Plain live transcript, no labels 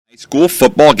High school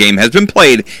football game has been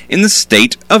played in the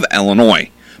state of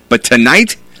Illinois. But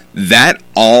tonight, that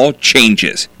all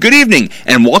changes. Good evening,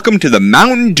 and welcome to the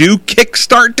Mountain Dew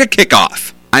Kickstart to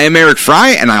Kickoff. I am Eric Fry,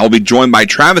 and I will be joined by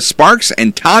Travis Sparks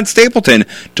and Todd Stapleton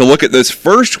to look at this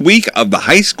first week of the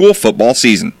high school football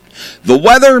season. The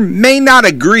weather may not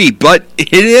agree, but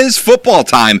it is football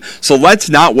time, so let's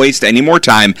not waste any more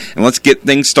time, and let's get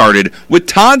things started with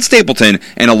Todd Stapleton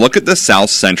and a look at the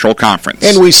South Central Conference.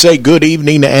 And we say good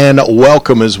evening and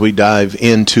welcome as we dive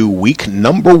into week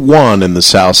number 1 in the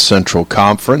South Central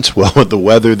Conference. Well, with the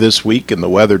weather this week and the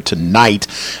weather tonight,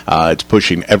 it's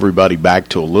pushing everybody back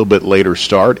to a little bit later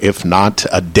start, if not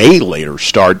a day later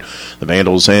start. The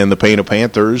Vandals and the Pana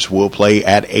Panthers will play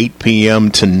at 8 p.m.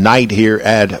 tonight here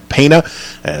at Pana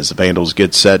as the Vandals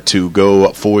get set to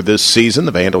go for this season.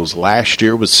 The Vandals last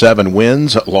year with 7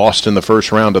 wins, lost in the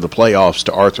first round of the playoffs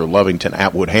to Arthur Lovington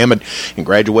Atwood Hammond, and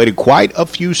graduated quite a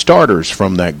few starters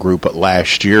from that group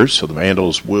last year. So the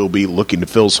Vandals will be looking to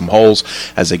fill some holes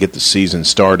as they get the season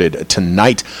started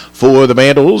tonight. For the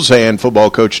Vandals and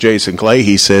football coach Jason Clay,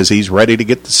 he says he's ready to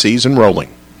get the season rolling.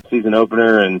 Season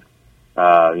opener and,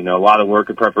 a lot of work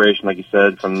and preparation, like you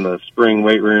said, from the spring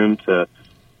weight room to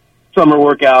summer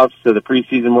workouts to the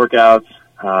preseason workouts,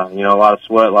 a lot of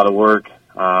sweat, a lot of work,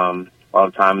 a lot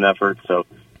of time and effort. So,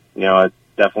 it's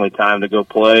definitely time to go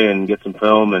play and get some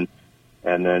film and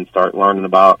then start learning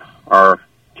about our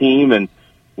team and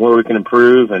where we can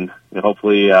improve. And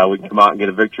hopefully we can come out and get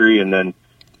a victory and then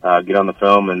get on the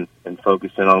film and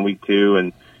focus in on week 2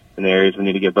 and in the areas we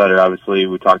need to get better. Obviously,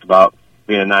 we talked about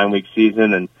being a 9-week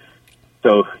season, and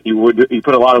so you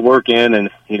put a lot of work in and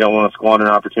you don't want to squander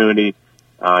an opportunity.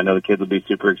 I know the kids will be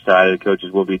super excited. The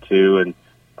coaches will be too, and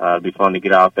it'll be fun to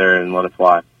get out there and let it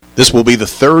fly. This will be the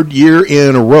 3rd year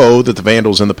in a row that the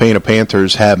Vandals and the Pana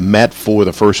Panthers have met for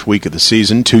the first week of the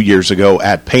season. 2 years ago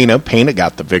at Pana, Pana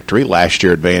got the victory. Last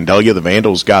year at Vandalia, the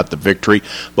Vandals got the victory.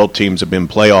 Both teams have been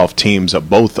playoff teams of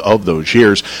both of those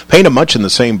years. Pana much in the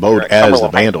same boat as the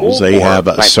Vandals. They have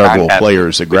several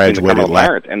players that graduated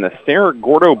last. And the Cerro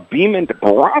Gordo Beeman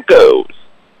Broncos.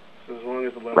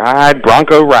 Ride,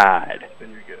 Bronco, ride.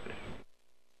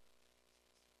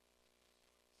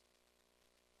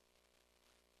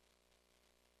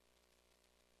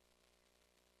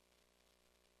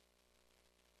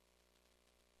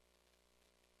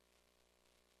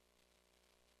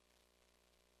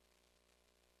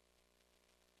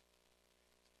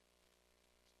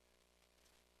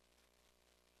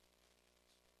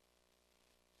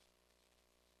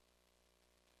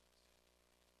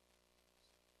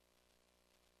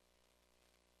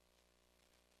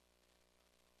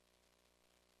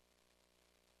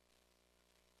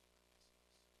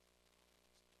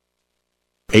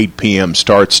 8 p.m.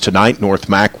 starts tonight. North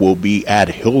Mac will be at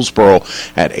Hillsboro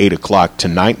at 8 o'clock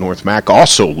tonight. North Mac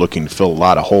also looking to fill a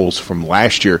lot of holes from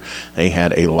last year. They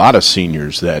had a lot of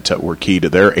seniors that were key to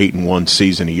their 8-1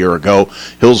 season a year ago.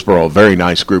 Hillsboro, a very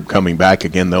nice group coming back.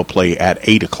 Again, they'll play at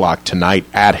 8 o'clock tonight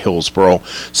at Hillsboro.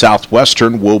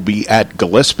 Southwestern will be at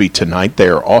Gillespie tonight. They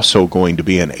are also going to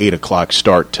be an 8 o'clock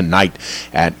start tonight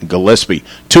at Gillespie.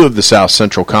 2 of the South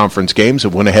Central Conference games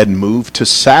have went ahead and moved to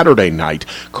Saturday night.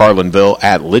 Carlinville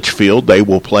at Litchfield. They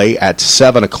will play at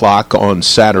 7 o'clock on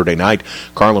Saturday night.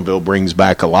 Carlinville brings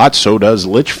back a lot, so does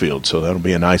Litchfield. So that'll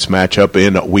be a nice matchup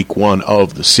in week 1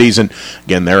 of the season.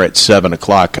 Again, they're at 7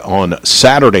 o'clock on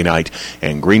Saturday night.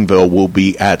 And Greenville will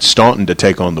be at Staunton to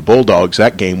take on the Bulldogs.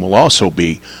 That game will also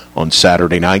be on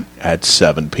Saturday night at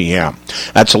 7 p.m.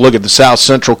 That's a look at the South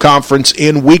Central Conference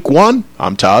in week 1.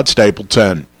 I'm Todd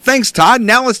Stapleton. Thanks, Todd.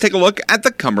 Now let's take a look at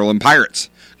the Cumberland Pirates.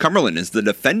 Cumberland is the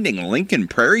defending Lincoln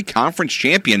Prairie Conference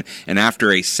champion, and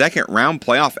after a second-round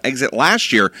playoff exit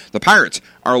last year, the Pirates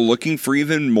are looking for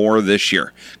even more this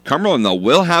year. Cumberland, though,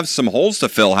 will have some holes to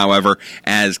fill, however,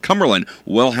 as Cumberland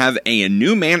will have a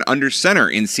new man under center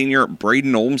in senior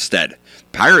Braden Olmstead.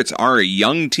 Pirates are a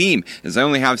young team, as they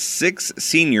only have 6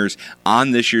 seniors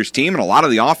on this year's team, and a lot of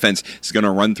the offense is going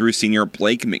to run through senior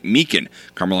Blake McMeekin.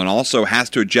 Cumberland also has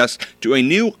to adjust to a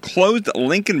new closed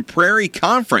Lincoln Prairie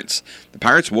Conference. The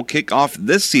Pirates will kick off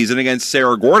this season against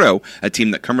Cerro Gordo, a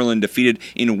team that Cumberland defeated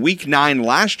in Week 9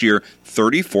 last year,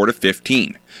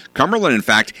 34-15. Cumberland, in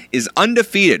fact, is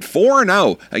undefeated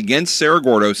 4-0 against Cerro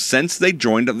Gordo since they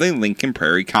joined the Lincoln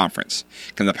Prairie Conference.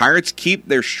 Can the Pirates keep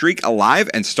their streak alive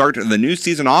and start the new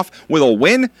season off with a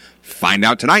win? Find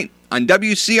out tonight on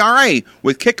WCRA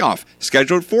with kickoff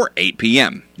scheduled for 8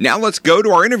 p.m. Now let's go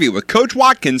to our interview with Coach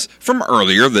Watkins from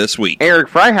earlier this week. Eric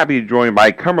Fry, happy to be joined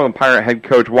by Cumberland Pirate head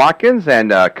coach Watkins.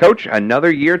 And Coach,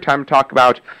 another year, time to talk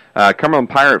about Cumberland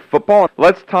Pirate football.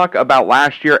 Let's talk about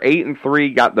last year.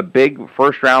 8-3, got the big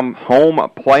first-round home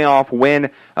playoff win,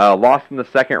 lost in the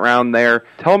second round there.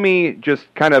 Tell me,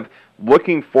 just kind of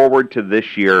looking forward to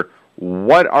this year,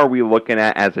 what are we looking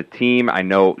at as a team? I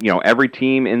know, every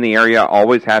team in the area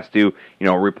always has to,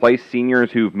 replace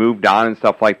seniors who've moved on and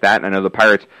stuff like that. And I know the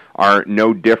Pirates are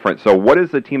no different. So what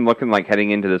is the team looking like heading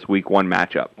into this week one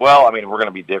matchup? Well, we're going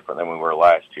to be different than we were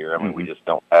last year. We just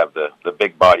don't have the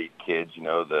big-bodied kids,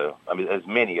 as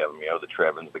many of them, the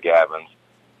Trevins, the Gavins,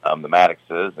 the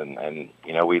Maddoxes, and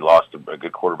we lost a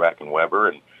good quarterback in Weber,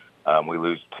 and we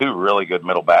lose two really good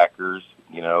middle backers,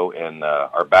 and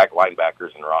our back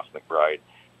linebackers in Ross McBride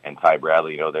and Ty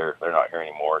Bradley, they're not here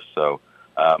anymore. So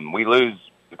we lose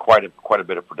quite a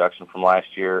bit of production from last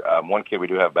year. One kid we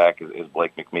do have back is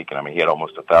Blake McMeekin. He had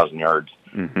almost 1,000 yards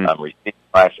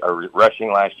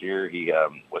rushing last year. He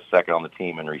was second on the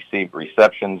team in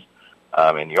receptions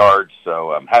and yards.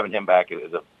 So having him back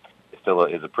is a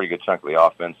pretty good chunk of the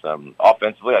offense.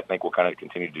 Offensively, I think we'll kind of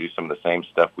continue to do some of the same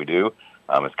stuff we do.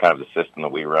 It's kind of the system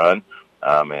that we run.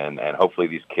 And hopefully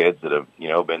these kids that have,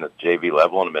 been at the JV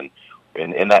level and have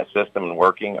been in that system and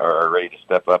working are ready to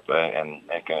step up and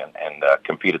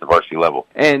compete at the varsity level.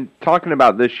 And talking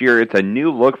about this year, it's a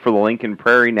new look for the Lincoln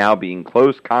Prairie now being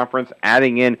closed conference,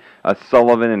 adding in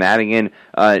Sullivan and adding in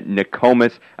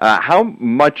Nokomis. How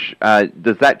much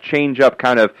does that change up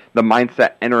kind of the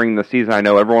mindset entering the season? I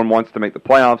know everyone wants to make the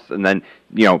playoffs, and then,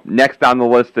 next on the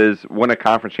list is win a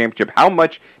conference championship. How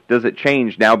much does it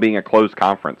change now being a closed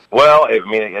conference? Well,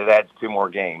 it adds two more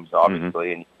games,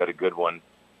 obviously, and you've got a good one,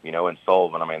 in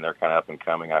Sullivan. They're kind of up and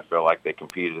coming. I feel like they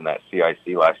competed in that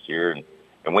CIC last year,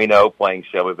 and we know playing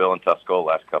Shelbyville and Tuscola the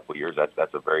last couple of years,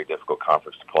 that's a very difficult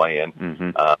conference to play in.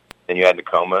 Then you had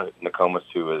Nokomis,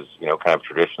 who is, kind of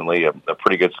traditionally a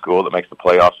pretty good school that makes the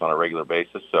playoffs on a regular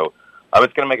basis. So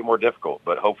it's going to make it more difficult,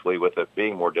 but hopefully with it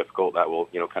being more difficult, that will,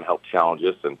 kind of help challenge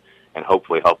us and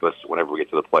hopefully help us whenever we get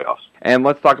to the playoffs. And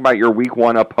let's talk about your week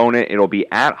one opponent. It'll be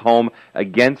at home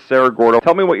against Cerro Gordo.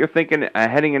 Tell me what you're thinking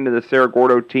heading into the Cerro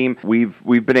Gordo team.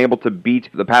 We've been able to beat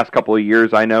the past couple of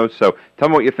years, I know. So tell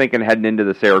me what you're thinking heading into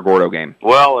the Cerro Gordo game.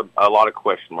 Well, a lot of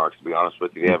question marks, to be honest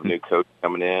with you. They have a new coach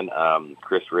coming in,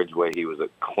 Chris Ridgway. He was at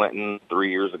Clinton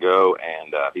 3 years ago,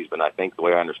 and he's been, I think, the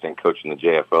way I understand, coaching the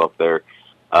JFL up there.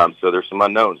 So there's some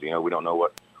unknowns. We don't know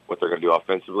what they're going to do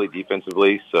offensively,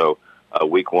 defensively. So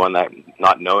week one, that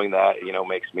not knowing that,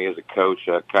 makes me as a coach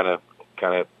kind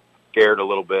of scared a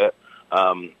little bit.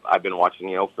 I've been watching,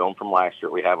 film from last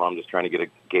year. We have them just trying to get a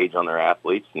gauge on their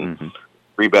athletes. And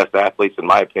three best athletes, in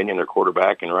my opinion, their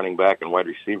quarterback and running back and wide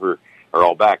receiver are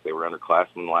all back. They were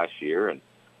underclassmen last year, and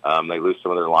they lose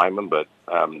some of their linemen. But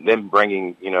them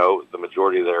bringing, the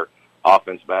majority of their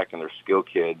offense back and their skill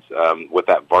kids with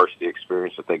that varsity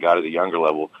experience that they got at a younger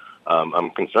level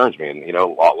concerns me. And,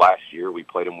 last year we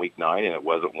played in week 9, and it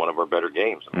wasn't one of our better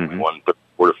games. We won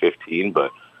 34-15,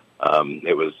 but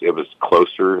it was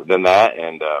closer than that.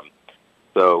 And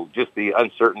so just the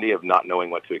uncertainty of not knowing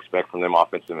what to expect from them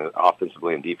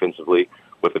offensively and defensively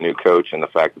with a new coach, and the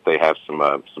fact that they have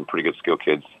some pretty good skill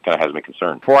kids kind of has me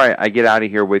concerned. Before I get out of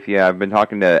here with you, I've been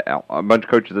talking to a bunch of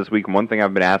coaches this week, and one thing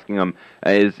I've been asking them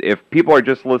is if people are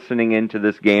just listening into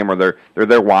this game, or they're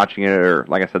there watching it, or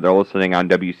like I said, they're listening on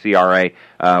WCRA,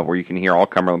 where you can hear all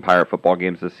Cumberland Pirate football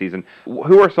games this season.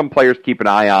 Who are some players to keep an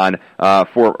eye on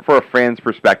for a fan's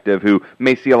perspective who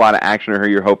may see a lot of action, or who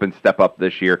you're hoping step up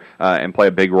this year and play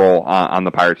a big role on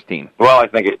the Pirates team? Well, I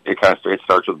think it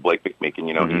starts with Blake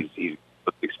McMeekin. He's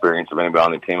experience of anybody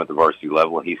on the team at the varsity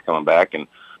level, and he's coming back. And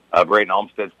Braden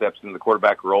Olmstead steps into the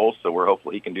quarterback role, so we're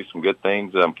hopeful he can do some good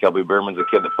things. Kelby Behrman's a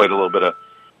kid that played a little bit of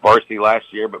varsity last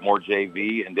year, but more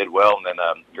JV and did well. And then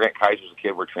Grant Kaiser's a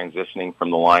kid we're transitioning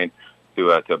from the line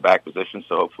to a back position,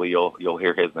 so hopefully you'll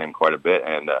hear his name quite a bit,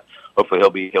 and hopefully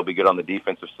he'll be good on the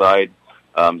defensive side.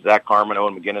 Zach Harmon,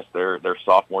 Owen McGinnis, they're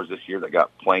sophomores this year that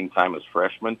got playing time as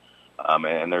freshmen,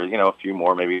 and there's a few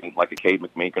more, maybe like a Cade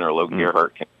McMeekin or a Logan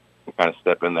Gerhardt can kind of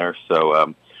step in there.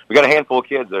 So we got a handful of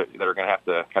kids that are going to have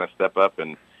to kind of step up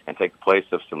and take the place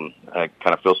of some kind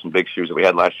of fill some big shoes that we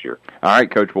had last year. All right,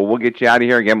 Coach. Well, we'll get you out of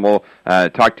here again. We'll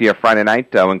talk to you Friday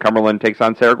night when Cumberland takes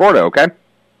on Cerro Gordo. Okay.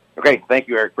 Okay, thank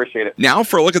you, Eric. Appreciate it. Now,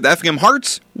 for a look at the Effingham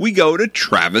Hearts, we go to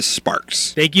Travis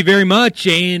Sparks. Thank you very much,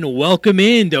 and welcome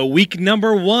into week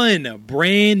number 1, a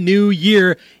brand new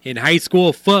year in high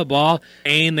school football,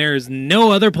 and there's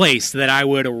no other place that I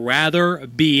would rather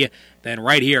be than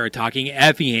right here talking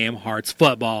Effingham Hearts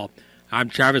football. I'm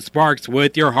Travis Sparks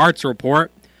with your Hearts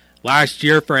Report. Last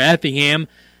year for Effingham,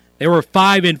 they were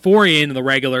 5-4 in the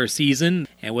regular season,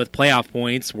 and with playoff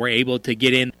points, were able to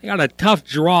get in. They got a tough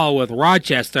draw with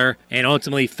Rochester and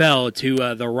ultimately fell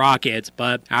to the Rockets.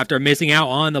 But after missing out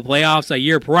on the playoffs a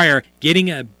year prior,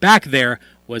 getting back there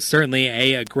was certainly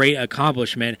a great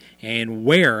accomplishment and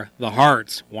where the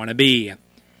Hearts want to be.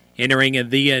 Entering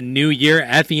the new year,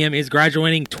 Effingham is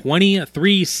graduating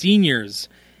 23 seniors.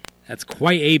 That's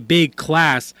quite a big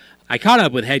class. I caught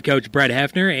up with head coach Brett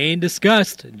Hefner and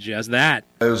discussed just that.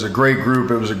 It was a great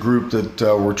group. It was a group that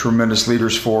were tremendous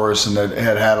leaders for us and that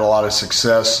had a lot of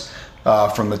success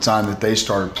from the time that they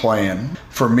started playing.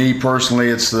 For me personally,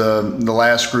 it's the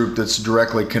last group that's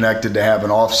directly connected to having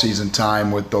off-season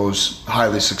time with those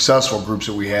highly successful groups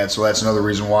that we had. So that's another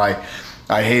reason why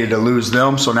I hated to lose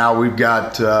them. So now we've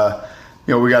got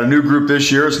we got a new group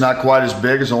this year. It's not quite as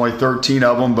big. There's only 13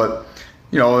 of them, but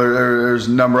there's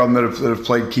a number of them that have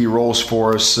played key roles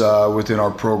for us within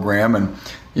our program, and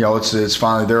it's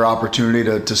finally their opportunity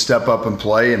to step up and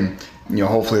play, and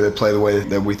hopefully they play the way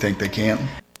that we think they can.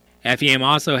 Effingham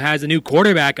also has a new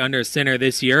quarterback under center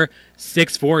this year,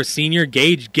 6'4" senior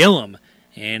Gage Gillum.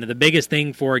 And the biggest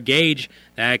thing for Gage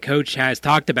that coach has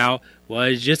talked about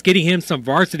was just getting him some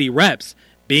varsity reps.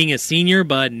 Being a senior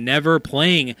but never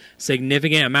playing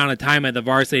significant amount of time at the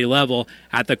varsity level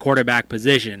at the quarterback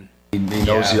position. He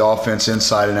knows the offense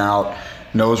inside and out,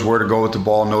 knows where to go with the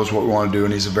ball, knows what we want to do,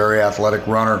 and he's a very athletic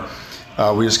runner.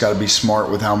 We just got to be smart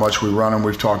with how much we run him.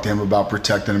 We've talked to him about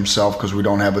protecting himself because we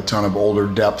don't have a ton of older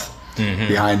depth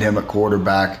behind him at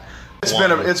quarterback.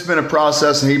 It's been a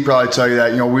process, and he'd probably tell you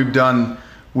that.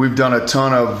 We've done a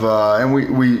ton of, and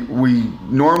we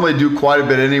normally do quite a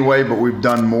bit anyway, but we've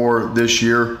done more this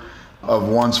year of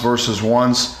ones versus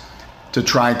ones to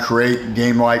try and create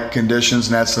game-like conditions,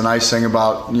 and that's the nice thing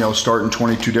about starting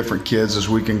 22 different kids, is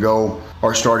we can go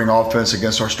our starting offense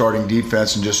against our starting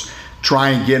defense and just try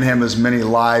and get him as many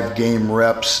live game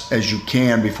reps as you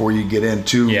can before you get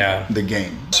into the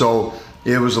game. So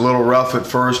it was a little rough at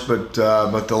first, but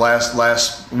the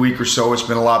last week or so it's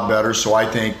been a lot better. So I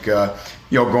think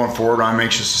going forward, I'm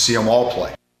anxious to see them all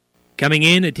play. Coming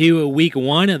into week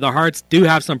one, the Hearts do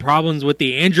have some problems with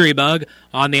the injury bug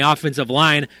on the offensive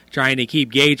line, trying to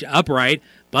keep Gage upright.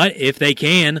 But if they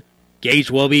can, Gage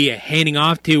will be handing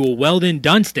off to Weldon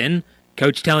Dunstan.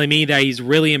 Coach telling me that he's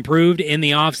really improved in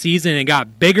the offseason and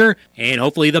got bigger, and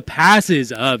hopefully the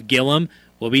passes of Gillum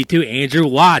will be to Andrew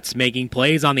Lotz, making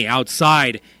plays on the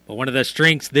outside. But one of the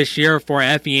strengths this year for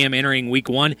Effingham entering week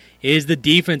one is the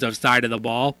defensive side of the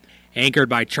ball, anchored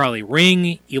by Charlie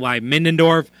Ring, Eli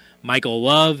Mindendorf, Michael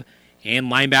Love, and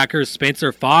linebackers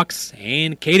Spencer Fox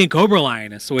and Caden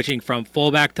Coberline, switching from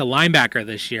fullback to linebacker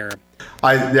this year.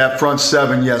 That front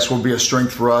seven, yes, will be a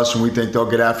strength for us, and we think they'll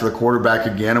get after the quarterback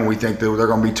again, and we think they're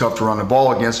going to be tough to run the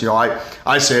ball against.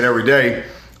 I say it every day,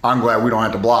 I'm glad we don't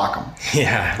have to block them.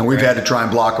 Yeah. And we've had to try and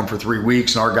block them for 3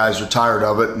 weeks, and our guys are tired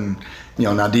of it. And,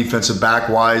 now defensive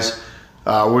back-wise,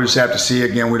 we'll just have to see.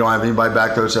 Again, we don't have anybody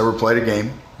back there that's ever played a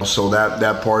game. So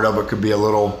that part of it could be a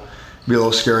little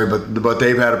scary, but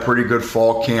they've had a pretty good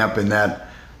fall camp in that,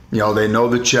 they know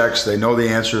the checks, they know the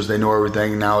answers, they know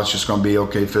everything. Now it's just going to be,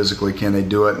 okay, physically, can they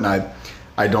do it? And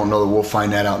I don't know that we'll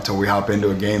find that out until we hop into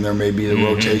a game. There may be a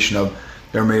rotation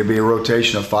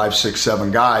of 5, 6,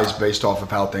 7 guys based off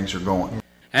of how things are going.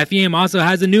 Effingham also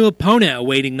has a new opponent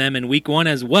awaiting them in week one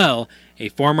as well, a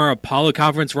former Apollo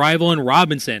Conference rival in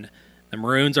Robinson. The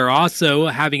Maroons are also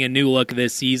having a new look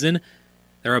this season.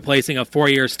 They're replacing a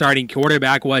 4-year starting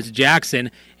quarterback, Wes Jackson,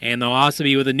 and they'll also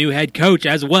be with a new head coach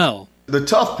as well. The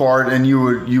tough part, and you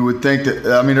would think that,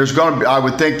 I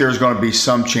would think there's going to be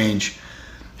some change.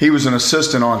 He was an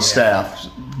assistant on staff,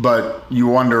 but you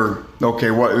wonder, okay,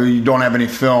 what, you don't have any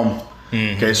film.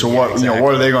 Okay, so what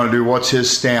what are they going to do? What's his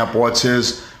stamp? What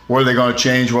are they going to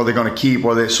change? What are they going to keep?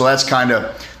 So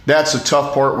that's a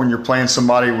tough part when you're playing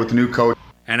somebody with a new coach.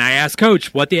 And I asked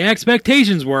Coach what the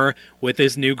expectations were with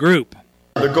this new group.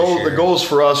 The goals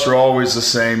for us are always the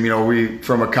same. We,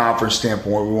 from a conference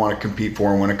standpoint, we want to compete for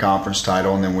and win a conference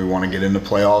title, and then we want to get into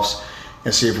playoffs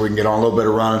and see if we can get on a little bit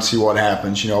of run and see what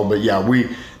happens. But yeah,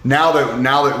 now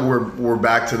that we're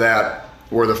back to that,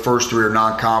 where the first 3 are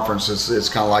non-conference, it's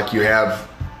kind of like you have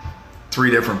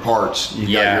 3 different parts.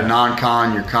 You got your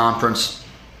non-con, your conference,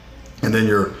 and then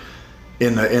you're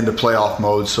in the playoff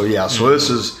mode. So yeah, so this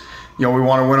is. We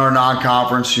want to win our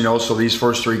non-conference, so these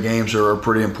first 3 games are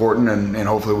pretty important, and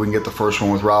hopefully we can get the first one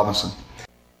with Robinson.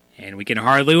 And we can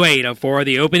hardly wait for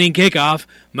the opening kickoff.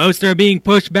 Most are being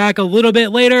pushed back a little bit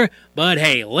later, but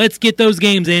hey, let's get those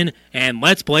games in, and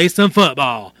let's play some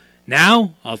football.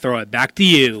 Now, I'll throw it back to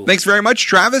you. Thanks very much,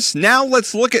 Travis. Now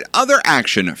let's look at other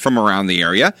action from around the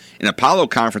area. In Apollo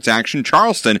Conference action,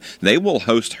 Charleston, they will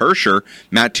host Herscher.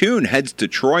 Mattoon heads to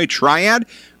Troy Triad.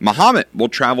 Mahomet will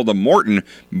travel to Morton.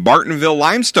 Bartonville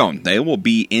Limestone, they will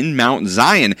be in Mount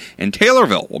Zion. And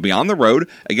Taylorville will be on the road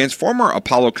against former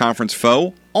Apollo Conference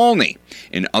foe Olney.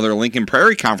 In other Lincoln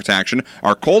Prairie Conference action,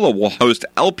 Arcola will host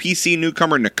LPC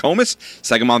newcomer Nokomis.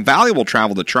 Sangamon Valley will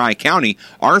travel to Tri-County.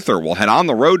 Arthur will head on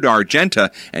the road to Argenta.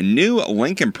 And new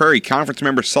Lincoln Prairie Conference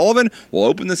member Sullivan will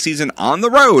open the season on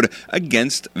the road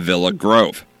against Villa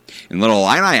Grove. In Little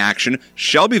Illini action,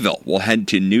 Shelbyville will head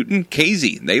to Newton.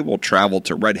 Casey, they will travel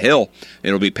to Red Hill.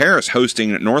 It'll be Paris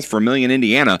hosting North Vermilion,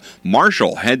 Indiana.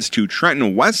 Marshall heads to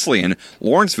Trenton Wesleyan.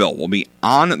 Lawrenceville will be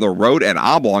on the road at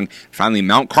Oblong. Finally,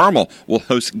 Mount Carmel will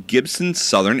host Gibson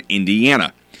Southern,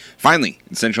 Indiana. Finally,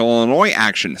 in Central Illinois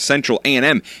action, Central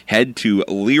A&M head to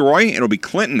Leroy. It'll be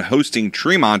Clinton hosting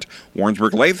Tremont.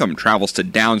 Warrensburg-Latham travels to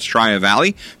Downs Tri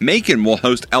Valley. Macon will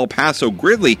host El Paso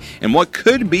Gridley. And what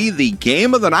could be the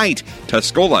game of the night,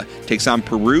 Tuscola takes on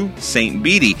Peru St.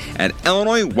 Bede at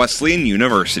Illinois Wesleyan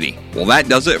University. Well, that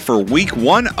does it for week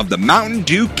 1 of the Mountain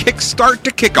Dew Kickstart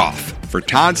to Kickoff. For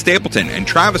Todd Stapleton and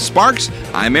Travis Sparks,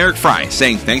 I'm Eric Fry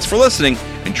saying thanks for listening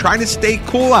and try to stay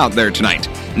cool out there tonight.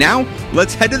 Now,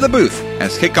 let's head to the booth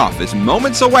as kickoff is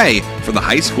moments away for the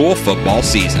high school football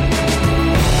season.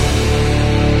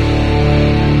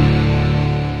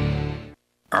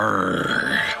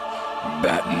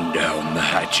 Batten down the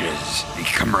hatches. The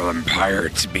Cumberland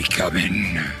Pirates be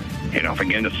coming. Head off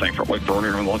again to Cypher. White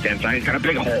Burner on the left-hand side. He's got a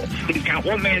big hole. He's got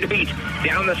one man to beat.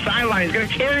 Down the sideline. He's going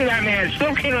to carry that man.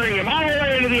 Still carrying him all the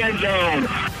way into the end zone.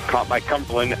 Caught by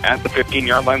Cumberland at the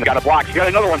 15-yard line. Got a block. He's got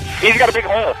another one. He's got a big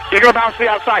hole. He's going to bounce to the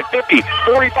outside. 50,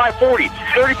 45, 40,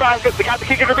 35. They got the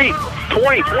kicker to beat.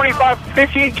 20, 25,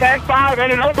 15, 10, 5,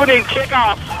 and an opening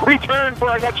kickoff. Return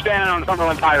for a touchdown,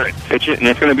 Cumberland Pirates. And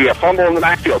it's going to be a fumble in the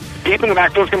backfield. Deep in the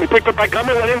backfield. It's going to be picked up by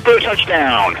Cumberland in for a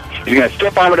touchdown. He's going to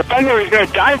step on a defender. He's going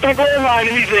to dive to the goal line,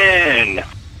 and he's in.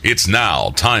 It's now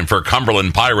time for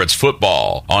Cumberland Pirates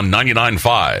football on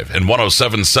 99.5 and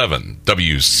 107.7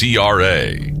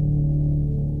 WCRA.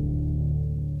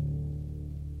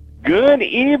 Good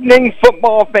evening,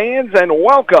 football fans, and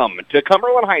welcome to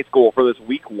Cumberland High School for this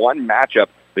Week 1 matchup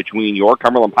between your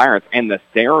Cumberland Pirates and the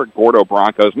Cerro Gordo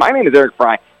Broncos. My name is Eric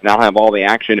Fry, and I'll have all the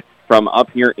action from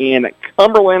up here in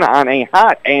Cumberland on a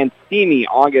hot and steamy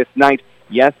August night.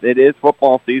 Yes, it is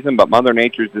football season, but Mother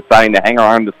Nature's deciding to hang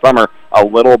around the summer a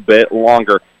little bit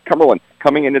longer. Cumberland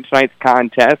coming into tonight's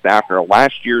contest after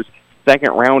last year's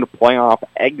second-round playoff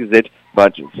exit,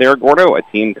 but Cerro Gordo, a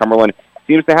team Cumberland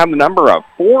seems to have the number of.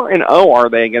 4-0 are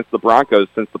they against the Broncos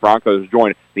since the Broncos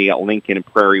joined the Lincoln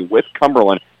Prairie with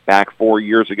Cumberland back 4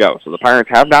 years ago. So the Pirates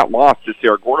have not lost to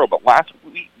Cerro Gordo, but last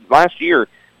year,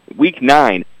 Week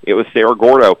 9, it was Cerro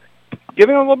Gordo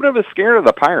giving a little bit of a scare to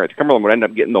the Pirates. Cumberland would end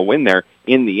up getting the win there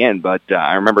in the end, but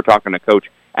I remember talking to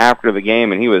Coach after the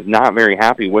game, and he was not very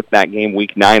happy with that game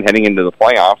Week 9 heading into the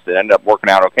playoffs. It ended up working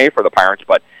out okay for the Pirates,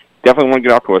 but definitely want to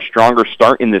get off to a stronger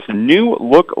start in this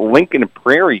new-look Lincoln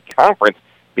Prairie Conference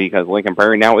because Lincoln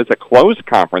Prairie now is a closed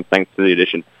conference thanks to the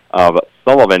addition of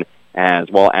Sullivan as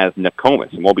well as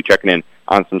Nokomis. And we'll be checking in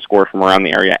on some scores from around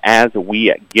the area as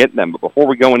we get them. But before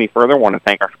we go any further, I want to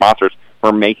thank our sponsors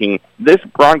for making this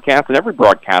broadcast and every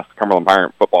broadcast of Cumberland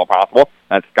Pirate football possible.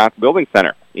 That's Scott's Building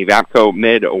Center, Evapco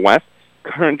Midwest,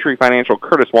 Country Financial,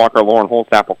 Curtis Walker, Lauren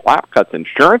Holstapple, Clap Cuts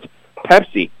Insurance,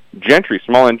 Pepsi, Gentry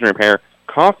Small Engine Repair,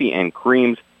 Coffee and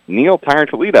Creams, Neil Tire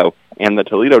Toledo, and the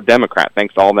Toledo Democrat.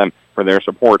 Thanks to all of them for their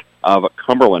support of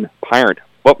Cumberland Pirate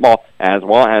football, as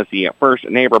well as the First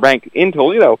Neighbor Bank in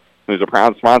Toledo, who's a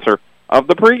proud sponsor of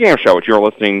the pregame show, which you're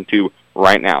listening to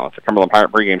right now. It's the Cumberland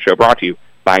Pirate pregame show brought to you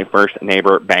by First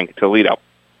Neighbor Bank Toledo.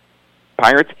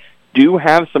 Pirates do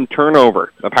have some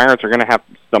turnover. The Pirates are going to have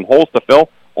some holes to fill.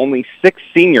 Only 6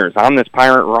 seniors on this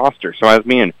Pirate roster. So as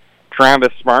me and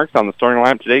Travis Sparks on the starting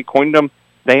lineup today coined them,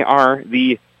 they are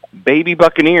the baby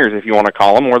Buccaneers, if you want to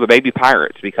call them, or the baby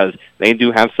Pirates, because they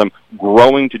do have some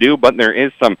growing to do, but there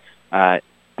is some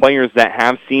players that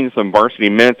have seen some varsity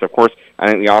minutes. Of course,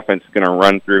 I think the offense is going to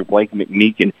run through Blake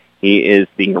McMeekin. He is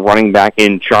the running back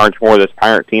in charge for this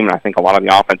Pirate team, and I think a lot of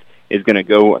the offense is going to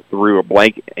go through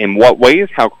Blake. In what ways,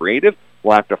 how creative,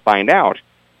 we'll have to find out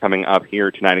coming up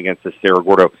here tonight against the Cerro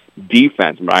Gordo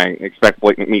defense. But I expect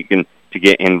Blake McMeekin to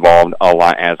get involved a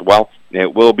lot as well.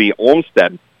 It will be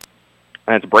Olmstead.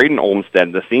 That's Braden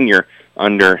Olmstead, the senior,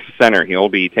 under center. He'll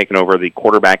be taking over the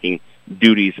quarterbacking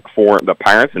duties for the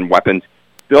Pirates, and weapons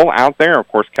still out there. Of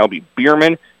course, Kelby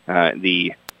Bierman,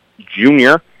 the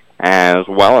junior, as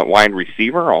well at wide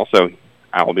receiver. Also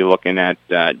I will be looking at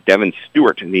Devin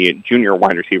Stewart, the junior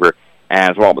wide receiver,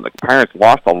 as well. But the Pirates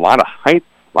lost a lot of height,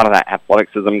 a lot of that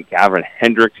athleticism. Gavin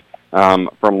Hendricks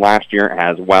from last year,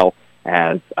 as well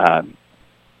as some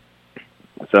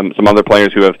other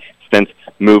players who have since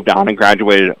moved on and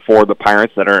graduated for the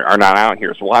Pirates that are not out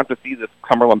here. So we'll have to see this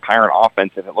Cumberland Pirate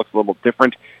offense if it looks a little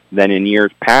different than in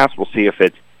years past. We'll see if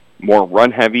it's more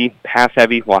run-heavy,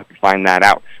 pass-heavy. We'll have to find that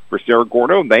out. For Cerro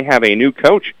Gordo, they have a new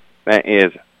coach that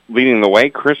is leading the way.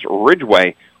 Chris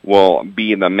Ridgway will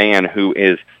be the man who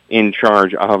is in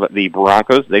charge of the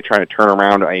Broncos. They try to turn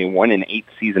around a 1-8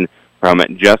 season from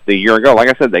just a year ago. Like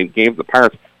I said, they gave the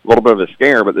Pirates a little bit of a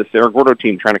scare, but the Cerro Gordo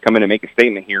team trying to come in and make a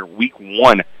statement here week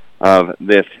 1 of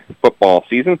this football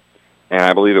season. And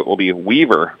I believe it will be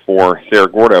Weaver for Cerro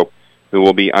Gordo who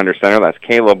will be under center. That's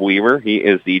Caleb Weaver. He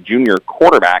is the junior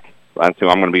quarterback. That's who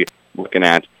I'm going to be looking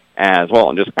at as well.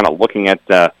 And just kind of looking at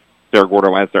Cerro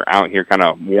Gordo as they're out here kind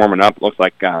of warming up. Looks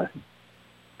like kind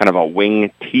of a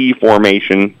wing T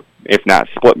formation, if not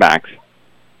split backs,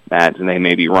 that they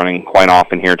may be running quite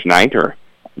often here tonight, or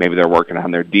maybe they're working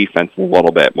on their defense a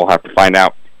little bit. We'll have to find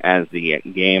out as the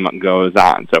game goes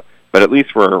on. So, but at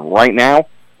least for right now,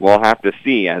 we'll have to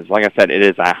see. As like I said, it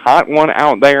is a hot one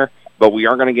out there, but we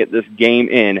are going to get this game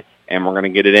in, and we're going to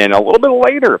get it in a little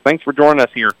bit later. Thanks for joining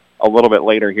us here a little bit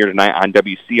later here tonight on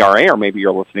WCRA, or maybe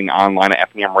you're listening online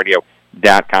at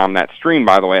FinghamRadio.com. That stream,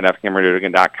 by the way, at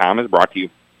FinghamRadio.com is brought to you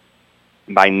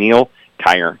by Neil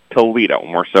Tire Toledo,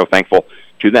 and we're so thankful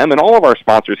to them and all of our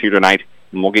sponsors here tonight.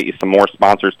 And we'll get you some more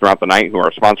sponsors throughout the night who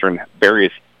are sponsoring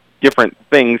various different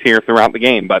things here throughout the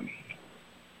game. But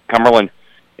Cumberland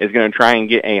is going to try and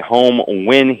get a home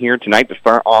win here tonight to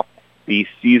start off the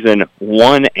season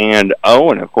 1-0.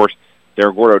 And of course,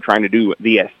 Cerro Gordo trying to do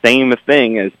the same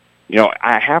thing. As you know,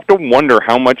 I have to wonder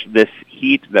how much this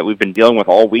heat that we've been dealing with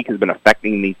all week has been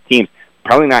affecting these teams.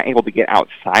 Probably not able to get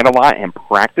outside a lot and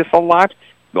practice a lot.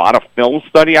 A lot of film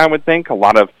study, I would think. A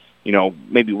lot of, you know,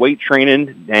 maybe weight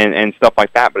training and stuff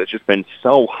like that. But it's just been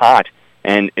so hot.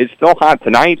 And it's still hot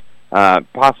tonight.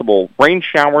 Possible rain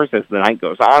showers as the night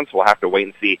goes on. So we'll have to wait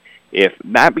and see if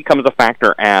that becomes a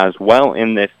factor as well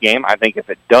in this game. I think if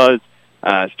it does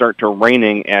start to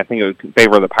raining, I think it would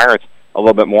favor the Pirates a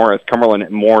little bit more, as Cumberland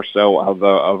more so of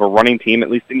a running team, at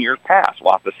least in years past.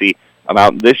 We'll have to see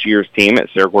about this year's team. At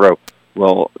Cerro Gordo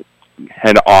will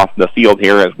head off the field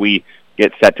here as we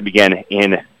get set to begin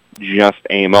in just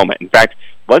a moment. In fact,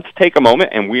 let's take a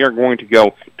moment, and we are going to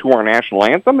go to our national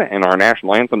anthem, and our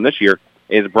national anthem this year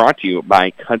is brought to you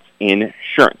by Cuts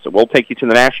Insurance. So we'll take you to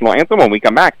the national anthem. When we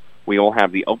come back, we will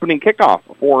have the opening kickoff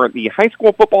for the high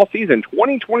school football season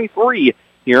 2023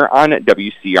 here on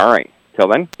WCRA. Till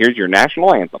then, here's your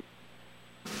national anthem.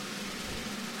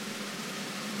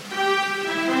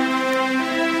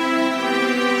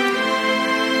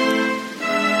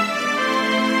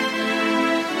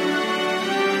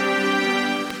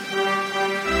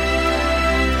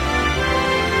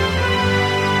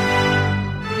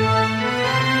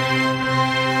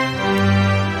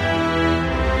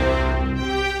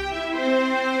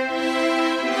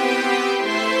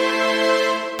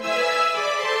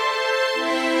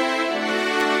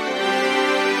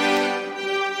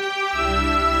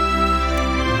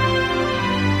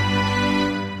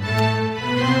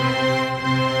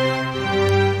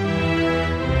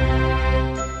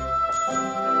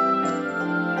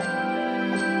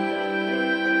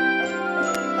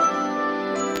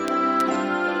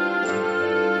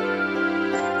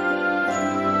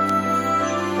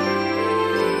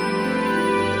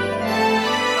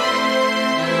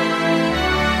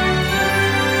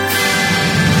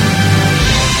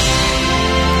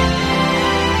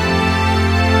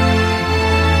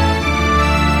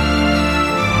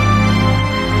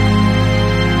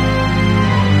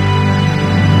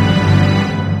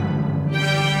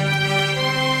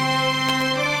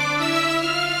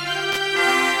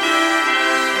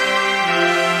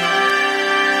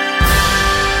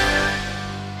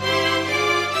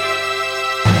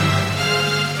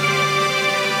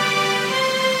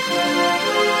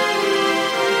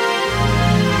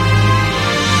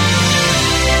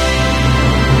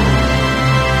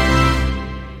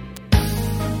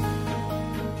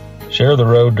 Share the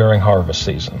road during harvest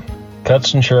season.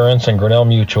 Cuts Insurance and Grinnell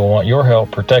Mutual want your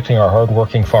help protecting our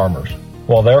hard-working farmers.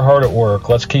 While they're hard at work,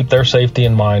 let's keep their safety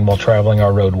in mind while traveling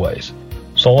our roadways.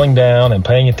 Slowing down and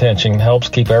paying attention helps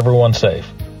keep everyone safe.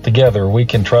 Together, we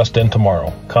can trust in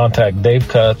tomorrow. Contact Dave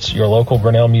Cutts, your local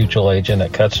Grinnell Mutual agent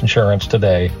at Cutts Insurance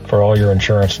today for all your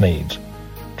insurance needs.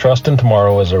 Trust in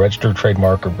Tomorrow is a registered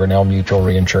trademark of Grinnell Mutual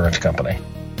Reinsurance Company.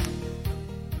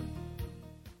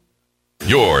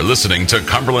 You're listening to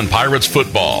Cumberland Pirates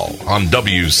football on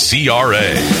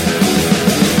WCRA.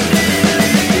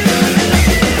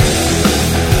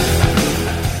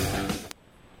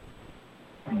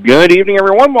 Good evening,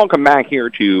 everyone. Welcome back here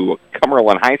to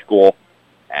Cumberland High School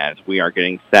as we are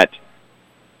getting set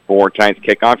for tonight's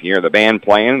kickoff. You hear the band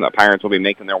playing. The Pirates will be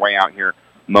making their way out here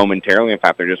momentarily. In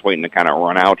fact, they're just waiting to kind of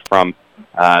run out from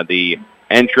the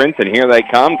entrance, and here they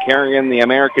come carrying the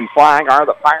American flag are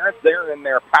the Pirates. They're in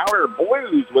their powder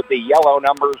blues with the yellow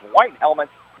numbers, white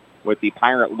helmets with the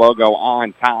Pirate logo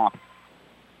on top.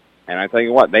 And I tell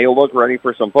you what, they look ready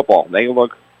for some football. They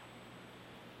look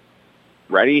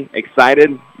ready,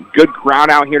 excited, good crowd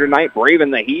out here tonight,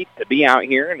 braving the heat to be out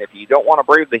here. And if you don't want to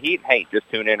brave the heat, hey, just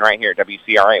tune in right here at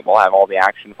WCRA. We'll have all the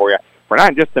action for you for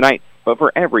not just tonight, but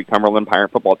for every Cumberland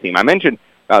Pirate football team. I mentioned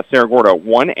Cerro Gordo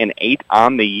 1-8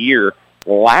 on the year.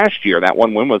 Last year, that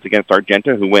one win was against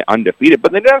Argenta, who went undefeated,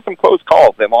 but they did have some close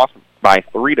calls. They lost by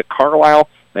 3 to Carlisle.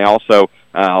 They also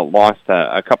lost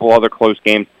a couple other close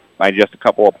games by just a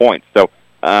couple of points. So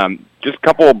just a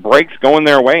couple of breaks going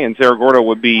their way, and Cerro Gordo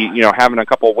would be, having a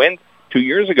couple of wins. 2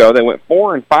 years ago, they went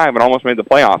 4-5 and almost made the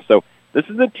playoffs. So this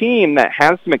is a team that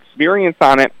has some experience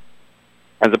on it,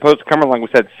 as opposed to Cumberland,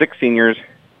 like we said, 6 seniors.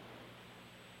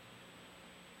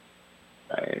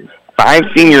 5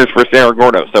 seniors for Cerro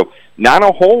Gordo. So not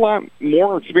a whole lot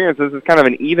more experience. This is kind of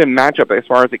an even matchup as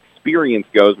far as experience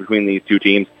goes between these two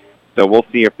teams. So we'll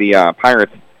see if the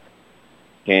Pirates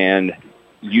can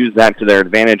use that to their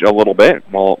advantage a little bit.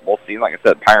 We'll see. Like I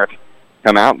said, Pirates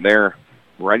come out. They're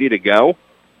ready to go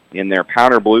in their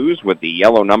powder blues with the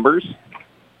yellow numbers,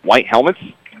 white helmets,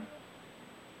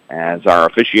 as our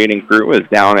officiating crew is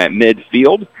down at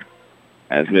midfield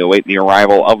as we await the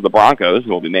arrival of the Broncos,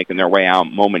 who will be making their way out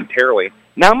momentarily.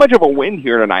 Not much of a win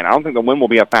here tonight. I don't think the win will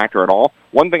be a factor at all.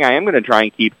 One thing I am going to try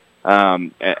and keep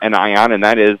an eye on, and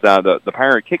that is the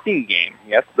Pirate kicking game.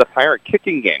 Yes, the Pirate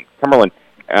kicking game. Cumberland,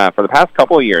 for the past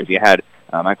couple of years, you had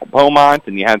Michael Beaumont,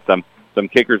 and you had some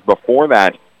kickers before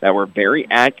that were very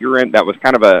accurate. That was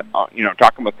kind of a,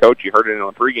 talking with Coach, you heard it in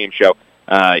the pregame show,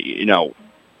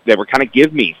 they were kind of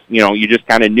give-me's. You just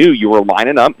kind of knew you were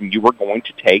lining up and you were going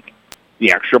to take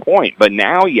the extra point. But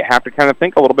now you have to kind of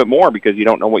think a little bit more because you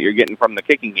don't know what you're getting from the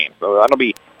kicking game. So that'll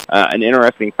be an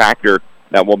interesting factor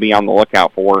that we'll be on the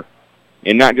lookout for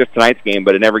in not just tonight's game,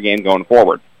 but in every game going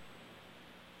forward.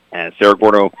 And Cerro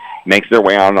Gordo makes their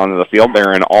way out onto the field.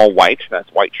 They're in all white. That's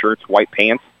white shirts, white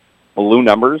pants, blue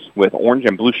numbers with orange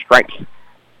and blue stripes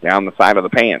down the side of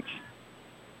the pants.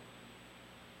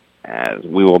 As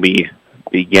we will be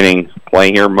beginning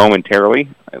play here momentarily.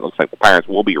 It looks like the Pirates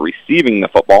will be receiving the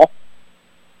football.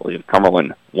 I believe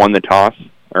Cumberland won the toss,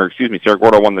 Cerro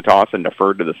Gordo won the toss and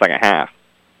deferred to the second half.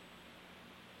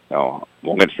 So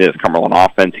we'll get to see this Cumberland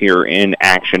offense here in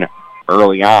action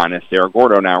early on as Cerro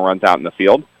Gordo now runs out in the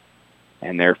field,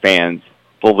 and their fans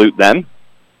salute them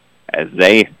as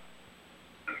they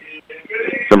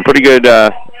some pretty good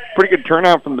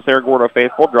turnout from the Cerro Gordo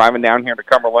faithful driving down here to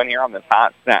Cumberland here on this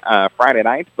hot Friday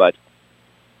night, but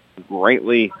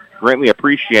greatly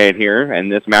appreciated here in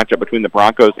this matchup between the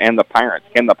Broncos and the Pirates.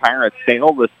 Can the Pirates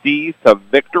sail the seas to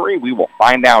victory? We will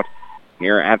find out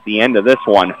here at the end of this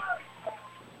one.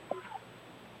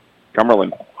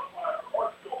 Cumberland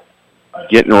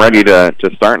getting ready to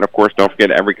start, and of course, don't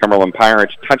forget every Cumberland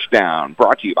Pirates touchdown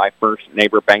brought to you by First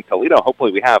Neighbor Bank Toledo.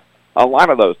 Hopefully we have a lot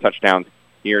of those touchdowns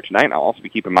here tonight. I'll also be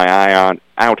keeping my eye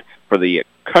out for the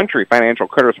Country Financial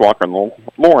Curtis Walker and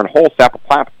Lauren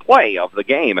Holstaff play of the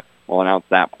game. We'll announce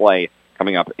that play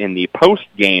coming up in the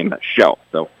post-game show.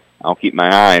 So I'll keep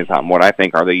my eyes on what I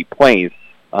think are the plays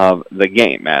of the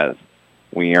game as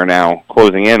we are now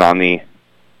closing in on the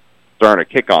start of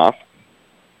kickoff.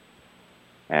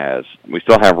 As we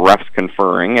still have refs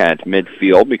conferring at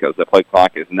midfield because the play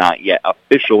clock is not yet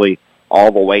officially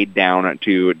all the way down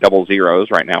to double zeros.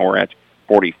 Right now we're at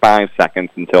 45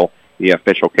 seconds until the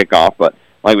official kickoff. But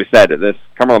like we said, this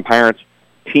Cumberland Pirates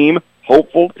team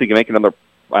hopeful to make another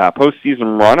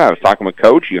postseason run. I was talking with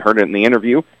Coach. You heard it in the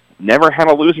interview. Never had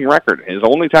a losing record. His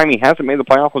only time he hasn't made the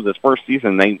playoffs was his first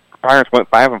season. The Pirates went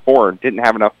 5-4, didn't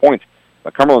have enough points.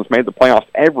 But Cumberland's made the playoffs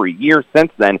every year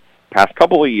since then. Past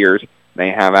couple of years,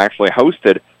 they have actually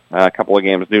hosted a couple of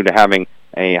games due to having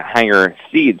a higher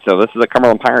seed. So this is a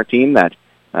Cumberland Pirate team that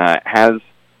has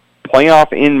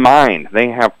playoff in mind. They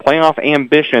have playoff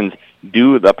ambitions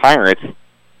due the Pirates.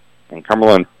 And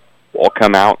Cumberland will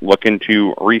come out looking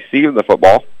to receive the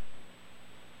football.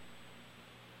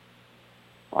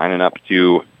 Lining up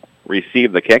to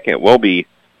receive the kick, it will be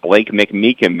Blake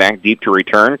McMeekin back deep to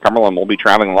return. Cumberland will be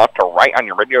traveling left to right on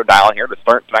your radio dial here to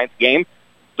start tonight's game.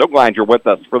 So glad you're with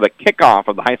us for the kickoff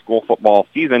of the high school football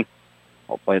season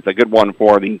Hopefully it's a good one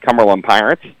for the Cumberland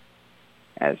Pirates,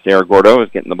 as Sarah Gordo is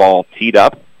getting the ball teed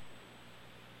up.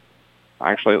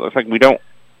 Actually, it looks like we don't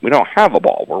have a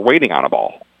ball. We're waiting on a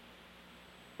ball.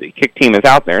 The kick team is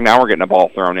out there. Now we're getting a ball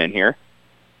thrown in here.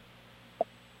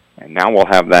 And now we'll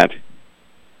have that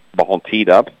ball teed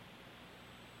up,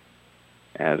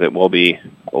 as it will be,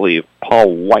 I believe,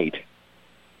 Paul White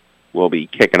will be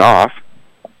kicking off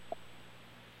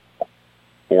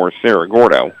for Sarah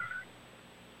Gordo.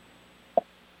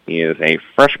 He is a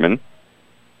freshman.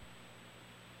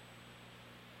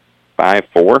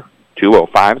 5'4",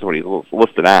 205 is what he's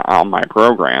listed at on my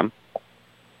program.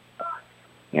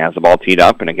 He has the ball teed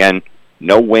up, and again,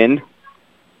 no wind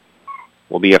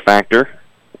will be a factor,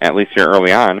 at least here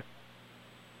early on.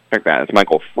 Check that. It's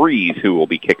Michael Freeze who will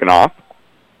be kicking off.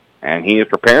 And he is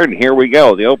prepared, and here we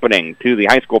go. The opening to the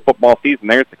high school football season.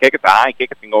 There's the kick. It's a high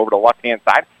kick. It's going to go over to the left-hand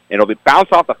side. It'll be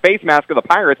bounced off the face mask of the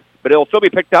Pirates, but it'll still be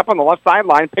picked up on the left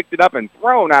sideline, picked it up and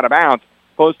thrown out of bounds,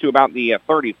 close to about the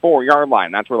 34-yard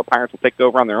line. That's where the Pirates will take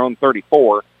over on their own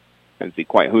 34. Can't see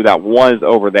quite who that was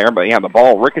over there, but yeah, the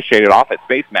ball ricocheted off its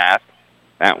face mask.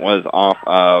 That was off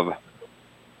of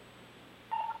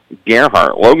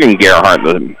Gerhardt, Logan Gerhardt,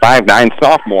 the 5'9"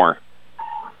 sophomore.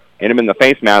 Hit him in the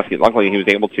face mask. Luckily, he was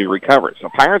able to recover. So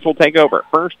Pirates will take over.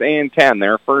 1st and 10,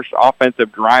 their first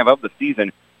offensive drive of the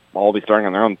season. Ball will be starting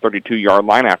on their own 32-yard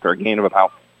line after a gain of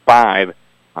about 5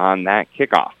 on that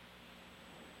kickoff.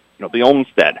 It'll be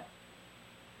Olmstead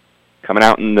coming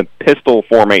out in the pistol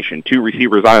formation. 2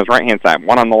 receivers on his right-hand side,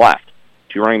 1 on the left.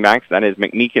 2 running backs. That is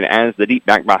McMeekin as the deep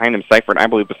back behind him. Seifert, I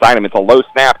believe, beside him. It's a low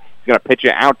snap. He's going to pitch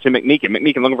it out to McMeekin.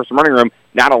 McMeekin looking for some running room.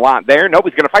 Not a lot there. Nope,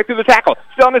 he's going to fight through the tackle.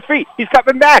 Still on his feet. He's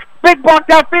cutting back. Big block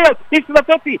downfield. He's to the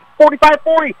 50,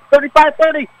 45-40,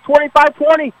 35-30,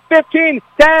 25-20, 15,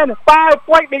 10, 5.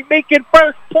 Flight McMeekin,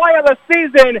 first play of the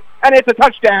season, and it's a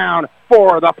touchdown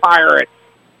for the Pirates.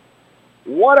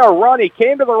 What a run. He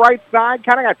came to the right side,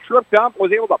 kind of got tripped up,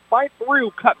 was able to fight through,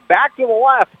 cut back to the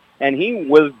left, and he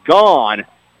was gone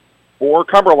for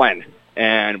Cumberland.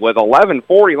 And with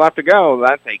 11:40 left to go,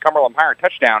 that's a Cumberland Pirate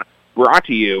touchdown brought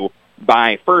to you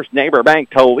by First Neighbor Bank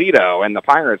Toledo. And the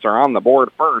Pirates are on the board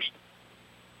first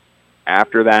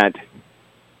after that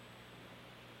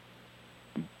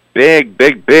big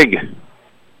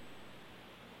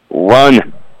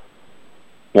run.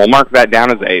 We'll mark that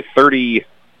down as a 30,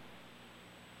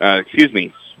 I'm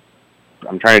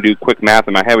trying to do quick math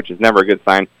in my head, which is never a good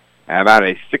sign. About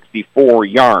a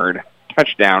 64-yard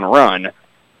touchdown run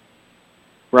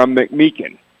from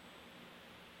McMeekin,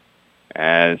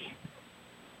 as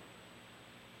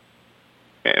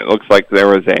it looks like there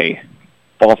was a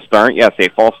false start. Yes, a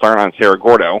false start on Sarah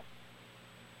Gordo.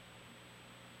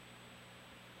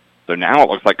 So now it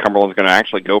looks like Cumberland's going to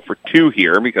actually go for 2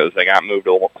 here because they got moved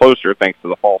a little closer thanks to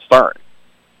the false start.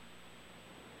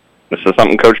 This is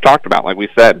something Coach talked about, like we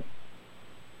said.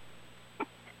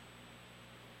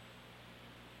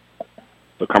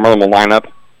 So Cumberland will line up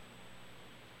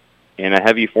in a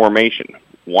heavy formation.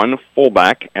 1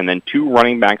 fullback and then 2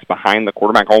 running backs behind the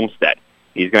quarterback, Olmstead.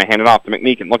 He's going to hand it off to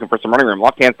McMeekin, looking for some running room.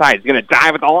 Left-hand side. He's going to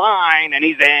dive at the line, and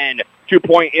he's in.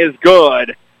 2-point is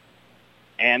good.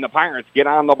 And the Pirates get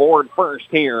on the board first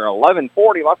here.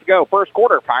 11:40 left to go. First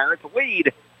quarter, Pirates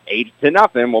lead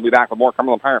 8-0. We'll be back with more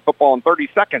Cumberland Pirate football in 30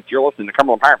 seconds. You're listening to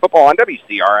Cumberland Pirate football on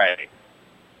WCRA.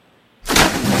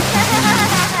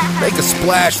 Make a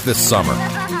splash this summer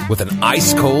with an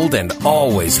ice-cold and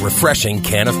always refreshing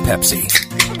can of Pepsi.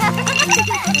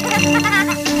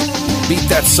 Beat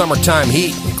that summertime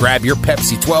heat and grab your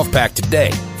Pepsi 12-pack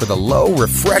today for the low,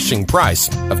 refreshing price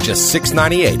of just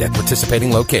 $6.98 at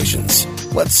participating locations.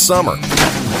 Let's summer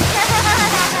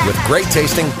with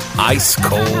great-tasting,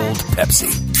 ice-cold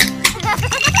Pepsi.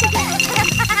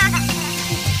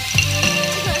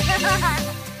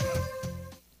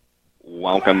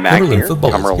 Welcome back here.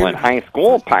 Cumberland High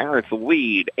School. Pirates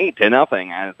lead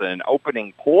 8-0 as an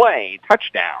opening play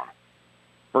touchdown.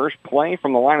 First play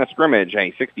from the line of scrimmage,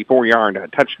 a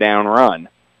 64-yard touchdown run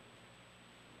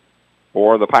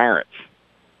for the Pirates.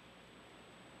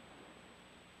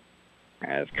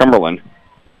 As Cumberland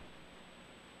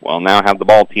will now have the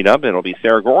ball teed up. It'll be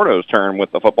Sarah Gordo's turn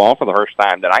with the football for the first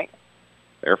time tonight.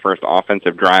 Their first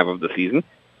offensive drive of the season.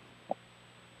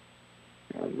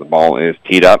 As the ball is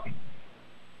teed up.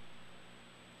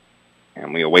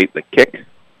 And we await the kick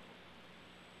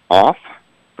off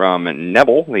from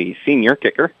Neville, the senior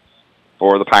kicker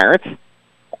for the Pirates.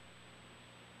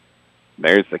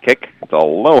 There's the kick. It's a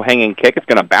low-hanging kick. It's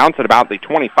going to bounce at about the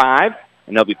 25,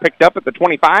 and they'll be picked up at the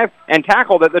 25 and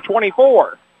tackled at the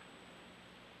 24.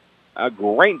 A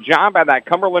great job by that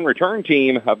Cumberland return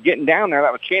team of getting down there.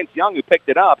 That was Chance Young who picked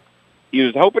it up. he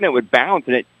was hoping it would bounce,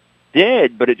 and it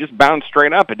did, but it just bounced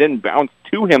straight up. It didn't bounce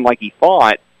to him like he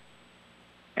thought.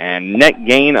 And net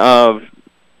gain of,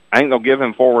 I think they'll give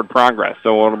him forward progress.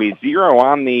 So it'll be 0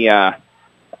 on the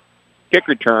kick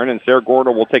return, and Sarah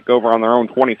Gordo will take over on their own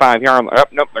 25-yard. Oh,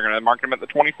 nope, they're going to mark him at the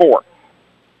 24.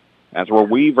 That's where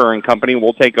Weaver and company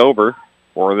will take over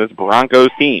for this Broncos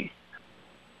team.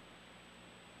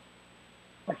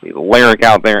 I see Lyric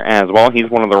out there as well. He's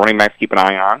one of the running backs to keep an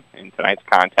eye on in tonight's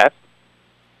contest.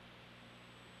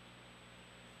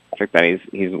 Check that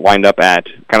he's lined up at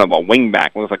kind of a wing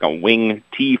back. Looks like a wing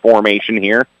T formation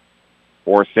here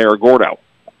for Sarah Gordo.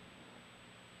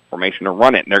 Formation to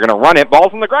run it. They're going to run it.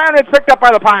 Ball's on the ground. It's picked up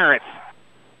by the Pirates.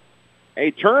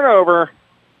 A turnover.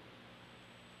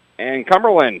 And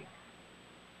Cumberland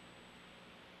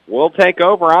will take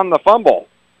over on the fumble.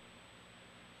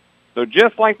 So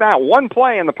just like that, one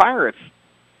play and the Pirates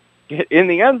get in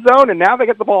the end zone, and now they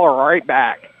get the ball right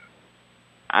back.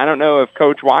 I don't know if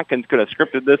Coach Watkins could have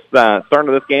scripted this start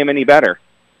of this game any better.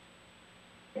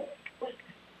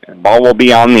 And ball will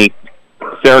be on the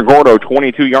Sarah Gordo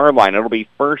 22-yard line. It'll be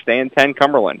 1st and 10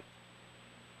 Cumberland.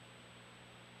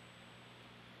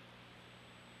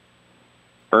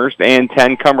 1st and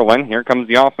 10 Cumberland. Here comes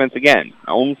the offense again.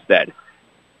 Olmsted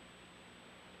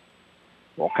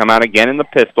will come out again in the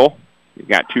pistol. He's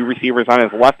got 2 receivers on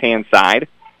his left-hand side.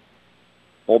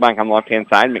 Fullback on the left-hand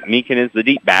side. McMeekin is the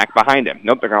deep back behind him.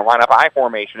 Nope, they're going to line up I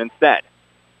formation instead.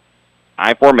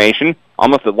 I formation,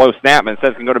 almost a low snap, and it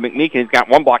says can go to McMeekin. He's got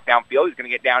 1 block downfield. He's going to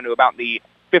get down to about the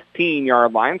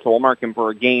 15-yard line, so we'll mark him for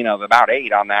a gain of about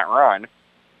 8 on that run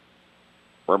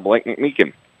for Blake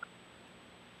McMeekin.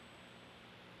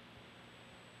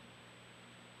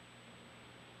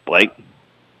 Blake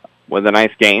with a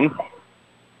nice gain.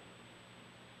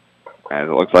 As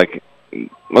it looks like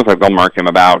they'll mark him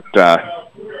about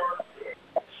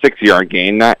 6-yard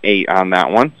gain, not 8 on that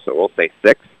one. So we'll say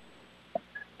 6.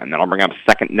 And then I'll bring up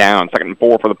 2nd down, 2nd and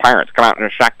 4 for the Pirates. Come out in a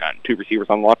shotgun. 2 receivers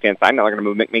on the left-hand side. Now they're going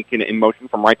to move McMeekin in motion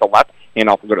from right to left. And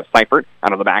also go to Seifert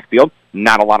out of the backfield.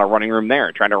 Not a lot of running room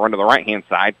there. Trying to run to the right-hand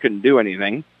side. Couldn't do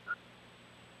anything.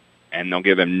 And they'll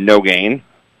give him no gain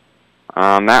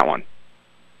on that one.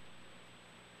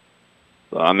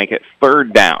 So I'll make it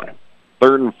 3rd down.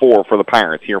 3rd and 4 for the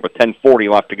Pirates here with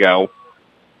 10:40 left to go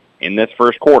in this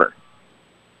first quarter.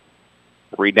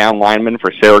 3 down linemen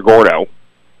for Sarah Gordo.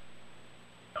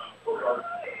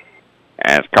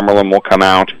 As Cumberland will come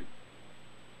out.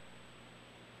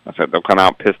 I said they'll come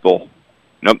out pistol.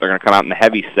 Nope, they're going to come out in the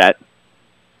heavy set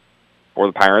for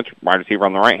the Pirates. Wide receiver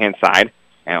on the right-hand side.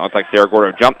 And it looks like Sarah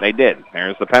Gordo jumped. They did.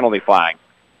 There's the penalty flag.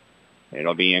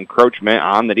 It'll be encroachment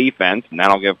on the defense, and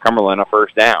that'll give Cumberland a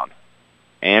 1st down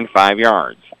and 5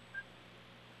 yards.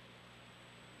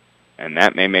 And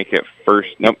that may make it first.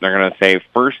 Nope, they're going to say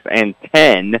 1st and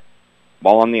 10,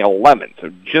 ball on the 11. So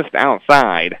just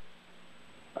outside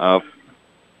of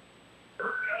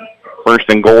 1st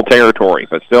and goal territory,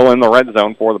 but still in the red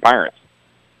zone for the Pirates.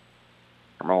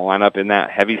 Cumberland will line up in that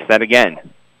heavy set again.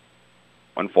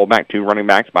 1 fullback, 2 running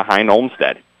backs behind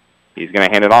Olmsted. He's going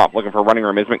to hand it off. Looking for running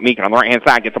room is McMeekin on the right-hand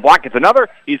side. Gets a block, gets another.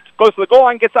 He's close to the goal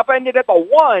line, gets upended at the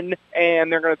 1,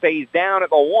 and they're going to say he's down at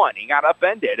the 1. He got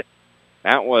upended.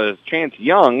 That was Chance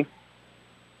Young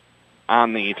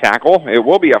on the tackle. It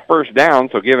will be a 1st down,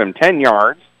 so give him 10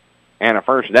 yards and a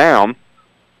 1st down.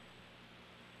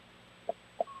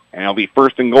 And it'll be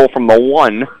 1st and goal from the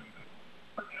 1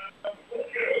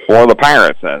 for the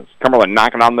Pirates as Cumberland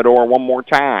knocking on the door one more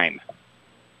time.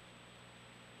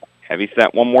 Heavy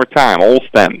set one more time.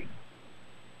 Olsten.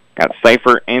 Got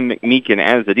Seifert and McMeekin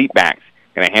as the deep backs.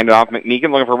 Going to hand it off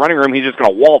McMeekin. Looking for running room. He's just going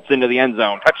to waltz into the end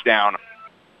zone. Touchdown.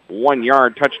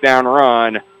 1-yard touchdown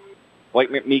run. Blake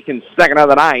McMeekin's 2nd of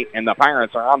the night, and the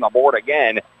Pirates are on the board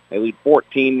again. They lead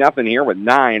 14-0 here with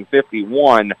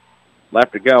 9:51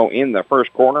 left to go in the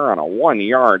first quarter on a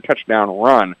 1-yard touchdown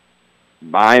run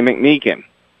by McMeekin.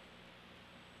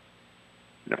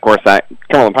 And, of course, that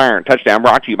Cumberland Pirate touchdown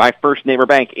brought to you by First Neighbor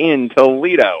Bank in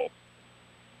Toledo.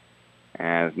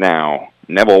 As now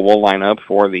Neville will line up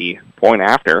for the point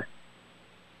after.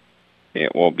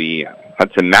 It will be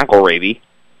Hudson McElravy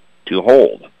to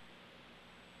hold.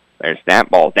 There's that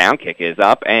ball. Down kick is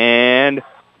up, and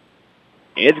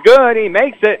it's good. He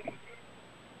makes it.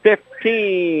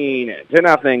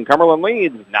 15-0. Cumberland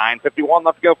leads. 9:51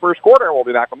 left to go first quarter. We'll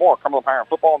be back with more Cumberland Pirate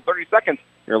football in 30 seconds.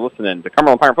 You're listening to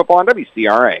Cumberland Pirate football on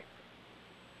WCRA.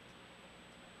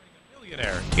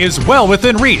 Is well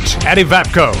within reach at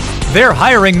Evapco. They're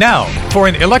hiring now for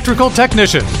an electrical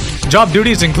technician. Job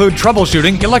duties include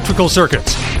troubleshooting electrical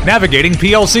circuits, navigating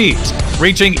PLCs,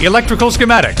 reaching electrical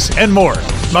schematics, and more.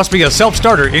 must be a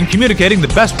self-starter in communicating the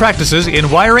best practices in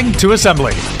wiring to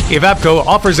assembly. Evapco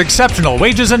offers exceptional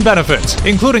wages and benefits,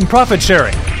 including profit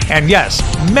sharing. And yes,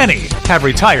 many have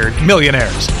retired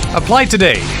millionaires. Apply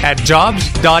today at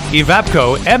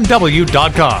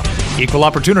jobs.evapcomw.com. Equal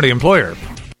opportunity employer.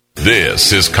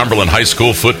 This is Cumberland High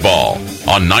School football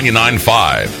on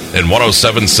 99.5 and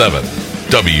 107.7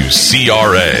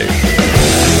 WCRA.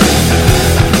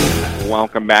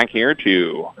 Welcome back here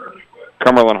to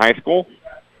Cumberland High School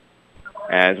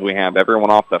as we have everyone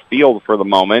off the field for the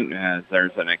moment, as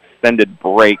there's an extended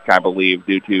break, I believe,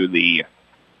 due to the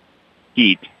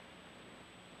heat.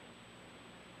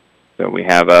 So we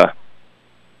have a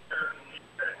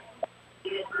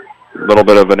little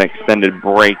bit of an extended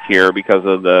break here because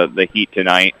of the heat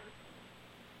tonight.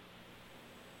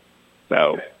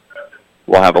 So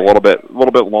we'll have a little bit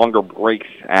longer breaks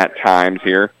at times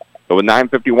here. So with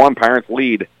 9:51, Pirates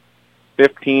lead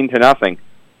 15-0.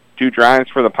 2 drives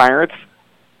for the Pirates,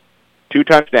 2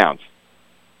 touchdowns,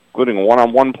 including a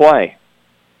one-on-one play.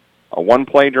 A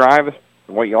one-play drive is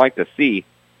what you like to see.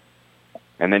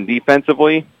 And then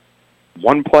defensively,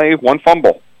 1 play, 1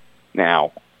 fumble.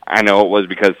 Now, I know it was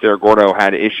because Sarah Gordo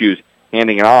had issues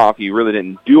handing it off. You really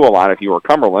didn't do a lot if you were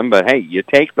Cumberland, but hey, you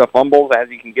take the fumbles as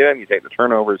you can get them. You take the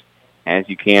turnovers as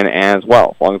you can as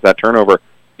well. As long as that turnover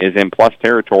is in plus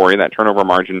territory, that turnover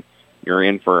margin, you're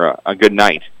in for a good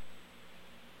night.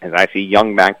 As I see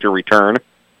Young back to return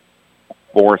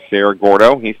for Sarah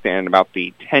Gordo. He's standing about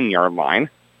the 10-yard line.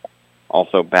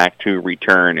 Also back to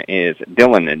return is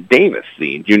Dylan Davis,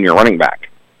 the junior running back.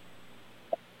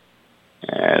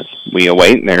 As we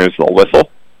await, there's the whistle.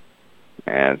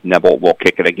 As Neville will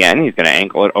kick it again. He's going to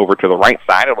ankle it over to the right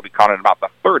side. It'll be caught at about the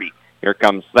 30. Here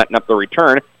comes setting up the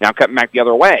return. Now cutting back the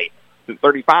other way. To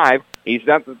 35. He's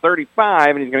at the 35,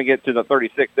 and he's going to get to the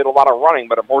 36. Did a lot of running,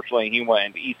 but unfortunately he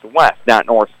went east-west, not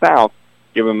north-south.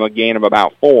 Give him a gain of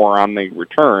about 4 on the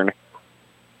return.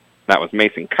 That was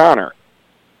Mason Connor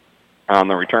on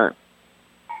the return.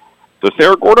 So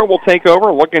Sarah Gordo will take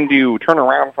over, looking to turn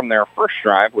around from their first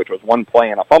drive, which was 1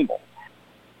 play and a fumble.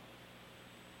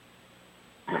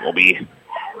 It will be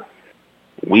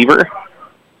Weaver.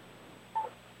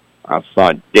 I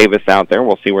saw Davis out there.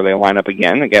 We'll see where they line up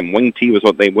again. Again, wing T was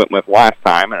what they went with last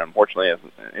time, and unfortunately,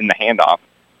 in the handoff,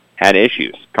 had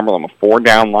issues. Cumberland with 4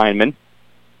 down linemen.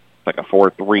 It's like a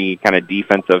 4-3 kind of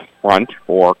defensive front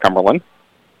for Cumberland.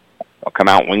 They'll come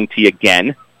out wing T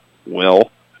again.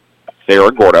 Will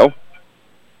Sarah Gordo.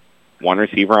 1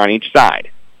 receiver on each side.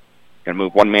 Going to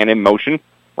move 1 man in motion,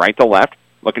 right to left.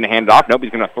 Looking to hand it off. Nope,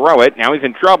 he's going to throw it. Now he's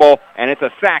in trouble, and it's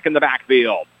a sack in the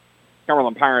backfield.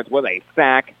 Cumberland Pirates with a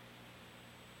sack.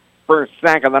 First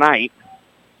sack of the night.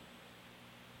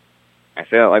 I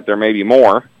say that like there may be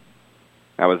more.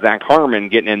 That was Zach Harmon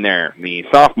getting in there, the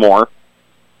sophomore,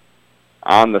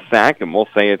 on the sack, and we'll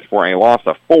say it's for a loss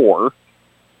of 4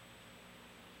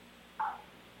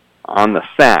 on the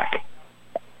sack.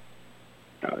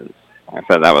 I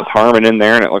said that was Harmon in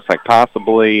there, and it looks like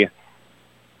possibly,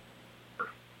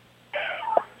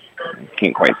 I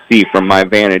can't quite see from my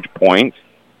vantage point,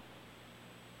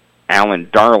 Alan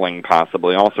Darling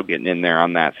possibly also getting in there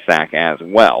on that sack as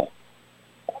well.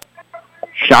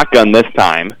 Shotgun this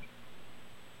time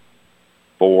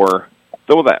for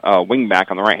still that wing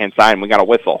back on the right-hand side, and we got a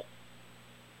whistle.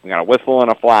 We got a whistle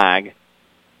and a flag,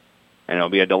 and it'll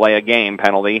be a delay of game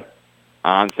penalty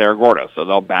on Sarah Gordo. So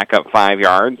they'll back up 5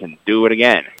 yards and do it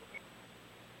again.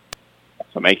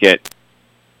 So make it,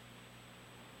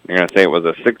 you're going to say it was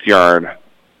a 6-yard.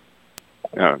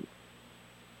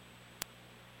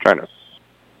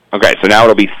 Okay, so now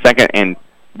it'll be second and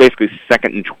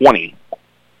 20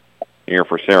 here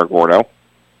for Sarah Gordo.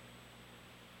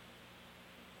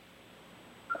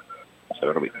 So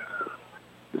it'll be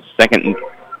second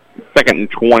and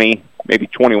 20, maybe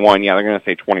 21. Yeah, they're going to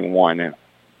say 21.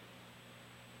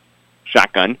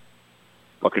 Shotgun.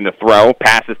 Looking to throw.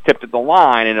 Pass is tipped at the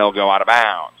line, and it'll go out of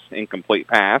bounds. Incomplete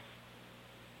pass.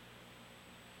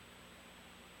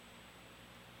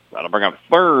 That'll bring up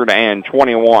 3rd and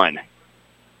 21.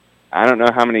 I don't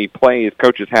know how many plays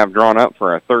coaches have drawn up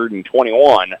for a 3rd and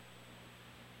 21,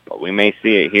 but we may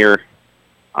see it here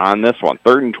on this one.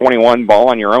 3rd and 21, ball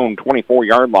on your own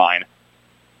 24-yard line,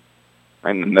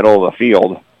 right in the middle of the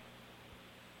field.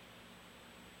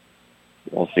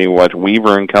 We'll see what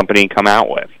Weaver and company come out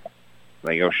with.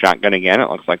 They go shotgun again. It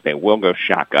looks like they will go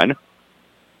shotgun.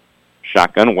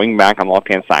 Shotgun, wing back on the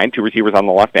left-hand side. 2 receivers on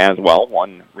the left as well.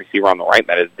 1 receiver on the right.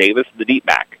 That is Davis, the deep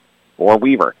back, for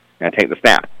Weaver. Going to take the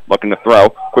snap. Looking to throw.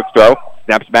 Quick throw.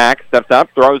 Steps back. Steps up.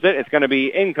 Throws it. It's going to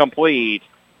be incomplete.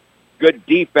 Good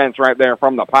defense right there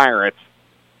from the Pirates.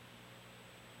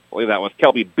 believe that was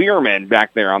Kelby Bierman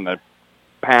back there on the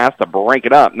pass to break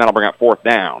it up, and that'll bring up 4th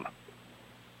down.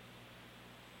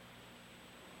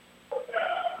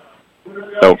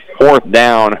 So 4th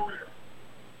down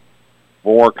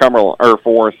for Cumberland, or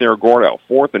for Cerro Gordo.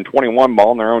 4th and 21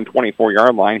 ball on their own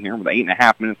 24-yard line here with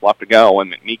 8.5 minutes left to go,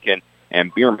 and McMeekin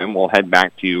and Bierman will head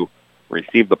back to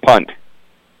receive the punt.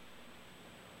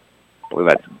 I believe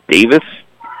that's Davis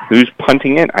who's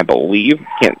punting it, I believe.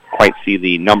 Can't quite see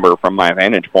the number from my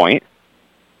vantage point.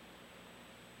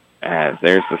 As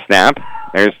there's the snap.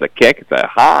 There's the kick. It's a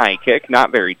high kick,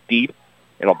 not very deep.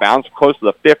 It'll bounce close to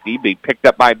the 50, be picked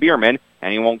up by Bierman,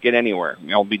 and he won't get anywhere.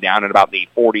 He'll be down at about the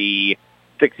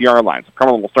 46-yard line. So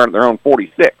Cumberland will start at their own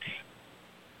 46.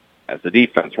 As the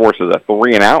defense forces a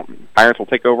 3 and out, Pirates will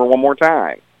take over one more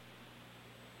time.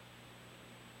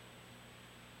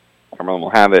 Cumberland will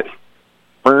have it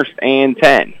 1st and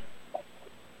 10.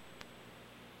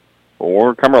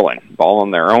 For Cumberland, ball on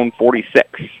their own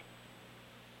 46.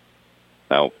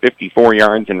 So 54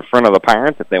 yards in front of the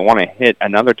Pirates. If they want to hit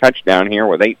another touchdown here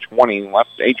with 8:22 left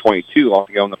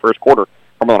to go in the first quarter,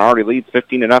 Cumberland already leads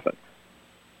 15-0.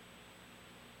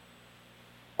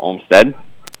 Olmsted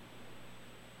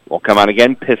will come out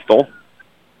again, pistol.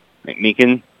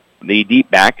 McMeekin, the deep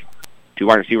back. 2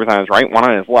 wide receivers on his right, 1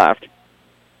 on his left.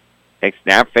 Takes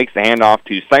snap, fakes the handoff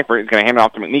to Seifert. He's going to hand it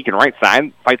off to McMeekin right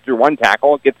side. Fights through 1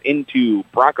 tackle. Gets into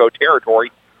Bronco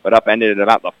territory, but upended at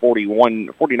about the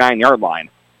 49-yard line.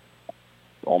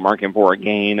 We'll mark him for a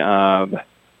gain of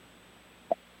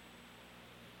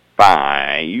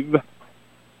 5.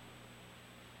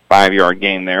 5-yard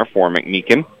gain there for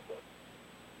McMeekin.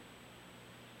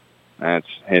 That's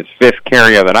his 5th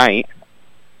carry of the night.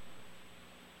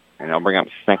 And they'll bring up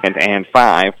 2nd and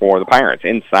 5 for the Pirates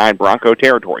inside Bronco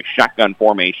territory. Shotgun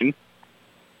formation.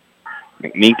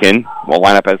 McMeekin will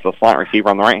line up as the slot receiver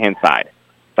on the right-hand side.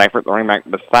 Seifert, the running back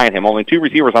beside him. Only 2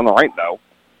 receivers on the right, though.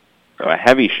 So a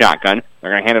heavy shotgun. They're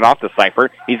going to hand it off to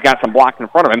Seifert. He's got some blocks in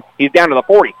front of him. He's down to the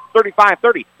 40, 35,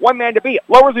 30. 1 man to beat.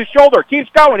 Lowers his shoulder. Keeps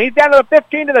going. He's down to the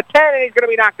 15, to the 10, and he's going to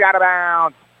be knocked out of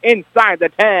bounds. Inside the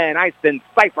 10, Easton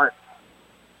Seifert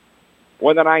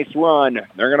with a nice run.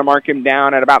 They're going to mark him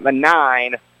down at about the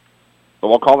 9. So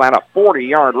we'll call that a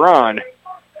 40-yard run.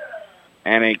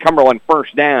 And a Cumberland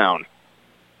 1st down.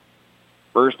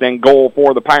 1st and goal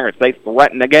for the Pirates. They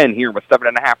threaten again here with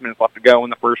 7.5 minutes left to go in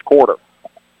the first quarter.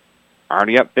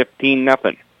 Already up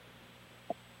 15-0.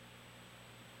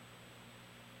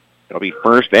 It'll be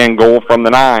 1st and goal from the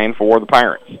 9 for the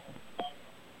Pirates.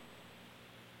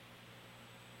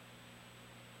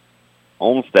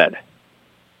 Olmsted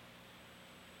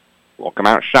will come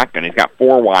out shotgun. He's got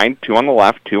 4 wide, 2 on the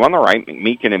left, 2 on the right.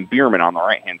 McMeekin and Bierman on the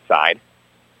right-hand side.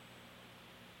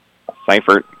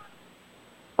 Seifert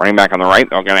running back on the right.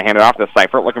 They're going to hand it off to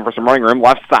Seifert, looking for some running room.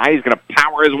 Left side, he's going to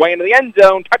power his way into the end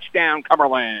zone. Touchdown,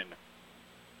 Cumberland.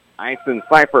 Easton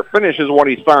Seifert finishes what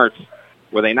he starts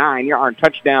with a 9-yard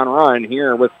touchdown run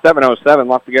here with 7:07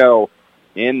 left to go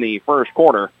in the first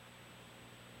quarter.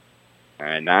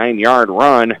 A 9-yard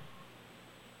run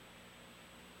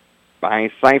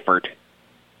by Seifert.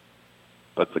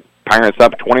 Puts the Pirates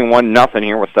up 21-0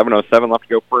 here with 7:07 left to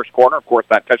go first quarter. Of course,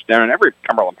 that touchdown and every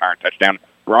Cumberland Pirate touchdown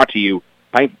brought to you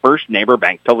by First Neighbor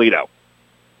Bank Toledo.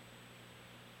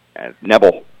 As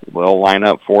Nebel will line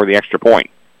up for the extra point.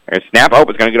 There's snap.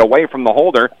 It's going to get away from the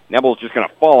holder. Nebel's just going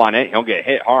to fall on it. He'll get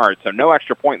hit hard, so no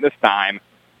extra point this time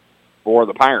for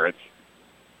the Pirates.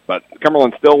 But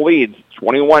Cumberland still leads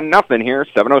 21-0 here.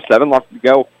 7:07 left to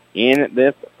go in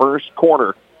this first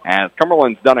quarter. As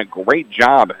Cumberland's done a great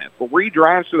job. 3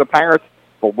 drives for the Pirates,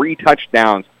 3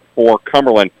 touchdowns for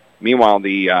Cumberland. Meanwhile,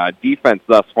 the defense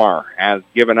thus far has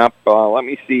given up, let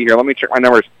me see here. Let me check my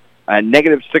numbers.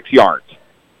 -6 yards.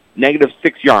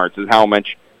 -6 yards is how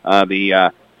much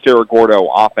the Cerro Gordo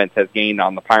offense has gained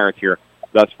on the Pirates here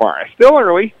thus far. Still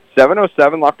early.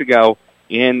 7:07 left to go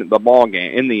in the ball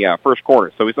game, in the first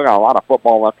quarter. So we still got a lot of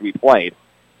football left to be played.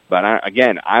 But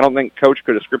I don't think Coach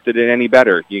could have scripted it any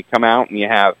better. You come out and you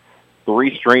have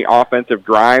 3 straight offensive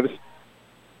drives,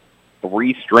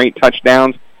 3 straight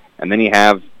touchdowns, and then you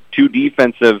have 2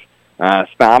 defensive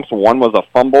stops. One was a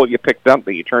fumble you picked up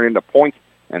that you turned into points,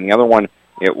 and the other one,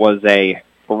 it was a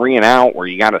 3 and out where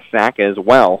you got a sack as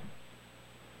well.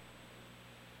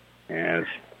 As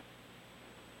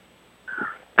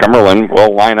Cumberland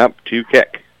will line up to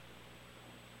kick.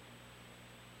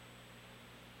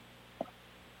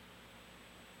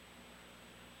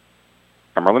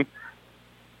 Cumberland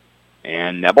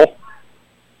and Nebel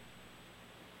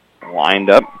lined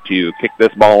up to kick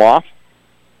this ball off.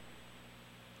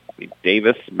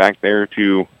 Davis back there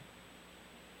to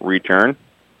return.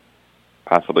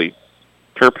 Possibly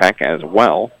Turpek as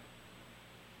well.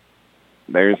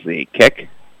 There's the kick.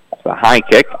 It's a high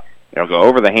kick. It'll go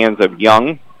over the hands of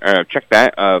Young.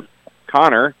 Of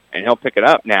Connor, and he'll pick it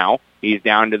up now. He's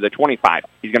down to the 25.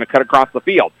 He's going to cut across the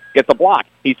field. Gets a block.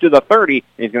 He's to the 30.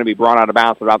 And he's going to be brought out of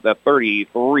bounds about the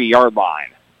 33-yard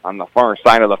line on the far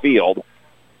side of the field.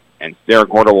 And Cerro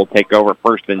Gordo will take over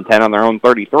 1st and 10 on their own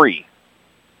 33.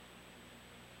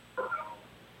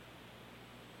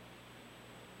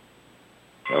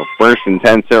 So 1st and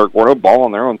 10, Cerro Gordo, ball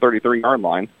on their own 33-yard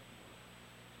line.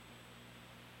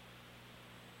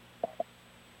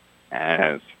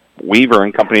 As Weaver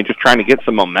and company just trying to get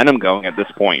some momentum going at this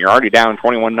point. You're already down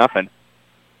 21-0.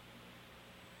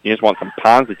 You just want some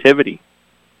positivity.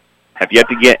 Have yet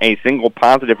to get a single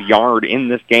positive yard in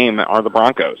this game are the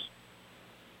Broncos.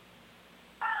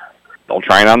 They'll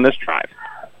try it on this drive.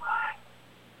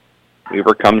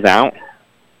 Weaver comes out.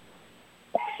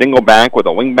 Single back with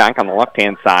a wing back on the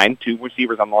left-hand side. 2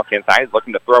 receivers on the left-hand side. He's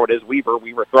looking to throw it is Weaver.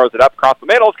 Weaver throws it up across the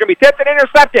middle. It's going to be tipped and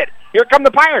intercepted. Here come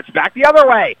the Pirates. Back the other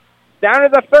way. Down to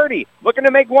the 30. Looking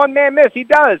to make one man miss. He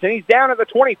does. And he's down at the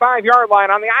 25-yard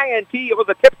line. On the INT, it was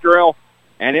a tip drill.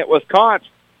 And it was caught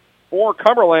for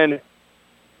Cumberland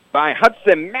by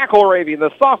Hudson McElravy.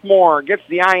 The sophomore gets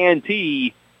the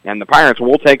INT. And the Pirates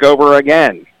will take over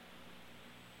again.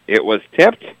 It was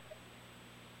tipped.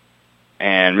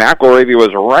 And McElravy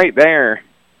was right there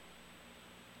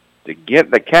to get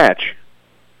the catch.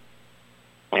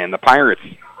 And the Pirates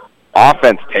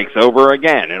offense takes over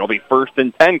again. It'll be 1st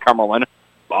and 10, Cumberland.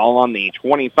 Ball on the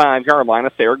 25-yard line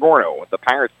of Cerro Gordo, with the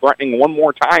Pirates threatening one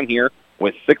more time here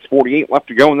with 6:48 left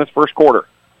to go in this first quarter.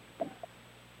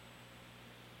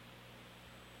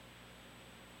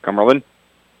 Cumberland,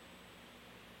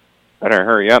 better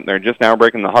hurry up. They're just now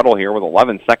breaking the huddle here with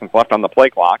 11 seconds left on the play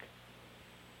clock.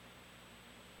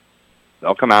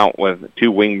 They'll come out with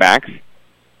 2 wing backs. Going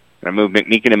to move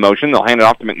McMeekin in motion. They'll hand it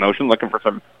off to McMotion, looking for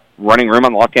some running room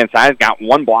on the left-hand side. Got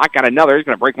one block, got another. He's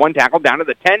going to break one tackle down to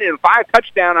the 10 and 5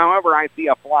 touchdown. However, I see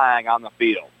a flag on the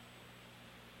field.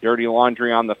 Dirty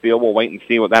laundry on the field. We'll wait and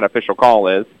see what that official call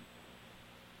is.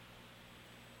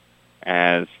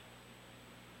 As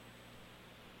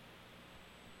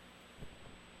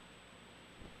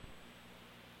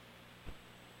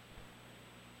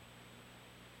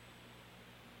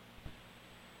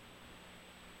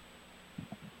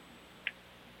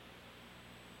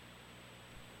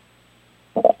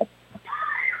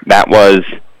that was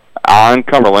on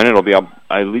Cumberland. It'll be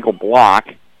a legal block.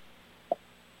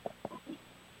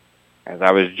 As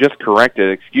I was just corrected,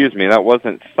 excuse me, that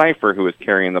wasn't Cipher who was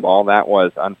carrying the ball. That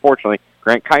was, unfortunately,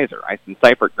 Grant Kaiser. Ison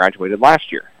Cipher graduated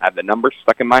last year. I had the numbers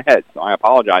stuck in my head, so I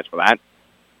apologize for that.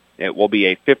 It will be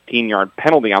a 15-yard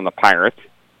penalty on the Pirates.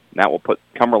 And that will put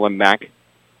Cumberland back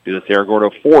to the Cerro Gordo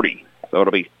 40. So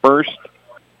it'll be 1st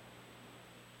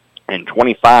and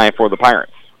 25 for the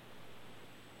Pirates.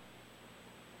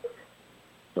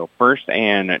 So 1st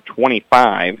and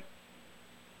 25.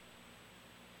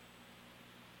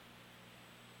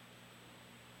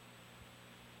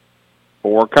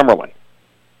 For Cumberland.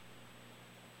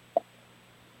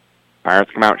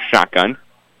 Pirates come out shotgun.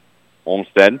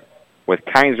 Olmsted with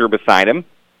Kaiser beside him.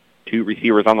 2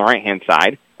 receivers on the right-hand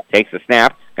side. Takes the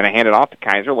snap. Going to hand it off to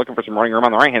Kaiser. Looking for some running room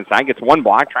on the right-hand side. Gets one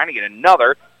block. Trying to get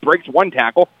another. Breaks one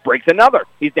tackle. Breaks another.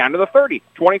 He's down to the 30.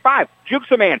 25.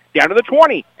 Jukes a man. Down to the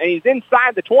 20. And he's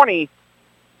inside the 20.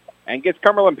 And gets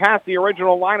Cumberland past the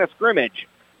original line of scrimmage.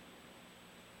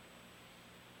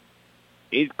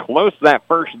 He's close to that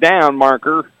first down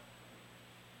marker.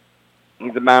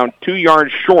 He's about 2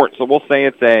 yards short, so we'll say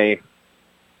it's a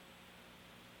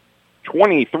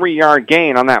 23-yard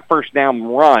gain on that first down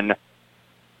run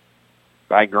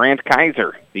by Grant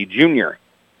Kaiser, the junior.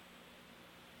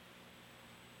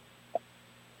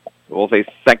 We'll say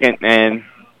 2nd and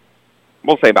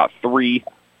we'll say about 3.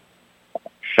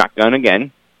 Shotgun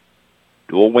again.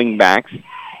 Dual wing backs.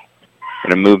 Going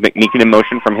to move McMeekin in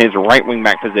motion from his right wing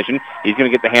back position. He's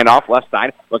going to get the handoff left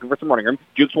side, looking for some running room.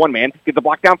 Jukes one man, gets the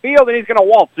block downfield, and he's going to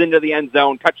waltz into the end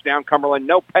zone. Touchdown, Cumberland.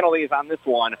 No penalties on this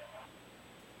one.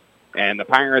 And the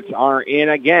Pirates are in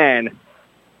again.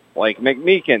 Blake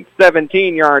McMeekin,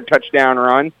 17-yard touchdown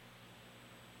run.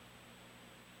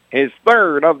 His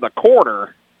 3rd of the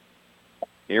quarter.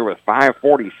 Here with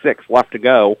 5:46 left to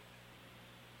go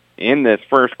in this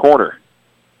first quarter.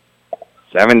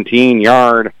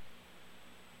 17-yard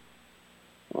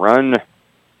run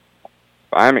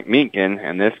by McMeekin,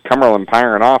 and this Cumberland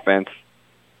Pirate offense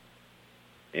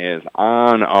is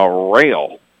on a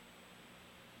rail.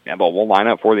 Nebel will line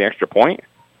up for the extra point.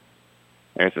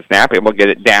 There's the snap. Able to get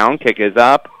it down. Kick is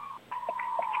up.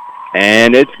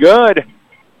 And it's good.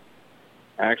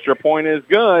 Extra point is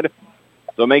good.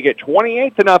 So make it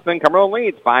 28-0. Cumberland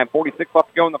leads. 5:46 left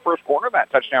to go in the first quarter.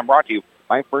 That touchdown brought to you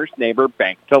by First Neighbor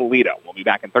Bank Toledo. We'll be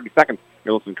back in 30 seconds.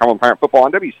 You're listening to Cumberland Pirate Football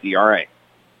on WCRA.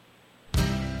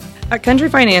 At Country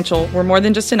Financial, we're more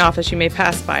than just an office you may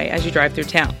pass by as you drive through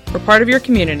town. We're part of your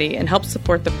community and help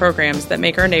support the programs that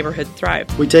make our neighborhood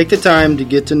thrive. We take the time to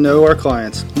get to know our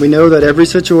clients. We know that every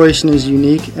situation is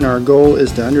unique, and our goal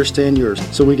is to understand yours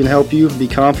so we can help you be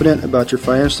confident about your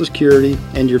financial security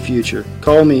and your future.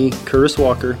 Call me, Curtis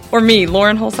Walker. Or me,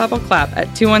 Lauren Holsapple-Clapp, at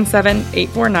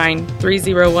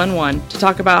 217-849-3011 to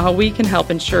talk about how we can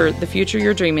help ensure the future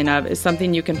you're dreaming of is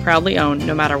something you can proudly own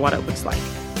no matter what it looks like.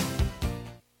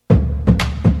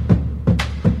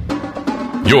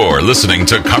 You're listening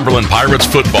to Cumberland Pirates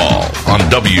Football on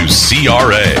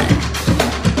WCRA.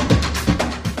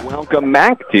 Welcome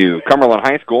back to Cumberland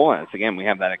High School. As again, we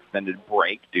have that extended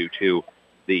break due to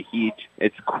the heat.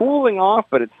 It's cooling off,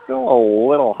 but it's still a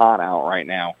little hot out right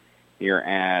now here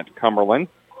at Cumberland.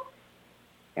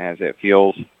 As it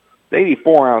feels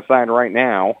 84 outside right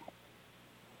now.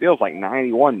 Feels like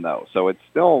 91 though, so it's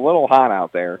still a little hot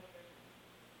out there.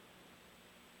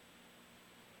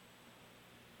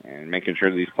 And making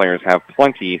sure these players have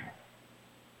plenty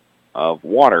of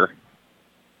water,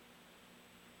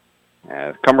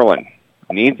 as Cumberland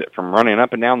needs it from running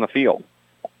up and down the field.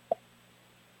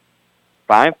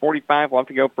 5:45 left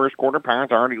to go first quarter.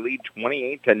 Pirates already lead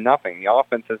 28-0. The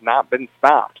offense has not been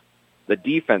stopped. The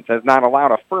defense has not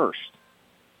allowed a first.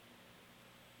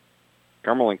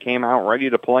 Cumberland came out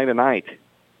ready to play tonight.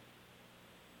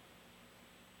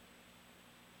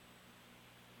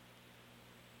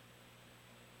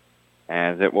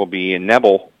 As it will be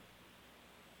Nebel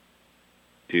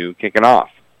to kick it off.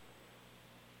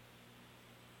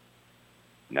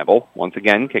 Nebel, once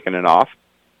again, kicking it off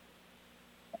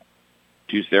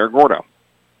to Sarah Gordo.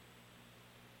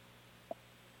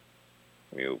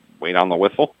 We wait on the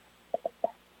whistle.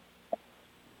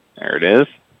 There it is.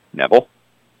 Nebel.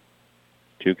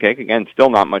 To kick. Again, still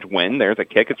not much wind. There's a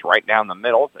kick. It's right down the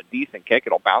middle. It's a decent kick.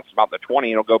 It'll bounce about the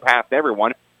 20. It'll go past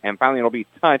everyone. And finally, it'll be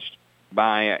touched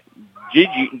by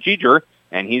Giger,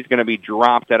 and he's going to be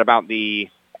dropped at about the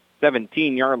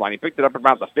 17-yard line. He picked it up at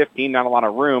about the 15, not a lot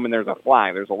of room, and there's a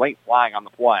flag. There's a late flag on the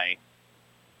play.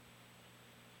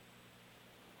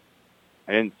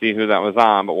 I didn't see who that was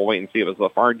on, but we'll wait and see. It was the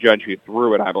far judge who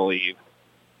threw it, I believe.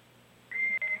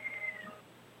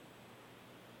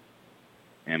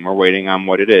 And we're waiting on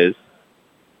what it is,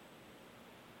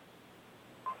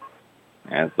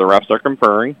 as the refs are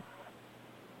conferring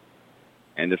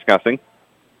and discussing,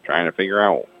 trying to figure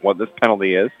out what this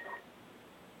penalty is.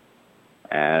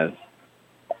 As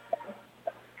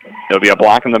it'll be a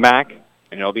block in the back,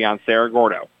 and it'll be on Sarah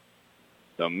Gordo.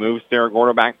 So move Sarah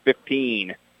Gordo back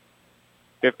 15.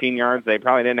 15 yards they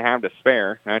probably didn't have to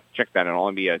spare. I checked that. It'll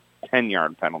only be a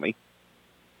 10-yard penalty.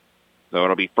 So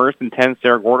it'll be 1st and 10,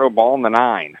 Sarah Gordo, ball in the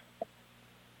 9.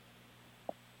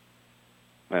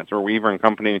 That's where Weaver and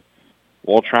company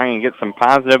will try and get some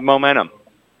positive momentum.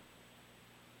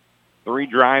 3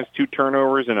 drives, 2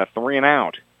 turnovers, and a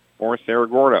 3-and-out for Sarah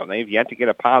Gordo. They've yet to get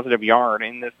a positive yard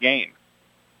in this game.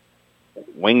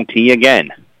 Wing T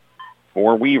again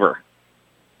for Weaver.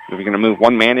 We're going to move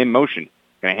one man in motion.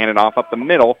 Going to hand it off up the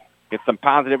middle. Get some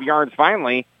positive yards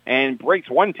finally, and breaks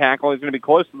one tackle. He's going to be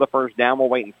close to the first down. We'll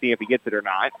wait and see if he gets it or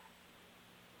not.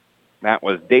 That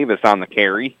was Davis on the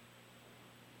carry.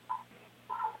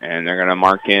 And they're going to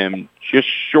mark him just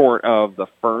short of the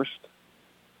first.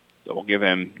 So we'll give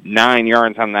him 9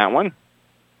 yards on that one.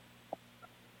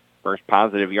 First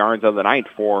positive yards of the night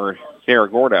for Sarah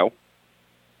Gordo.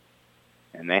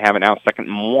 And they have it now 2nd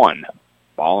and 1.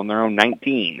 Ball in their own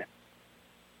 19.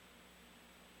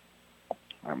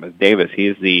 That was Davis.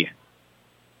 He's the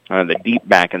deep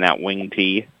back in that wing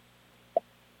T.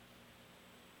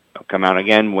 They'll come out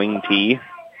again, wing T.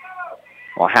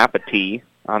 Well, half a T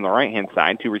on the right-hand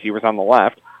side. 2 receivers on the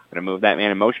left. Going to move that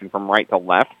man in motion from right to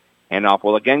left. Handoff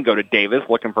will again go to Davis,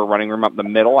 looking for running room up the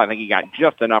middle. I think he got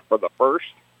just enough for the first.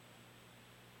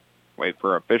 Wait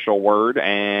for official word,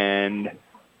 and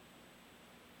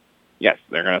yes,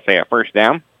 they're going to say a first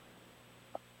down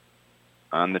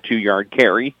on the 2-yard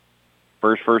carry.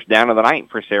 First down of the night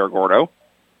for Sarah Gordo.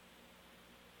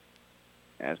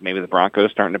 As maybe the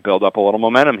Broncos starting to build up a little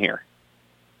momentum here.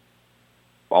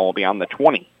 Ball will be on the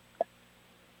 20.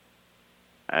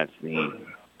 That's the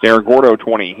Sarah Gordo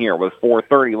 20 here with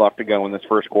 4:30 left to go in this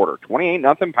first quarter.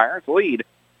 28-0 Pirates lead.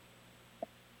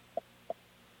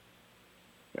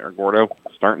 Sarah Gordo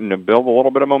starting to build a little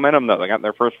bit of momentum, though. They got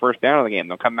their first down of the game.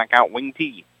 They'll come back out wing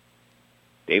T.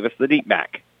 Davis, the deep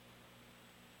back.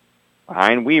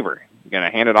 Behind Weaver. Going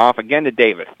to hand it off again to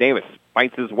Davis. Davis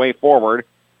fights his way forward.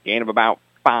 Gain of about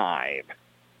 5.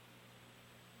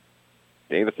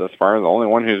 Davis thus far the only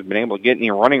one who's been able to get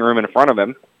any running room in front of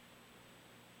him.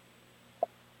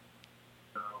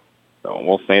 So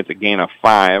we'll say it's a gain of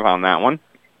 5 on that one.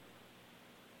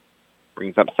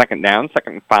 Brings up second down, 2nd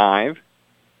and 5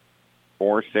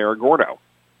 for Cerro Gordo.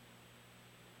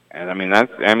 And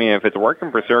if it's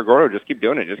working for Cerro Gordo, just keep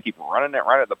doing it. Just keep running it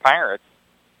right at the Pirates.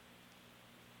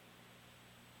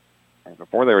 And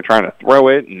before they were trying to throw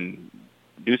it and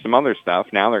do some other stuff.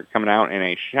 Now they're coming out in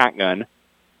a shotgun.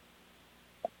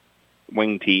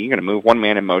 Wing T, going to move one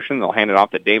man in motion. They'll hand it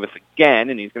off to Davis again,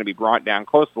 and he's going to be brought down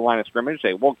close to the line of scrimmage.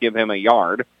 They won't give him a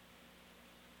yard.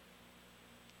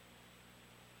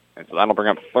 And so that'll bring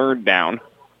up third down.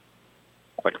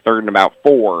 It's like 3rd and about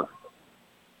 4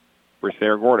 for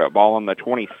Cerro Gordo. Ball on the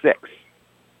 26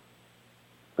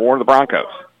 for the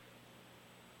Broncos.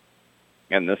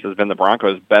 And this has been the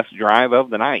Broncos' best drive of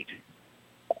the night.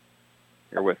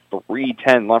 Here with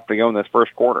 3:10 left to go in this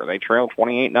first quarter. They trail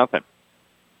 28-0.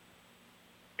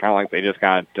 Kind of like they just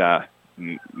got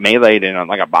meleeed in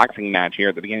like a boxing match here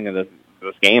at the beginning of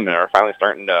this game, and are finally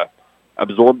starting to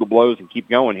absorb the blows and keep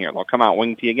going here. They'll come out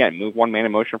wing T again, move one man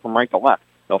in motion from right to left.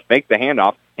 They'll fake the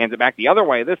handoff, hands it back the other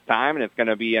way this time, and it's going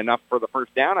to be enough for the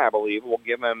first down, I believe. We'll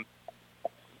give him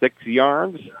 6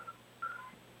 yards.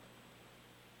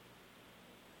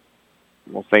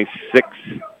 We'll say 6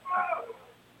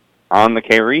 on the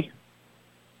carry,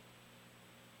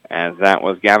 as that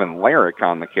was Gavin Larrick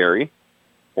on the carry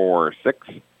for 6,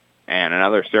 and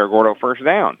another Cerro Gordo first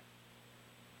down.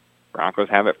 Broncos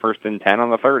have it 1st and 10 on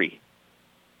the 30.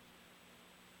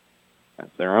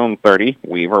 That's their own 30.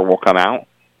 Weaver will come out.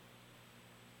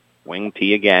 Wing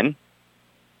T again.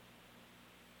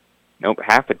 Nope,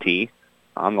 half a T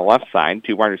on the left side.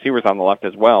 2 wide receivers on the left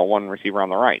as well. 1 receiver on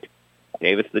the right.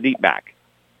 Davis, the deep back.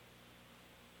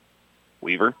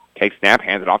 Weaver takes snap,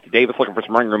 hands it off to Davis, looking for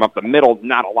some running room up the middle.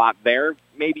 Not a lot there.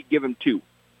 Maybe give him 2.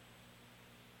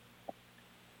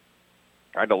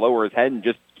 Tried to lower his head and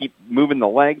just keep moving the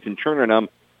legs and churning them,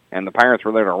 and the Pirates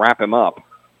were there to wrap him up.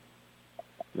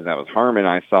 That was Harmon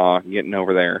I saw getting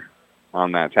over there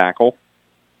on that tackle.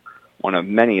 One of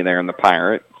many there in the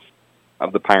Pirates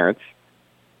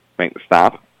make the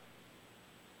stop.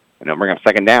 And they'll bring up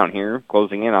second down here,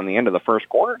 closing in on the end of the first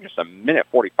quarter. Just a minute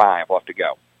 45 left to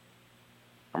go.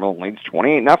 Cumberland leads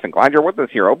 28-0. Glad you're with us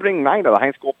here. Opening night of the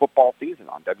high school football season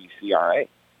on WCRA.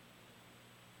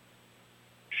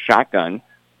 Shotgun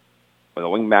with a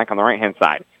wing back on the right-hand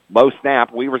side. Low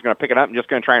snap. Weaver's going to pick it up and just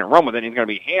going to try and run with it. He's going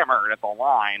to be hammered at the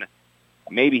line.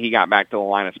 Maybe he got back to the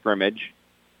line of scrimmage.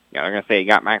 Yeah, they're going to say he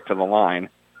got back to the line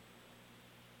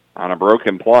on a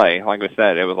broken play. Like I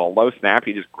said, it was a low snap.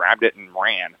 He just grabbed it and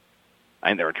ran. I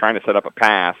think they were trying to set up a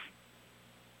pass.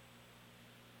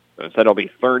 So instead it'll be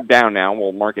third down now.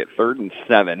 We'll mark it 3rd and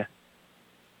 7.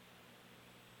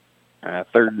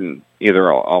 Third and either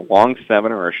a long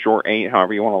 7 or a short 8,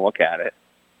 however you want to look at it.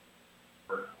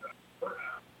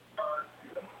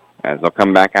 As they'll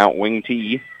come back out wing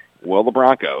T, will the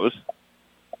Broncos.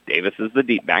 Davis is the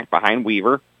deep back behind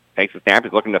Weaver. Takes the snap.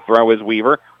 He's looking to throw his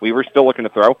Weaver. Weaver's still looking to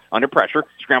throw. Under pressure.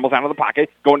 Scrambles out of the pocket.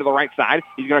 Going to the right side.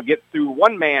 He's going to get through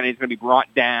one man. And he's going to be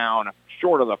brought down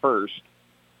short of the first.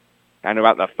 Kind of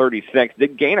about the 36.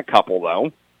 Did gain a couple,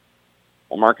 though.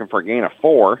 We'll mark him for a gain of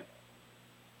 4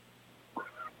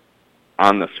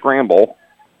 on the scramble.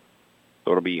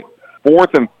 So it'll be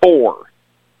 4th and 4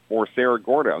 for Cerro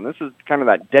Gordo. And this is kind of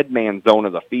that dead man zone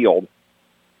of the field.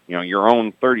 You know, your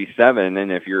own 37,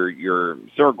 and if you're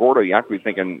Cerro Gordo, you have to be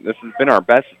thinking, this has been our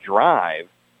best drive.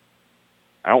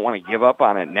 I don't want to give up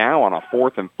on it now on a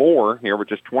 4th and 4 here with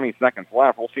just 20 seconds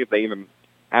left. We'll see if they even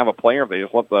have a play or if they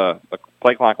just let the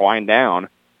play clock wind down.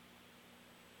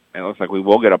 And it looks like we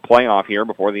will get a playoff here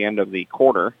before the end of the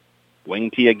quarter.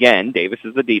 Wing T again. Davis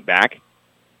is the deep back.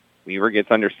 Weaver gets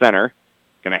under center.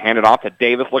 Going to hand it off to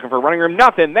Davis, looking for running room.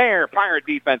 Nothing there. Pirate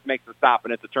defense makes the stop,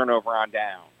 and it's a turnover on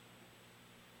down.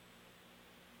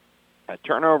 A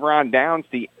turnover on downs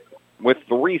with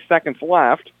 3 seconds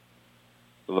left.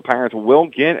 So the Pirates will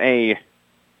get a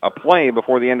play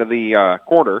before the end of the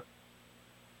quarter.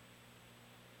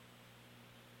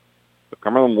 So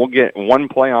Cumberland will get one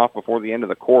play off before the end of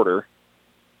the quarter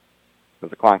as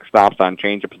the clock stops on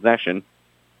change of possession.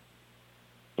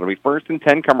 It'll be 1st and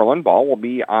 10 Cumberland. Ball will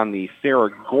be on the Cerro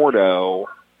Gordo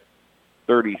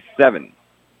 37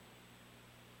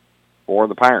 for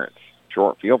the Pirates.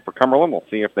 Short field for Cumberland. We'll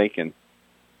see if they can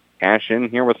cash in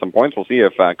here with some points. We'll see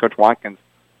if Coach Watkins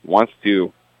wants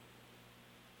to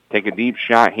take a deep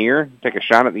shot here, take a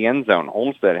shot at the end zone.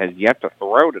 Olmsted has yet to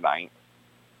throw tonight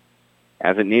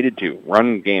as it needed to.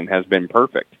 Run game has been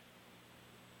perfect.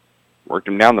 Worked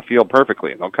him down the field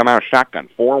perfectly. They'll come out shotgun,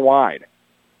 4 wide.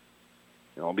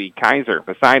 It'll be Kaiser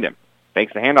beside him.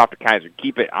 Takes the handoff to Kaiser.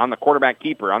 Keep it on the quarterback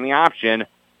keeper on the option.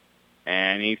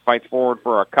 And he fights forward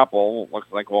for a couple. Looks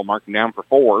like we'll mark him down for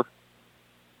 4.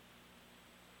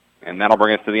 And that'll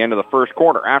bring us to the end of the first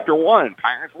quarter. After 1,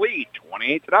 Pirates lead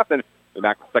 28-0. We're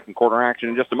back with second quarter action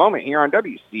in just a moment here on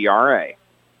WCRA.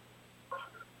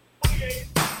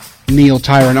 Neil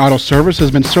Tire and Auto Service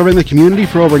has been serving the community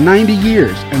for over 90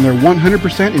 years, and they're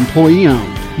 100%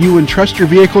 employee-owned. You entrust your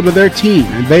vehicle to their team,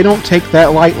 and they don't take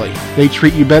that lightly. They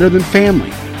treat you better than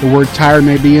family. The word tire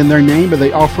may be in their name, but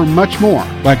they offer much more,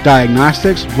 like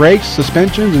diagnostics, brakes,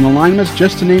 suspensions, and alignments,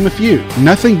 just to name a few.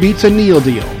 Nothing beats a Neil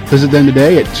deal. Visit them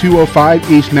today at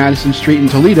 205 East Madison Street in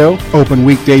Toledo, open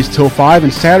weekdays till 5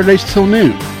 and Saturdays till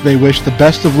noon. They wish the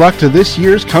best of luck to this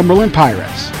year's Cumberland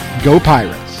Pirates. Go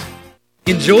Pirates!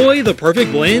 Enjoy the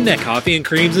perfect blend at Coffee and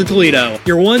Creams in Toledo,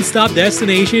 your one-stop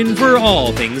destination for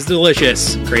all things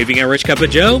delicious. Craving a rich cup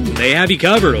of joe? They have you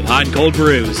covered with hot and cold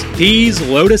brews, teas,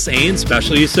 lotus, and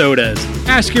specialty sodas.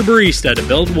 Ask your barista to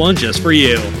build one just for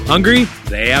you. Hungry?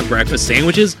 They have breakfast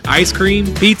sandwiches, ice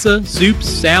cream, pizza, soups,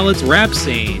 salads, wraps,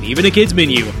 and even a kids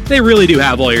menu. They really do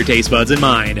have all your taste buds in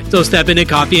mind. So step into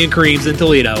Coffee and Creams in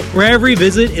Toledo, where every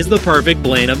visit is the perfect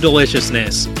blend of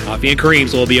deliciousness. Coffee and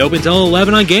Creams will be open till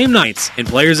 11 on game nights. And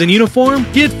players in uniform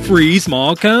get free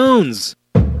small cones.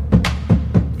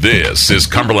 This is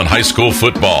Cumberland High School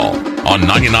football on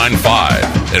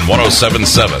 99.5 and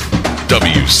 107.7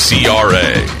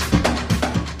 WCRA.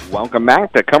 Welcome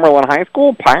back to Cumberland High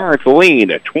School. Pirates lead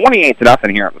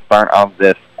 28-0 here at the start of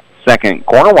this second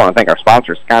quarter. I want to thank our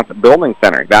sponsors, Wisconsin Building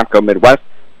Center, Vapco Midwest,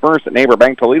 First Neighbor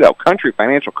Bank Toledo, Country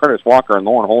Financial, Curtis Walker, and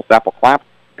Lauren Holst, Apple Clap,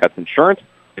 Cuts Insurance,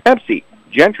 Pepsi,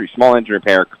 Gentry Small Engine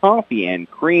Repair, Coffee and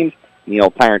Creams,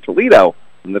 Neil Tire Toledo,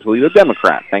 and the Toledo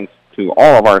Democrat. Thanks to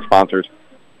all of our sponsors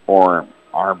for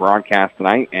our broadcast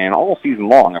tonight and all season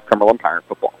long of Cumberland Pirate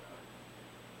football.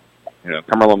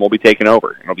 Cumberland will be taking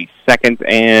over. It'll be 2nd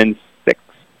and 6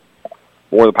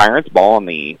 for the Pirates. Ball on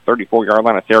the 34-yard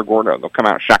line of Sarah Gordo. They'll come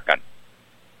out shotgun.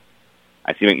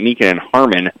 I see McMeekin and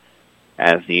Harmon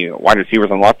as the wide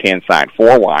receivers on the left-hand side.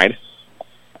 4 wide.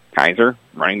 Kaiser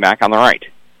running back on the right.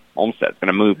 Olmsted's going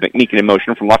to move McMeekin in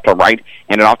motion from left to right.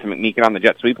 Hand it off to McMeekin on the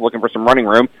jet sweep, looking for some running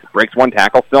room. Breaks 1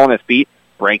 tackle, still on his feet.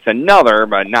 Breaks another,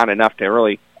 but not enough to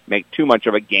really make too much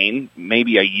of a gain.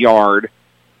 Maybe a yard.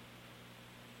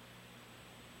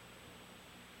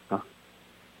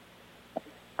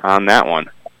 On that one.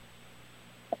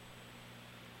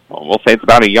 Well, we'll say it's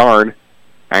about a yard.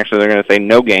 Actually, they're going to say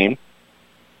no gain.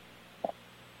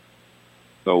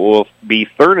 So we'll be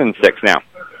 3rd and 6 now.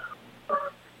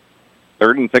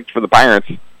 3rd and 6 for the Pirates.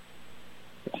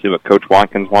 Let's see what Coach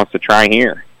Watkins wants to try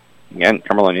here. Again,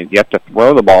 Cumberland has yet to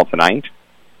throw the ball tonight.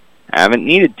 Haven't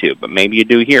needed to, but maybe you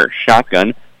do here.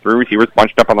 Shotgun, 3 receivers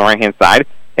bunched up on the right-hand side.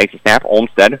 Takes a snap.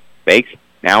 Olmsted fakes.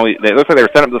 Now, it looks like they were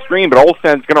setting up the screen, but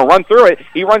Olmsted's going to run through it.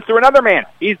 He runs through another man.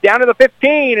 He's down to the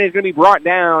 15, and he's going to be brought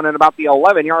down at about the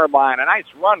 11-yard line. A nice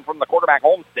run from the quarterback,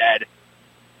 Olmsted.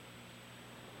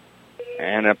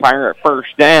 And a Pirate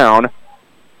first down.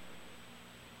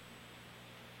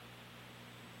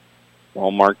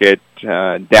 We'll mark it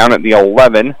down at the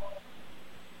 11.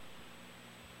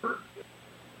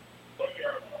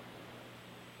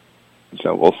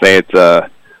 So we'll say it's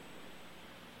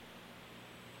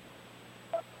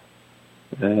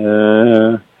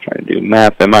trying to do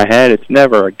math in my head. It's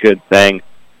never a good thing.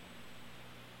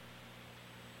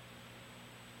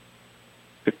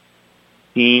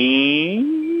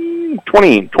 15,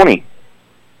 20.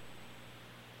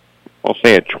 We'll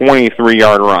say a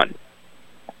 23-yard run.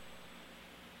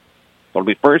 It'll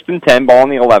be 1st and 10, ball on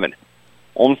the 11.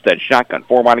 Olmsted, shotgun,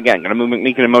 4 wide again. Going to move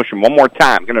McMeekin in motion one more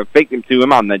time. Going to fake him to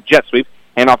him on the jet sweep.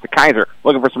 Hand off to Kaiser,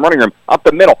 looking for some running room. Up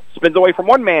the middle, spins away from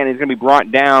one man. He's going to be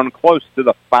brought down close to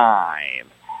the 5.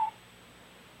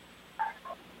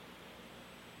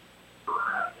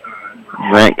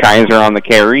 Grant Kaiser on the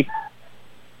carry.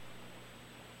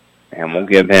 And we'll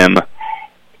give him...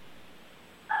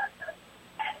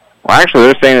 Well, actually,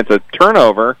 they're saying it's a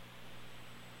turnover.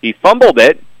 He fumbled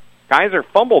it. Kaiser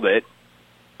fumbled it.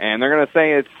 And they're going to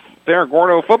say it's Sarah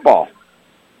Gordo football.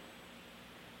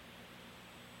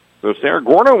 So Sarah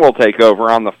Gordo will take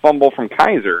over on the fumble from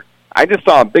Kaiser. I just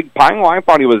saw a big pile. I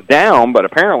thought he was down, but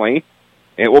apparently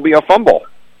it will be a fumble.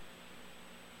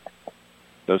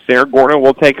 So Sarah Gordo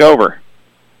will take over.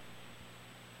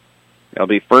 It'll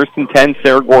be 1st and 10,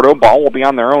 Sarah Gordo. Ball will be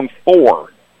on their own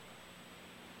 4.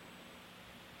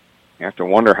 You have to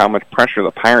wonder how much pressure the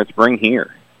Pirates bring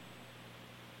here.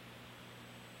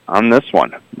 On this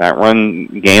one. That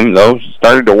run game, though,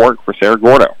 started to work for Sarah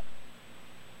Gordo.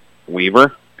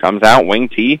 Weaver comes out, wing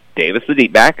T. Davis the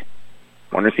deep back.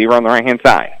 One receiver on the right-hand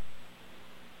side.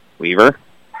 Weaver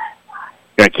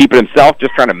going to keep it himself,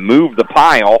 just trying to move the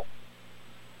pile.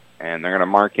 And they're going to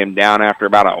mark him down after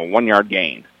about a 1-yard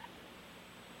gain.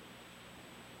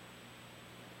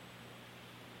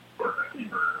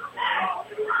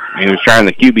 He was trying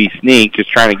the QB sneak,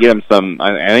 just trying to get him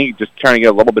I think just trying to get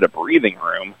a little bit of breathing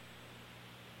room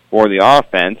for the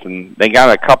offense, and they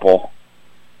got a couple.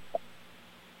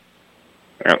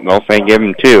 They'll say give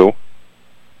him 2.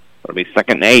 It'll be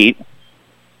 2nd and 8.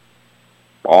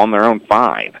 Ball on their own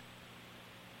 5.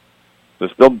 So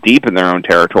still deep in their own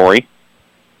territory.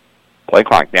 Play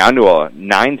clock down to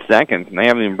 9 seconds, and they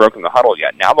haven't even broken the huddle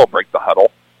yet. Now they'll break the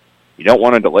huddle. You don't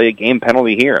want to delay a game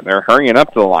penalty here. They're hurrying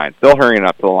up to the line. Still hurrying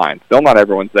up to the line. Still not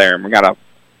everyone's there. And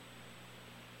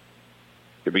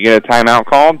did we get a timeout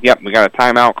called? Yep, we got a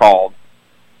timeout called.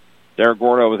 Derek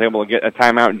Gordo was able to get a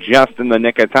timeout just in the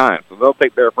nick of time. So they'll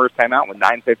take their first timeout with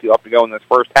 9:50 left to go in this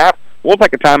first half. We'll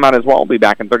take a timeout as well. We'll be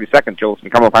back in 30 seconds. You'll listen to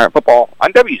Cumberland Pirate Football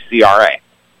on WCRA.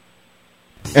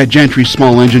 At Gentry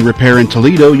Small Engine Repair in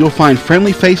Toledo, you'll find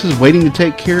friendly faces waiting to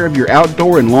take care of your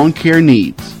outdoor and lawn care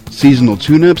needs. Seasonal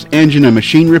tune-ups, engine and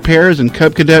machine repairs, and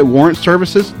Cub Cadet warrant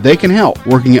services, they can help.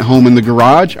 Working at home in the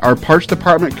garage, our parts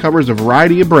department covers a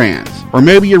variety of brands. Or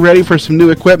maybe you're ready for some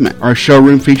new equipment. Our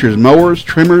showroom features mowers,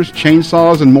 trimmers,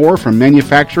 chainsaws, and more from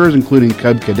manufacturers including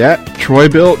Cub Cadet,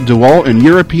 Troy-Bilt, DeWalt, and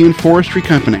European Forestry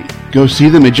Company. Go see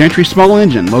them at Gentry Small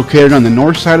Engine, located on the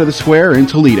north side of the square in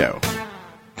Toledo.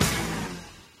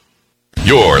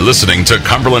 You're listening to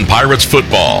Cumberland Pirates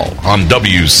Football on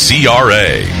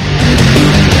WCRA.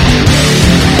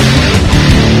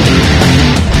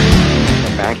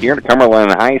 Back here to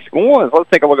Cumberland High School. Let's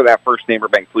take a look at that First Neighbor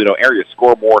Bank Toledo area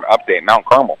scoreboard update. Mount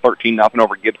Carmel 13-0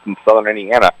 over Gibson Southern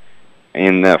Indiana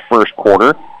in the first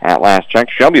quarter. At last check,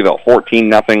 Shelbyville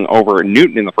 14-0 over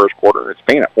Newton in the first quarter. It's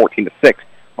Spain at 14-6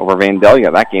 over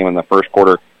Vandalia. That game in the first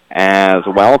quarter as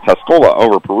well. Tuscola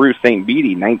over Peru St.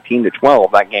 Bede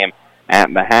 19-12. That game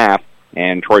at the half.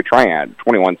 And Troy Triad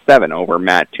 21-7 over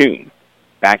Mattoon.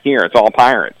 Back here, it's all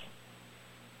Pirates.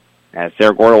 As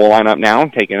Sarah Gordo will line up now,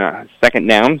 taking a second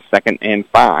down, 2nd and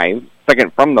 5.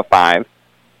 Second from the 5.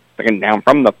 Second down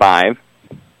from the 5.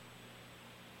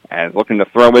 As looking to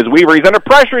throw is Weaver. He's under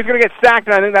pressure. He's going to get sacked,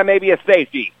 and I think that may be a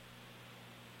safety.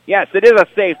 Yes, it is a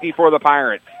safety for the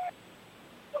Pirates.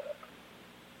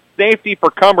 Safety for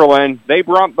Cumberland. They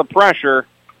brought the pressure.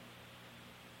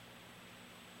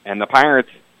 And the Pirates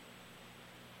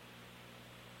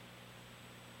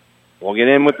will get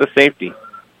in with the safety.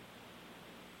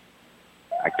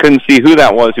 I couldn't see who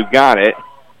that was who got it.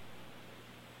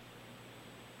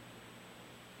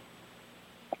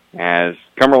 As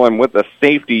Cumberland with the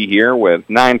safety here with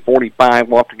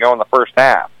 9:45 left to go in the first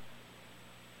half.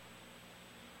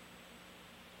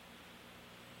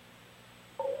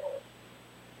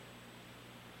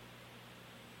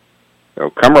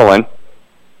 So Cumberland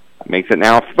makes it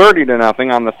now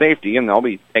 30-0 on the safety, and they'll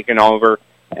be taking over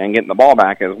and getting the ball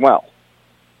back as well.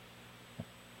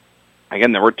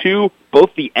 Again, there were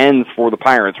both the ends for the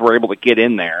Pirates were able to get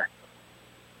in there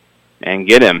and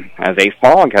get him as a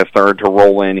fog has started to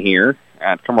roll in here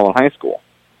at Cumberland High School.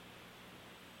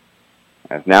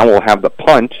 As now we'll have the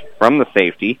punt from the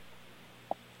safety.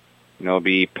 And it'll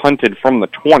be punted from the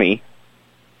 20,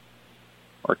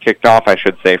 or kicked off, I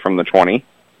should say, from the 20.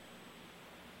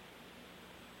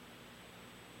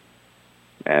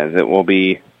 As it will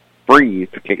be Freeze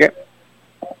to kick it.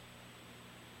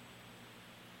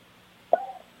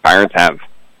 Pirates have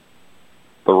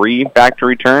 3 back to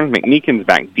return. McMeekin's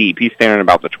back deep. He's standing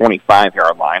about the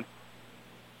 25-yard line.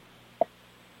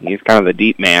 He's kind of the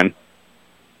deep man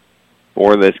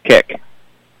for this kick.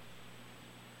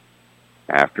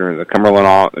 After the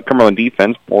Cumberland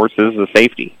defense forces the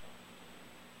safety.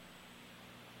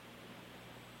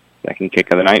 Second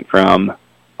kick of the night from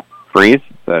Freeze.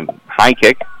 The high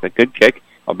kick, the good kick.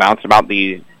 Will bounce about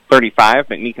the 35.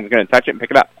 McMeekin's going to touch it and pick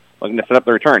it up. Looking to set up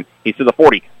the return. He's to the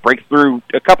 40. Breaks through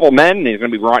a couple of men, and he's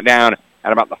going to be brought down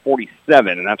at about the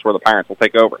 47, and that's where the Pirates will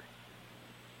take over.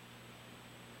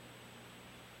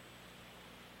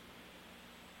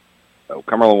 So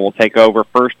Cumberland will take over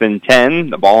 1st and 10,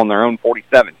 the ball on their own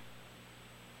 47.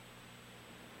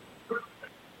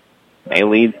 They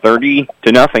lead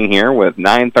 30-0 here with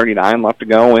 9:39 left to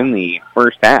go in the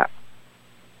first half.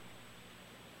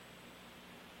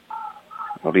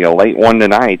 It'll be a late one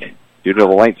tonight due to the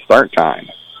late start time.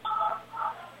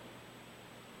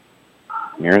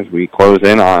 Here as we close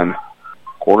in on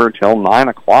quarter till 9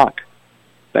 o'clock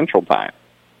Central Time.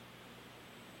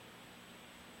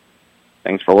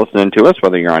 Thanks for listening to us,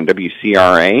 whether you're on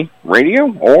WCRA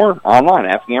radio or online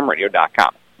at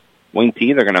FEMradio.com. Wing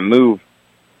T, they're going to move.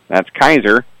 That's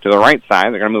Kaiser to the right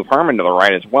side. They're going to move Herman to the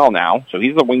right as well now. So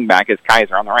he's the wing back as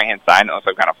Kaiser on the right-hand side. And it looks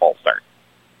like kind of false start.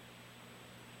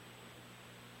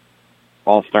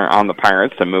 False start on the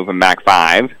Pirates to move him back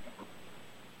 5.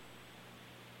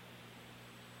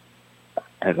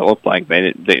 As it looked like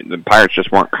the Pirates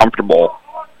just weren't comfortable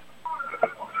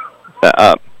set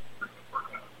up.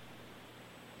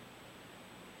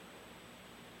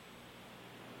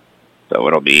 So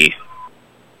it'll be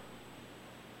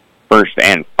 1st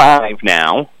and 5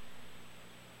 now.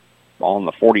 Ball on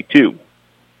the 42.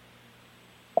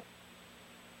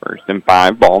 1st and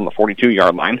 5, ball on the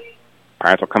 42-yard line.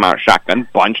 Pirates will come out shotgun,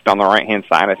 bunched on the right-hand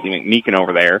side. I see McMeekin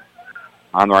over there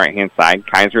on the right-hand side.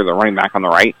 Kaiser, the running back on the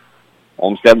right.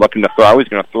 Olmsted looking to throw. He's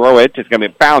going to throw it. It's going to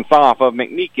be a bounce off of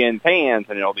McMeekin's hands,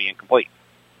 and it'll be incomplete.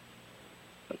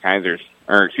 So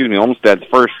Olmsted's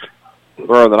first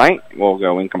throw of the night will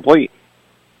go incomplete.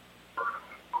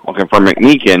 Looking for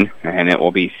McMeekin, and it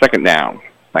will be 2nd down.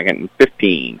 2nd and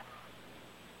 15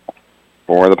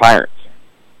 for the Pirates.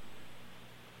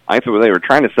 I thought they were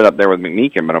trying to set up there with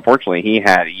McMeekin, but unfortunately he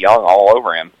had Young all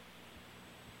over him.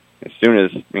 As soon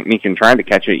as McMeekin tried to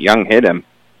catch it, Young hit him.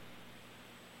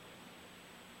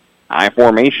 I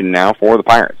formation now for the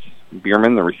Pirates.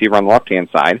 Bierman, the receiver on the left-hand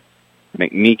side.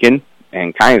 McMeekin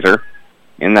and Kaiser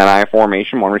in that I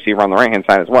formation. One receiver on the right-hand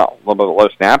side as well. A little bit of a low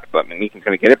snap, but McMeekin's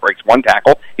going to get it. Breaks one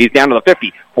tackle. He's down to the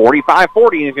 50.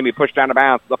 45-40, and he's going to be pushed down to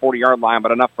bounds to the 40-yard line,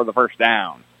 but enough for the first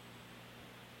down.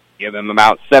 Give him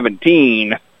about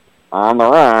 17 on the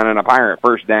run, and a Pirate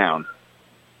first down.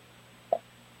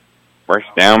 First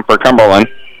down for Cumberland.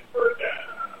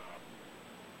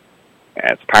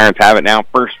 As Pirates have it now,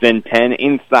 1st and 10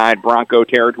 inside Bronco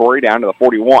territory down to the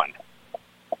 41.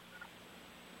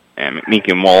 And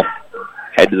McMeekin will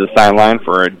head to the sideline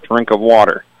for a drink of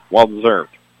water. Well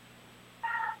deserved.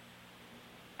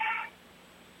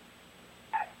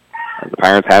 As the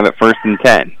Pirates have it, 1st and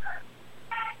 10.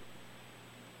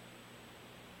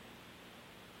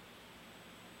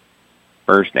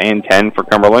 First and 10 for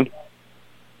Cumberland.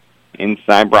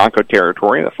 Inside Bronco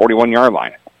territory, the 41-yard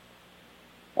line.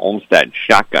 Olmsted,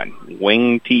 shotgun,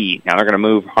 wing T. Now they're going to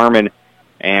move Harmon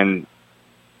and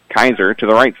Kaiser to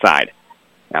the right side.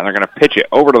 Now they're going to pitch it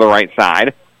over to the right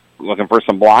side. Looking for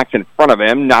some blocks in front of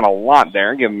him. Not a lot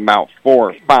there. Give him about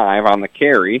 4 or 5 on the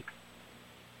carry.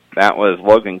 That was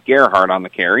Logan Gerhardt on the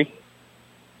carry.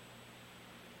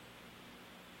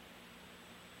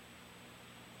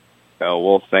 So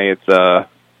we'll say it's are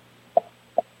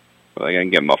they going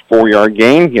to give him a 4-yard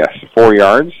gain? Yes, 4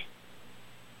 yards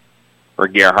for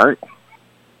Gerhardt.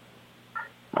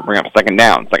 I'll bring up 2nd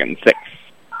down, 2nd and 6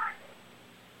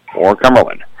 for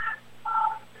Cumberland.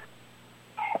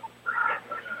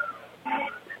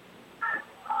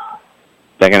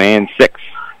 Second and 6.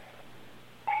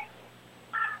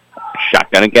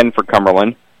 Shotgun again for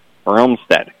Cumberland for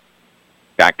Olmsted.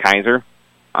 Got Kaiser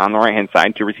on the right-hand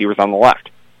side, 2 receivers on the left.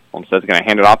 Olmsted's going to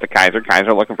hand it off to Kaiser.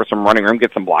 Kaiser looking for some running room,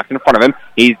 get some blocks in front of him.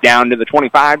 He's down to the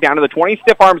 25, down to the 20,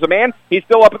 stiff arms a man. He's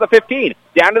still up at the 15,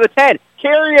 down to the 10,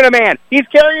 carrying a man. He's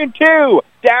carrying 2,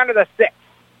 down to the 6.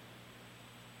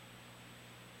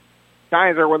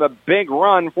 Kaiser with a big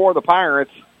run for the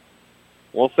Pirates.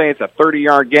 We'll say it's a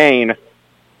 30-yard gain.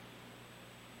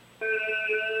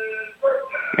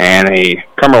 And a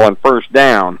Cumberland first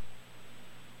down.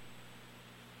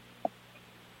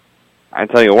 I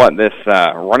tell you what, this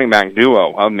running back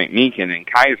duo of McMeekin and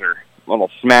Kaiser, little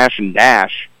smash and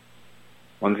dash.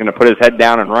 One's going to put his head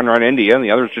down and run right into you, and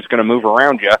the other's just going to move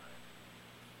around you.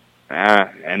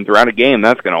 And throughout a game,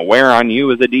 that's going to wear on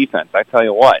you as a defense. I tell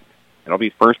you what, it'll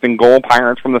be 1st and goal,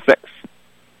 Pirates from the 6.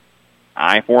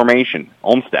 I formation,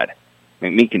 Olmsted.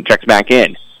 McMeekin checks back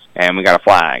in, and we got a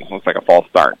flag. Looks like a false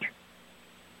start.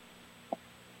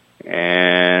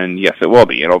 And yes, it will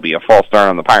be. It'll be a false start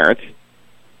on the Pirates.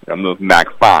 It'll move them back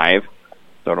 5,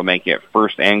 so it'll make it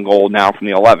 1st and goal now from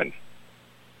the 11.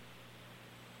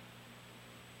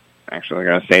 Actually,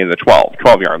 they're going to say the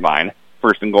 12-yard line.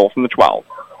 1st and goal from the 12.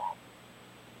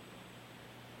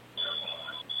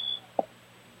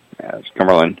 As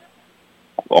Cumberland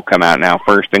will come out now,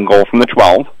 1st and goal from the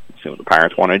 12. Let's see what the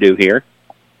Pirates want to do here.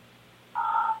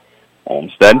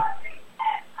 Olmsted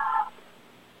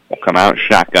will come out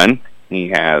shotgun. He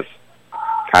has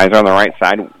Kaiser on the right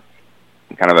side.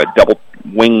 Kind of a double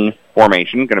wing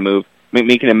formation. Going to move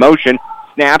McMeekin in motion.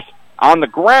 Snaps on the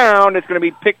ground. It's going to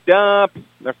be picked up.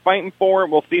 They're fighting for it.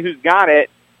 We'll see who's got it.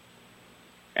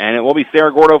 And it will be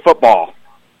Cerro Gordo football.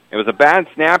 It was a bad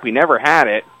snap. He never had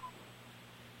it.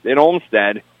 Did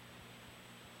Olmsted.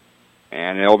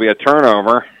 And it'll be a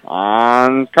turnover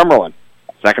on Cumberland.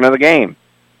 Second of the game.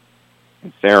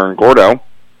 And Sarah and Gordo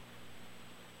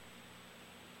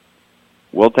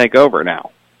will take over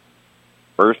now.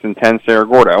 1st and 10, Sarah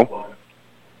Gordo.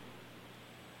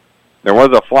 There was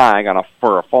a flag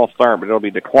for a false start, but it'll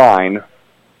be declined.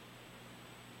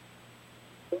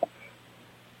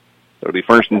 It'll be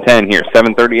 1st and 10 here.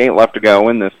 7:38 left to go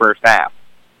in this first half.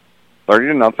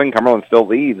 30-0. Cumberland still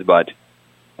leads, but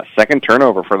a second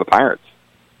turnover for the Pirates.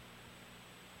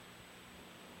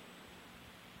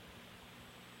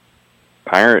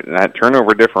 That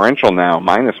turnover differential now,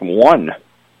 -1.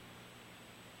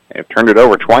 They've turned it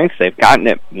over twice. They've gotten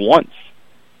it once.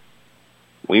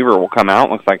 Weaver will come out.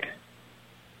 Looks like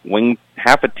wing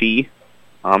half a tee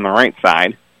on the right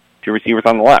side. 2 receivers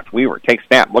on the left. Weaver takes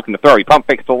snap, looking to throw. He pump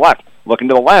fakes to the left. Looking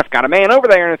to the left. Got a man over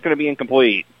there, and it's going to be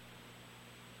incomplete.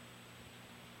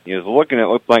 He was looking, it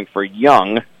looked like, for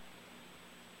Young.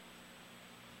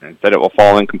 And said it will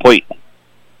fall incomplete.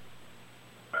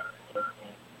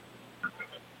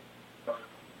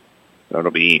 So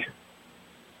it'll be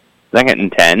 2nd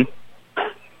and 10.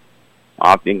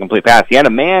 Off the incomplete pass. He had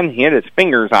a man. He had his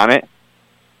fingers on it.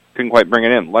 Couldn't quite bring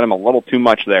it in. Let him a little too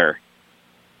much there.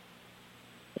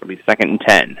 It'll be 2nd and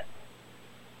 10.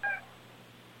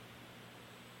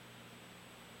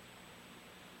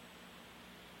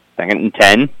 Second and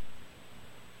 10.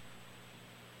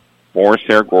 For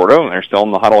Sarah Gordo. They're still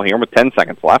in the huddle here with 10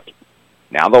 seconds left.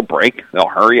 Now they'll break. They'll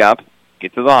hurry up.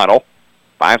 Get to the huddle.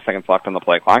 5 seconds left on the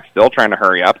play clock. Still trying to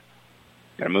hurry up.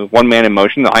 Going to move one man in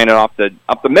motion. They'll hand it off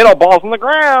up the middle. Ball's on the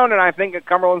ground, and I think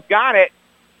Cumberland's got it.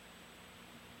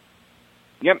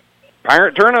 Yep.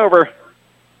 Pirate turnover.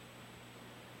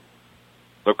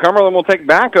 So Cumberland will take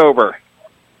back over.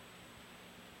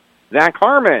 Zach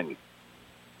Harmon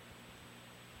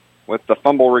with the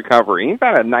fumble recovery. He's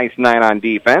had a nice night on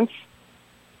defense,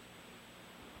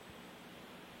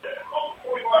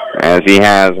 as he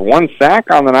has 1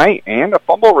 sack on the night and a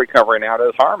fumble recovery now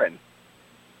to Harmon.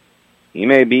 He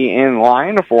may be in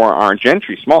line for our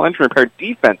Gentry Small Entry Repair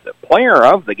Defensive Player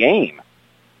of the Game,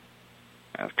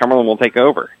 as Cumberland will take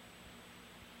over.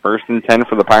 1st and 10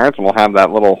 for the Pirates, and we'll have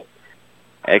that little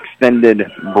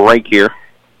extended break here.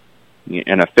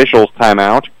 An officials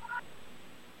timeout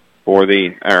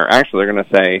they're going to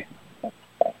say,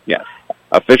 yes,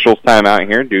 officials timeout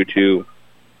here due to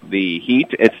the heat.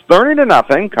 It's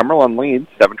 30-0. Cumberland leads.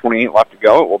 7:28 left to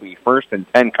go. It will be 1st and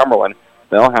 10 Cumberland.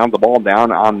 They'll have the ball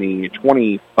down on the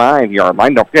 25-yard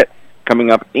line. Don't forget,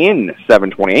 coming up in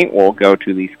 7:28, we'll go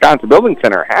to the Scotts Building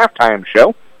Center halftime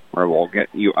show, where we'll get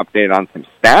you updated on some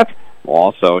stats. We'll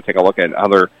also take a look at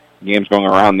other games going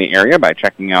around the area by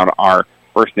checking out our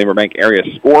First Neighbor Bank area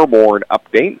scoreboard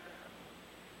update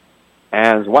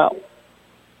as well.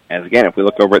 As again, if we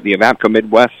look over at the Evapco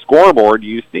Midwest scoreboard,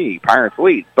 you see Pirates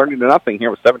lead 30-0 here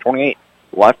with 7:28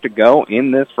 left to go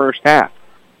in this first half.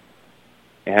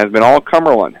 It has been all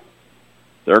Cumberland.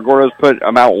 Sarah Gordo's put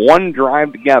about 1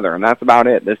 drive together, and that's about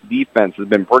it. This defense has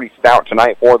been pretty stout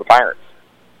tonight for the Pirates.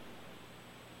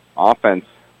 Offense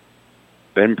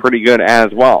been pretty good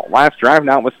as well. Last drive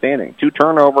notwithstanding. 2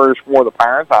 turnovers for the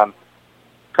Pirates on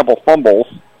a couple fumbles.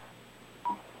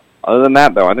 Other than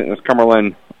that, though, I think this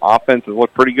Cumberland offense has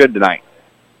looked pretty good tonight.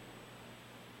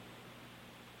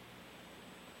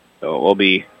 So it will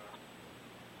be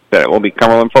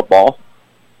Cumberland football.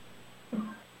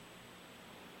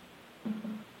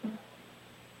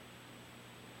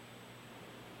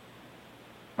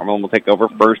 Cumberland will take over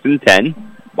 1st and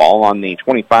 10. Ball on the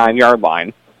 25-yard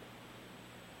line.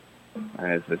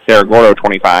 As the Sarah Gordo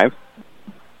 25.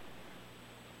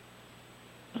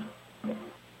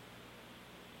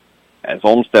 As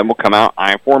Olmsted will come out,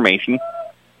 I formation.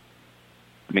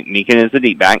 McMeekin is the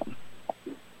deep back.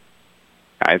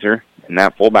 Kaiser in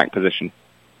that fullback position.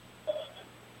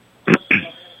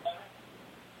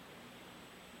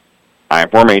 I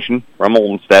formation from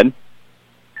Olmsted.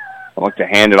 I'll look to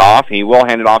hand it off. He will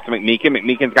hand it off to McMeekin.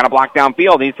 McMeekin's got a block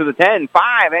downfield. He's to the 10,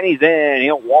 5, and he's in.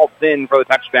 He'll waltz in for the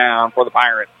touchdown for the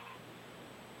Pirates.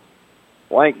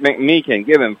 Blake McMeekin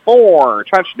giving 4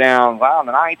 touchdowns on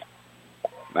the night.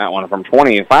 That one from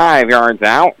 25 yards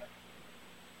out.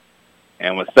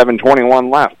 And with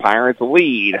 7:21 left, Pirates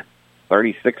lead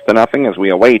 36-0 as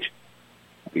we await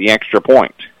the extra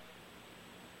point.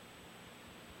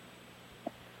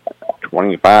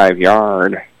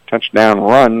 25-yard touchdown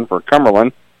run for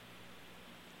Cumberland.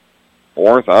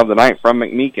 4th of the night from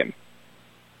McMeekin.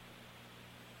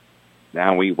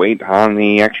 Now we wait on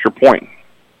the extra point.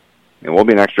 It will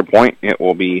be an extra point. It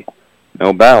will be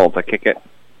Nobel to kick it.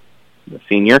 The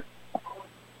senior.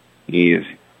 He's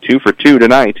 2 for 2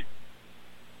 tonight.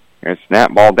 Here's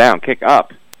snap, ball down, kick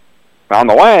up. on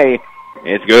the way.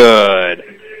 It's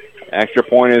good. Extra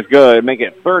point is good. Make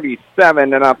it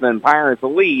 37-0. Pirates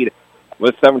lead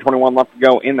with 7:21 left to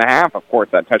go in the half. Of course,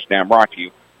 that touchdown brought to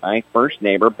you by First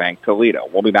Neighbor Bank Toledo.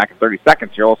 We'll be back in 30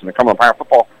 seconds. You're listening to Cumberland Pirate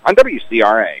Football on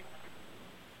WCRA.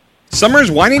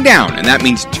 Summer's winding down, and that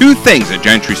means two things at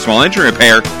Gentry Small Engine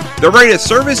Repair. They're ready to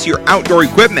service your outdoor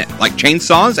equipment, like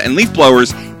chainsaws and leaf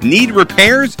blowers. Need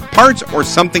repairs, parts, or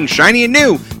something shiny and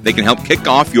new? They can help kick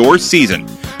off your season.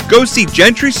 Go see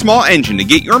Gentry Small Engine to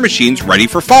get your machines ready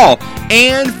for fall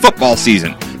and football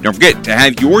season. Don't forget to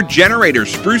have your generator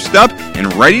spruced up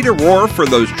and ready to roar for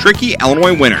those tricky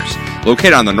Illinois winters.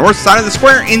 Located on the north side of the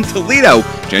square in Toledo,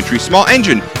 Gentry Small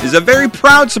Engine is a very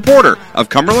proud supporter of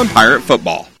Cumberland Pirate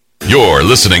football. You're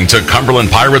listening to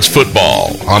Cumberland Pirates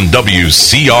football on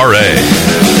WCRA.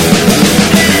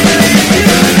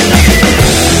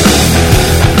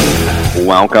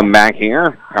 Welcome back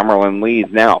here. Cumberland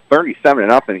leads now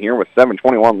 37-0 here with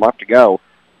 7:21 left to go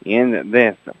in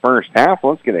this first half.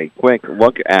 Let's get a quick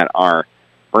look at our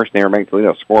First Neighbor Bank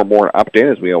Toledo scoreboard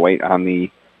update as we await on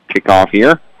the kickoff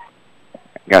here.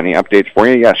 Got any updates for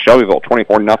you? Yes, Shelbyville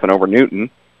 24-0 over Newton.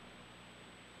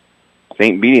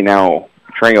 St. Beatty now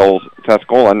trails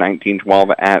Tuscola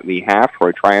 19-12 at the half.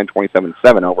 Troy Tryon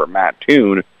 27-7 over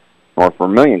Mattoon. North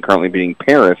Vermilion currently beating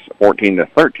Paris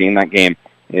 14-13. That game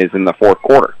is in the fourth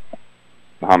quarter.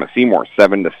 Muhammad Seymour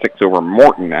 7-6 over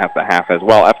Morton at the half as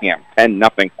well. Effingham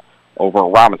 10-0 over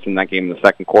Robinson. That game in the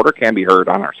second quarter can be heard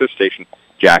on our sister station,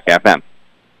 Jack FM.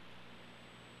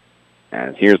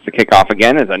 As here's the kickoff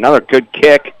again. Is another good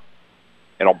kick.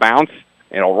 It'll bounce.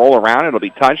 It'll roll around. It'll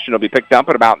be touched. It'll be picked up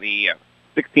at about the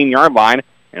 16-yard line,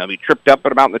 and it'll be tripped up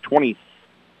at about the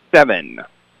 27.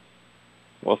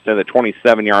 We'll say the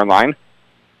 27-yard line.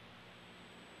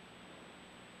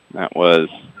 That was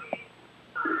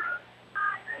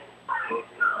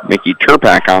Mickey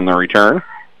Turpak on the return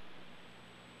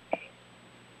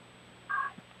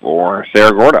for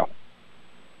Sarah Gordo.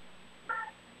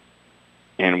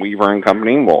 And Weaver and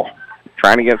company will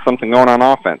try to get something going on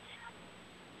offense.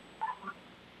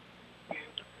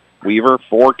 Weaver,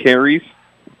 4 carries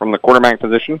from the quarterback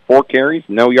position. 4 carries,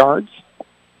 no yards.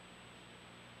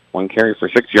 1 carry for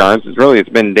 6 yards. It's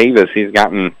been Davis. He's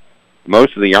gotten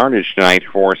most of the yardage tonight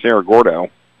for Sarah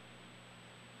Gordo.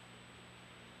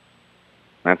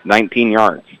 That's 19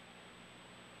 yards.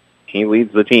 He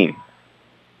leads the team.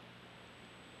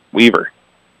 Weaver.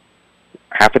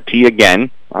 Half a tee again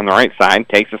on the right side.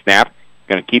 Takes a snap.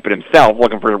 Going to keep it himself.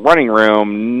 Looking for the running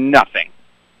room. Nothing.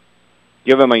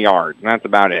 Give him a yard. And that's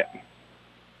about it.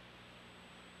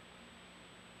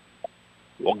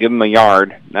 We'll give him a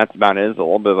yard. That's about it. It's a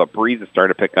little bit of a breeze that's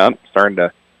started to pick up. Starting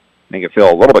to make it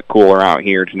feel a little bit cooler out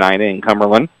here tonight in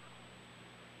Cumberland.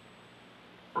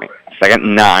 2nd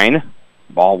and 9.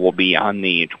 Ball will be on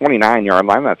the 29-yard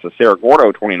line. That's the Sarah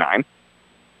Gordo 29.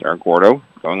 Sarah Gordo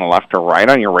going left to right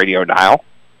on your radio dial.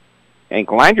 And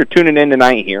glad you're tuning in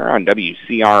tonight here on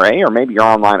WCRA, or maybe you're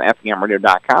online at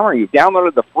effinghamradio.com, or you've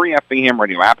downloaded the free Effingham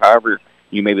Radio app. However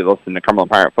you may be listening to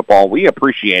Cumberland Pirate Football, we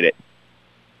appreciate it.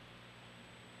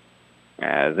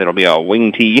 As it'll be a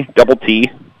wing tee, double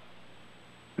tee.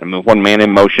 And move one man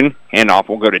in motion. Handoff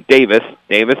will go to Davis.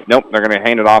 Davis, nope, they're going to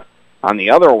hand it off on the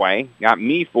other way. Got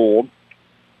me fooled.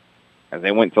 As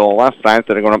they went to the left side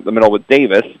instead of going up the middle with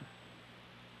Davis.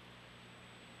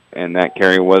 And that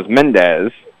carry was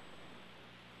Mendez.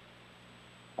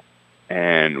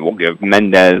 And we'll give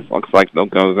Mendez, looks like they'll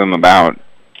go them about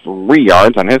 3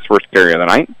 yards on his first carry of the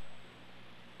night.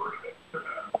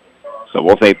 So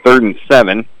we'll say 3rd and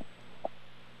 7.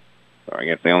 So I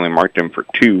guess they only marked him for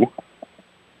 2.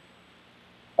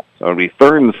 So it'll be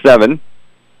 3rd and 7.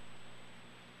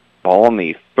 Ball on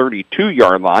the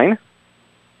 32-yard line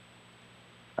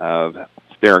of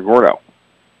Sarah Gordo.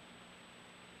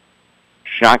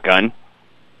 Shotgun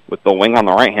with the wing on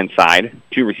the right-hand side.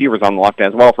 2 receivers on the left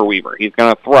as well for Weaver. He's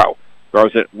going to throw.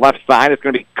 Throws it left side. It's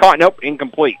going to be caught. Nope,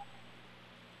 incomplete.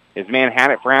 His man had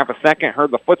it for half a second,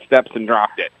 heard the footsteps, and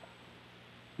dropped it.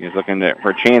 He was looking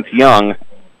for Chance Young.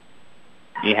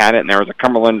 He had it, and there was a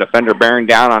Cumberland defender bearing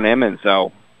down on him, and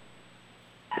so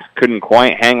just couldn't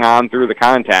quite hang on through the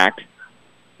contact.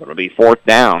 It'll be 4th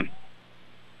down.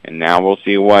 And now we'll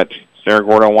see what Sarah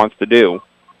Gordo wants to do.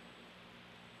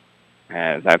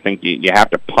 As I think you have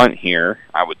to punt here,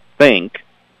 I would think.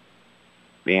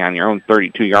 Being on your own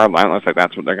 32-yard line, looks like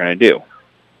that's what they're going to do.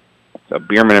 So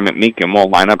Bierman and McMeekin will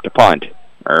line up to punt.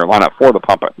 Or line up for the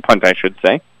punt, I should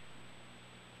say.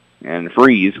 And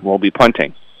Freeze will be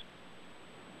punting.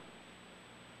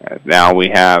 As now we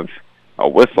have a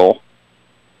whistle.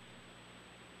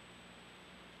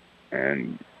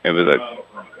 And it was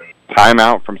a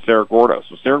timeout from Cerro Gordo.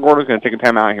 So Cerro Gordo's going to take a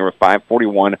timeout here with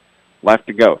 5:41 left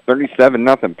to go.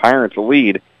 37-0 Pirates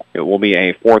lead. It will be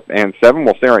a 4th and 7.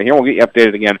 We'll stay right here. We'll get you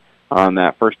updated again on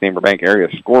that First Neighbor Bank area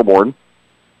scoreboard.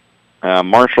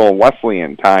 Marshall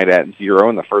Wesleyan tied at 0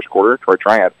 in the first quarter. Troy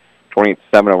Triad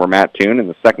 28-7 over Mattoon in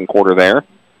the second quarter there.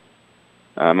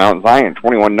 Mount Zion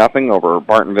 21-0 over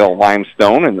Bartonville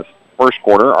Limestone in the first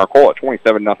quarter. Arcola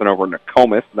 27-0 over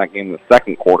Nokomis in that game in the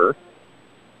second quarter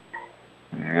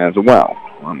as well.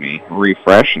 Let me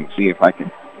refresh and see if I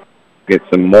can get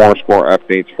some more score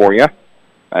updates for you.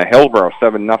 Hillsborough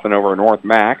 7-0 over North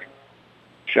Mac.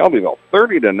 Shelbyville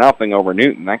 30-0 over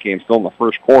Newton. That game's still in the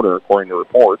first quarter according to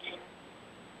reports.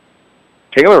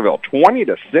 Taylorville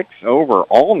 20-6 over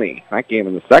Olney. That game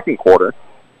in the second quarter.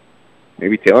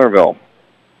 Maybe Taylorville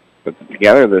puts it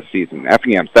together this season.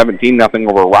 Effingham 17-0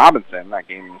 over Robinson. That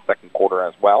game in the second quarter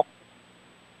as well.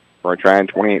 Troy Tryon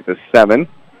 28-7.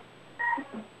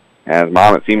 As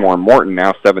Monmouth, Seymour, and Morton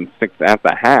now 7-6 at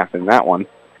the half in that one.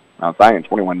 Mount Zion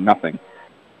 21-0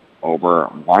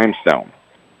 over Limestone.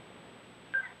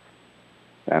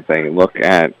 That's a look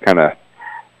at kind of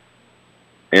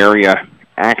area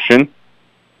action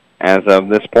as of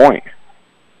this point.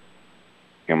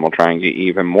 And we'll try and get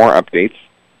even more updates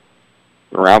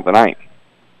throughout the night.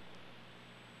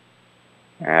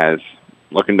 As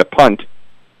looking to punt,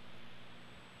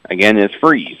 again, is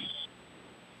Freeze.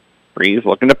 Freeze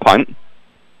looking to punt.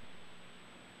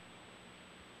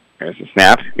 There's the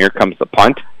snap. Here comes the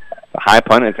punt. The high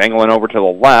punt. It's angling over to the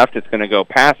left. It's going to go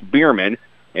past Bierman.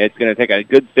 It's going to take a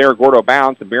good Cerro Gordo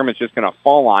bounce, and Bierman's just going to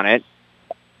fall on it.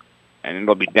 And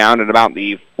it'll be down at about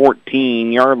the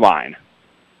 14-yard line.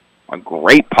 A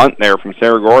great punt there from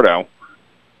Cerro Gordo.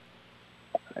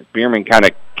 Bierman kind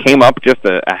of came up just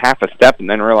a half a step and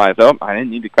then realized, oh, I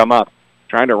didn't need to come up.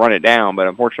 Trying to run it down, but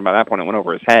unfortunately by that point it went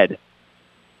over his head.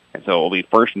 And so it will be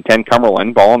 1st and 10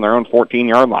 Cumberland, ball on their own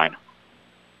 14-yard line.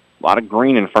 A lot of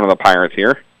green in front of the Pirates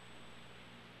here.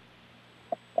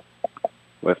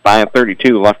 With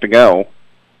 5:32 left to go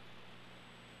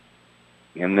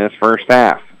in this first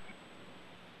half.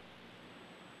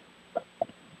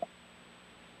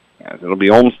 As it'll be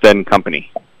Olmsted and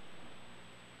company.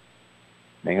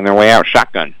 Making their way out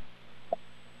shotgun.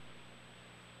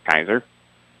 Kaiser.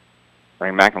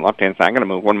 Bring back on the left-hand side. Going to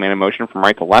move one man in motion from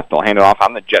right to left. They'll hand it off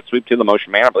on the jet sweep to the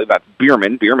motion man. I believe that's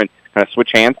Bierman. Bierman going to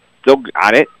switch hands. Still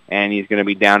got it. And he's going to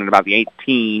be down at about the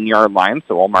 18-yard line.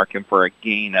 So we'll mark him for a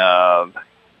gain of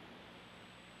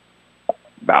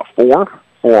about 4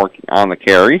 on the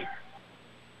carry.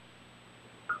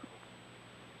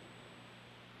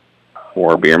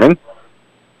 For Bierman.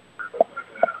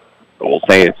 So we'll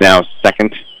say it's now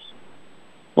second.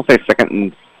 We'll say second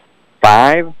and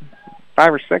 5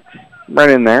 or 6, right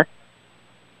in there.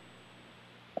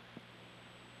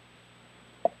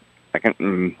 Second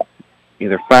and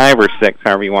either 5 or 6,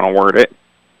 however you want to word it.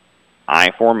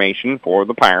 I formation for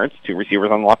the Pirates. 2 receivers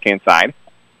on the left-hand side.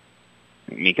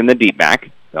 McMeekin the deep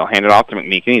back. They'll hand it off to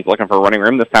McMeekin. He's looking for a running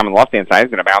room. This time on the left-hand side.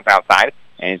 He's going to bounce outside.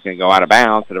 And he's going to go out of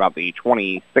bounds at about the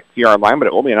 26-yard line, but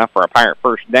it will be enough for a Pirate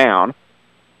first down.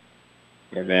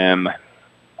 Give him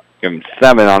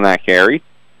 7 on that carry.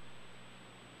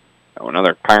 So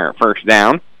another Pirate first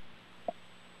down.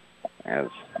 As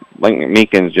Blake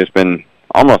McMeekin's just been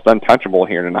almost untouchable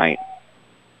here tonight.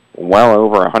 Well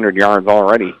over 100 yards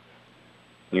already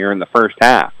here in the first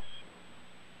half.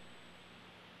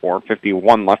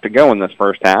 4:51 left to go in this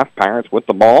first half. Pirates with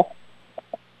the ball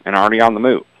and already on the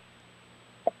move.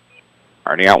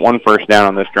 Already got 1 first down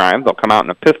on this drive. They'll come out in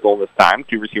a pistol this time.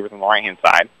 2 receivers on the right-hand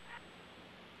side.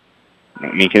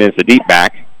 McMeekin is the deep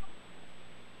back.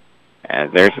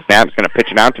 And there's the snap. It's going to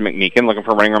pitch it out to McMeekin, looking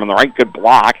for a running room on the right. Good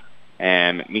block.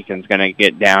 And McMeekin's going to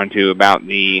get down to about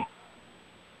the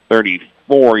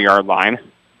 34-yard line.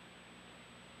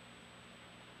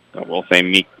 So we'll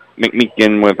say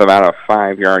McMeekin with about a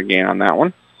 5-yard gain on that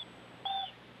one.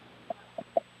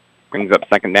 Brings up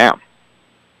second down.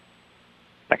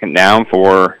 Second down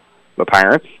for the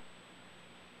Pirates.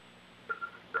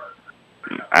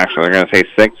 Actually, they're going to say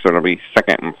 6, so it'll be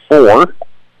 2nd and 4.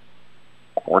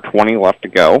 4:20 left to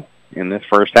go in this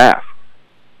first half.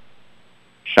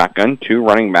 Shotgun, 2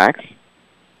 running backs.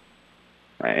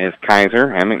 That is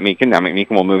Kaiser and McMeekin. Now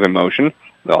McMeekin will move in motion.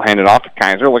 They'll hand it off to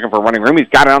Kaiser, looking for running room. He's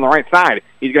got it on the right side.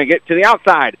 He's going to get to the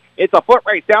outside. It's a foot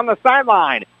race down the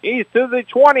sideline. He's to the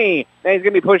 20. Then he's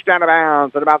going to be pushed out of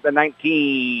bounds at about the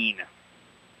 19.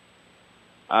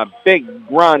 A big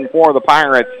run for the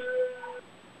Pirates.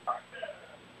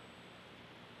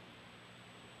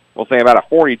 We'll say about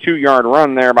a 42-yard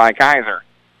run there by Kaiser.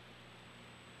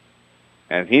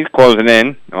 As he's closing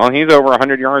in, well, he's over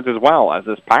 100 yards as well, as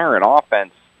this Pirate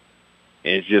offense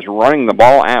is just running the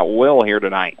ball at will here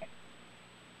tonight.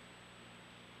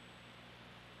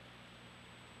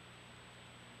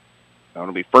 So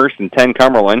it'll be 1st and 10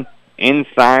 Cumberland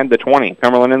inside the 20.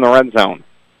 Cumberland in the red zone.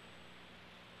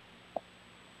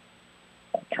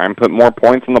 Try and put more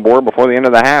points on the board before the end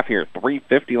of the half here.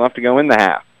 3:50 left to go in the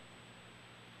half.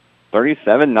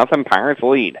 37-0 Pirates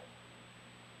lead.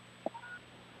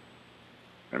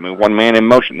 Gonna move one man in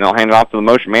motion. They'll hand it off to the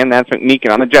motion man. That's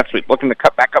McMeekin on the jet sweep, looking to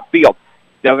cut back upfield.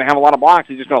 Doesn't have a lot of blocks.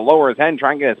 He's just going to lower his head and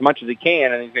try and get as much as he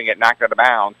can, and he's going to get knocked out of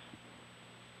bounds.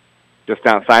 Just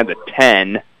outside the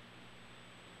 10.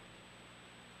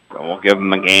 So we'll give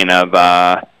him a gain of,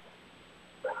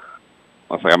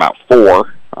 looks like about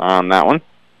 4 on that one.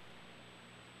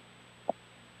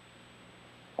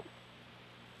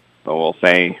 So we'll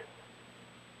say,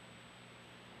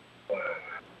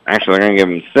 actually they're going to give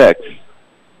him 6.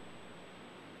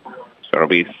 So it'll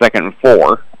be 2nd and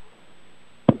 4.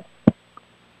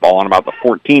 Ball on about the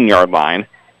 14-yard line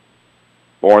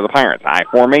for the Pirates. I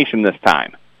formation this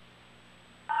time.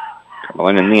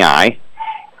 Cumberland in the I.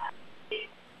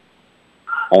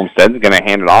 Olmstead's going to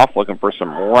hand it off, looking for some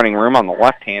running room on the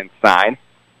left-hand side.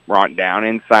 Brought down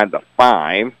inside the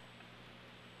 5.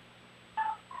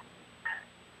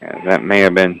 And that may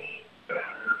have been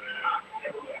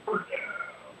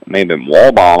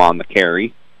Wallbaum on the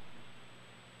carry.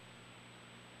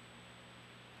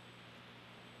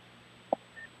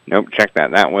 Nope, check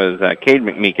that. That was Cade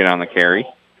McMeekin on the carry.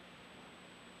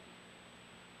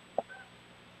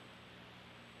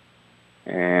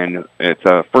 And it's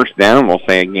a 1st down. We'll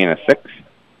say a gain of 6.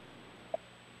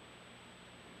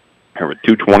 There with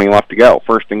 2:20 left to go.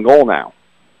 1st and goal now.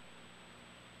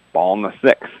 Ball on the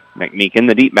 6. McMeekin,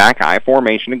 the deep back, I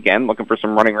formation again, looking for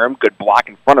some running room. Good block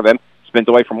in front of him. Spins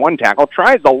away from one tackle.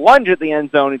 Tries the lunge at the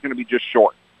end zone. He's going to be just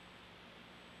short.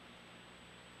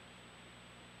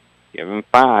 Give him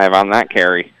 5 on that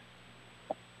carry.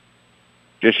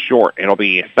 Just short. It'll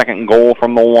be a 2nd and goal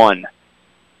from the 1.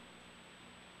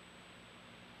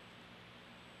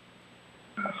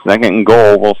 2nd and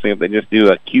goal. We'll see if they just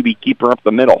do a QB keeper up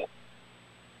the middle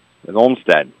with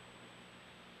Olmstead.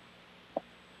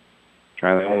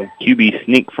 Try the old QB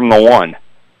sneak from the 1.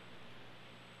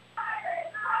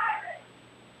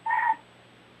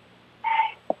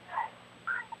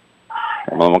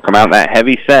 And then we'll come out that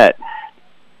heavy set.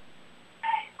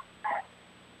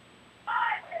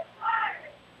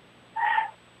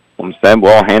 Olmstead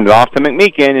will hand it off to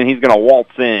McMeekin, and he's going to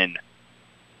waltz in.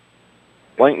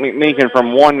 Blake McMeekin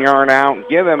from 1 yard out.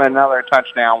 Give him another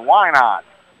touchdown. Why not?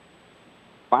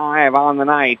 5 on the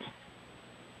night.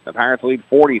 The Pirates lead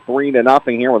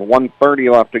 43-0 here with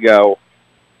 1:30 left to go.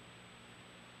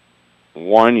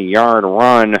 1 yard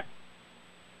run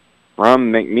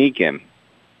from McMeekin.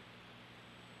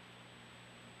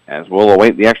 As we'll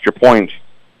await the extra point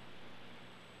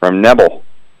from Nebel.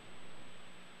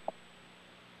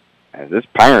 As this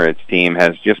Pirates team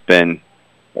has just been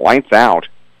lights out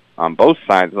on both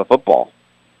sides of the football.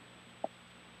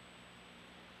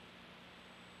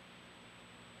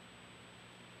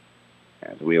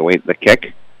 As we await the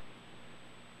kick.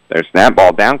 Their snap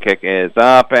ball down kick is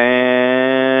up,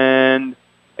 and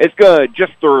it's good,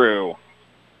 just through.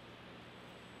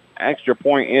 Extra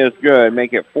point is good.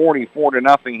 Make it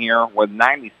 44-0 here with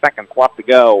 90 seconds left to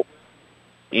go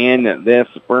in this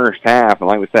first half. And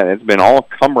like we said, it's been all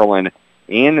Cumberland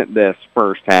in this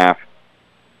first half,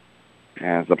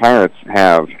 as the Pirates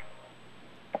have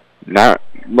not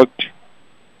looked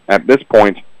at this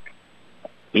point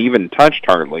even touched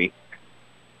hardly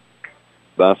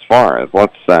thus far. As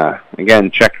let's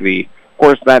again check the, of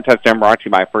course, that touchdown brought to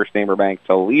you by First Neighbor Bank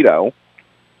Toledo.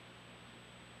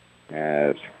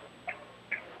 As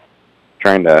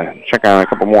trying to check out a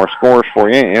couple more scores for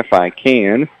you if I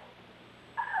can.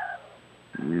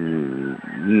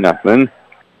 Nothing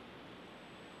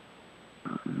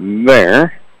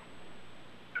there.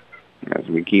 As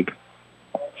we keep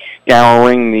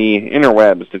scouring the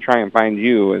interwebs to try and find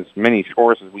you as many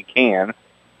scores as we can.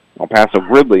 El Paso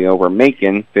Gridley over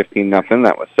Macon, 15-0.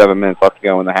 That was 7 minutes left to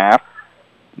go in the half.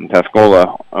 And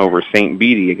Tuscola over St.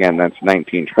 Beatty, again, that's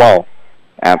 19-12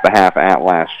 at the half at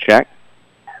last check.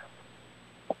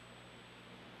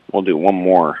 We'll do one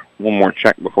more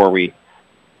check before we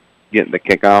get the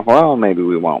kickoff. Well, maybe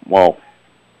we won't. We'll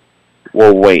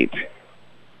wait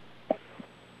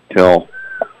till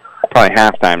probably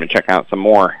halftime to check out some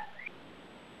more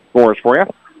scores for you.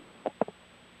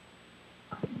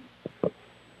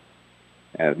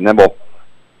 As Nibble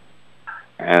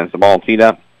has the ball teed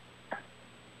up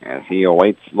as he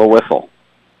awaits the whistle.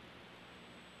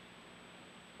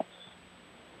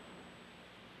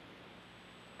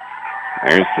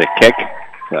 There's the kick.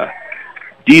 The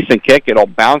decent kick. It'll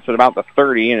bounce at about the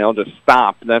 30, and it'll just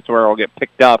stop. That's where it'll get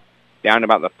picked up down to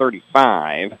about the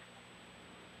 35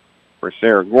 for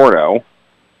Sarah Gordo.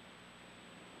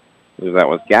 That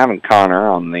was Gavin Connor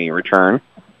on the return.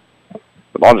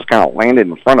 The ball just kind of landed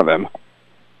in front of him.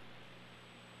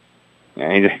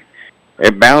 And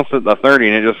it bounced at the 30,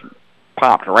 and it just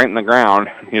popped right in the ground.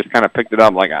 He just kind of picked it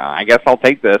up like, I guess I'll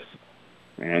take this.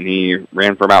 And he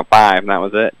ran for about 5, and that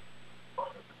was it.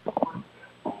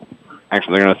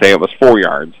 Actually, they're going to say it was 4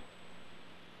 yards.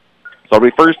 So it'll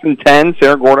be 1st and 10.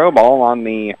 Sarah Gordo, ball on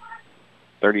the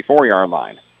 34-yard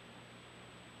line.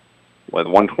 With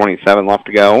 1:27 left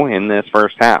to go in this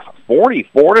first half.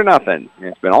 44-0.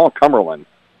 It's been all Cumberland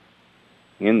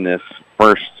in this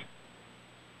first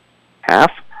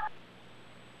half.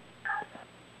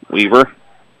 Weaver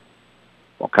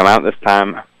will come out this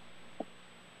time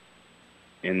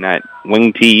in that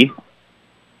wing tee.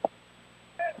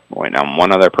 Waiting on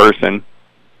one other person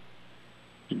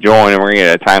to join, and we're going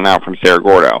to get a timeout from Sarah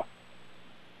Gordo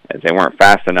as they weren't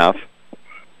fast enough.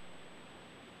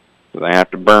 So they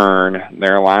have to burn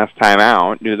their last time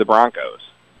out due to the Broncos.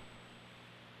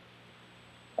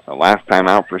 So last time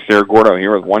out for Sarah Gordo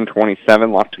here with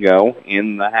 1:27 left to go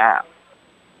in the half.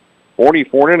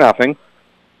 44-0.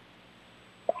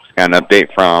 Just got an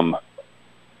update from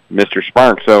Mr.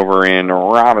 Sparks over in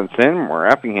Robinson, where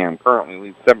Effingham currently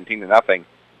leads 17-0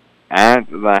 at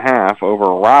the half over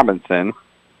Robinson.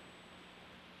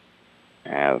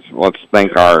 As let's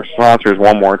thank our sponsors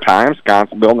one more time.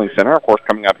 Sconce Building Center, of course,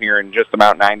 coming up here in just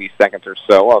about 90 seconds or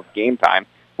so of game time.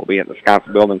 We'll be at the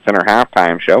Sconce Building Center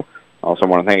halftime show. Also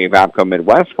want to thank Avapco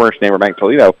Midwest, First Neighbor Bank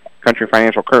Toledo, Country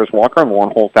Financial Curtis Walker, and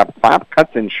Warren Holstap Clap,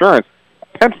 Cuts Insurance,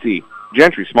 Pepsi,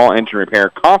 Gentry Small Engine Repair,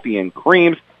 Coffee and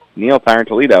Creams, Neil Tire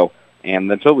Toledo, and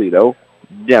the Toledo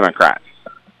Democrats.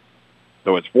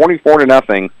 So it's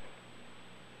 44-0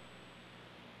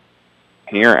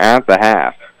 here at the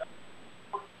half.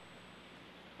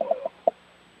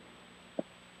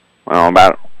 Well,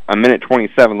 about a minute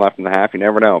 27 left in the half. You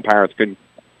never know. Pirates could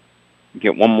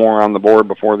get one more on the board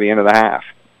before the end of the half.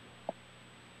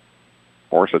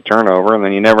 Force a turnover, and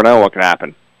then you never know what could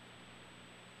happen.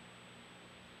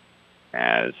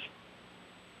 As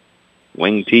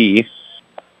wing tee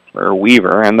for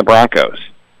Weaver and the Broncos.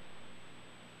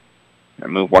 They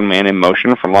move one man in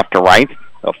motion from left to right.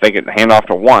 They'll fake it, hand off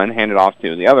to one, hand it off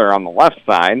to the other on the left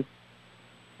side.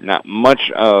 Not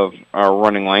much of a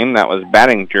running lane. That was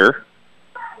Battinger.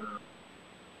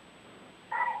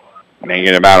 Make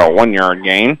it about a 1-yard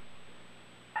gain.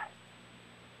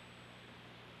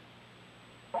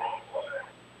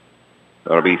 So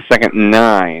it'll be 2nd and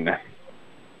 9.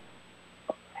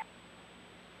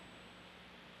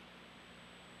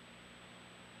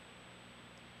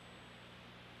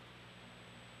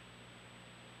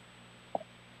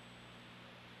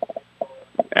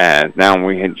 As now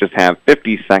we just have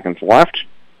 50 seconds left.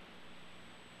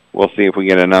 We'll see if we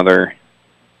get another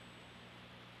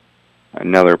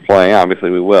play.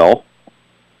 Obviously we will.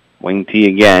 Wing tee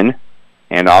again.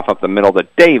 And off up the middle to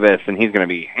Davis, and he's going to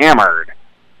be hammered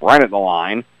right at the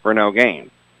line for no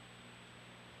gain.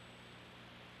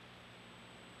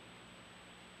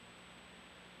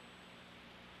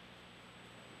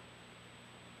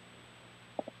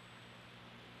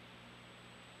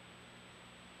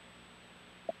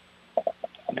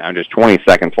 Now just 20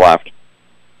 seconds left.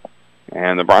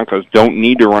 And the Broncos don't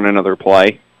need to run another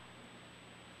play.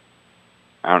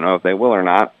 I don't know if they will or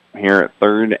not. Here at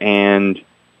 3rd and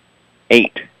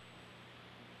 8.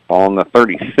 Ball on the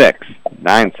 36.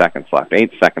 9 seconds left.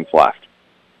 8 seconds left.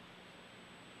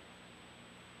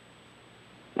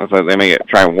 Looks like they may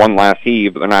try one last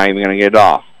heave, but they're not even going to get it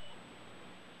off.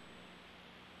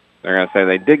 They're going to say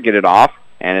they did get it off,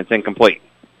 and it's incomplete.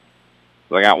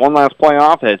 So they got one last play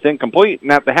off, and it's incomplete,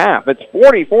 and at the half, it's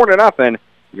 44-0.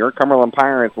 Your Cumberland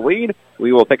Pirates lead.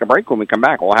 We will take a break. When we come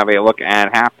back, we'll have a look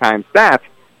at halftime stats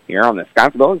here on the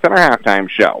Sconce Building Center halftime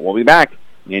show. We'll be back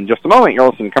in just a moment. You're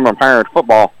listening to Cumberland Pirates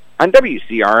football on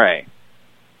WCRA.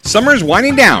 Summer's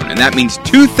winding down, and that means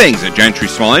two things at Gentry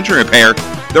Small Engine Repair.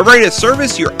 They're ready to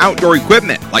service your outdoor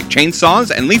equipment, like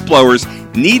chainsaws and leaf blowers.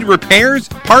 Need repairs,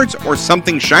 parts, or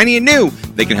something shiny and new?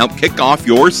 They can help kick off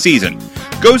your season.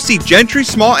 Go see Gentry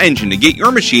Small Engine to get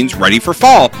your machines ready for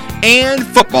fall and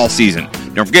football season.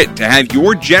 Don't forget to have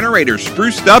your generator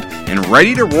spruced up and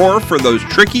ready to roar for those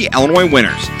tricky Illinois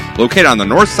winters. Located on the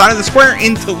north side of the square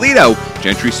in Toledo,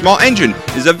 Gentry Small Engine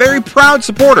is a very proud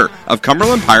supporter of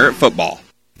Cumberland Pirate football.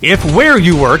 If where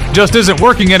you work just isn't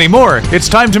working anymore, it's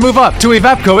time to move up to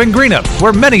Evapco in Greenup,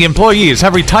 where many employees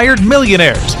have retired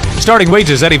millionaires. Starting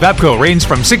wages at Evapco range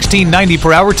from $16.90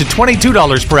 per hour to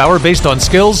 $22 per hour based on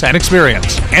skills and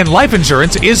experience. And life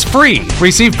insurance is free.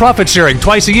 Receive profit sharing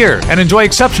twice a year and enjoy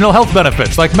exceptional health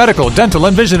benefits like medical, dental,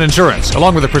 and vision insurance,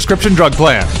 along with a prescription drug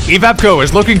plan. Evapco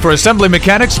is looking for assembly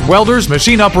mechanics, welders,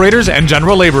 machine operators, and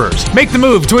general laborers. Make the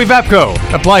move to Evapco.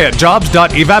 Apply at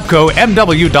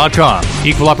jobs.evapcomw.com.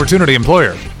 Equal opportunity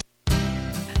employer.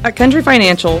 At Country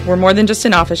Financial, we're more than just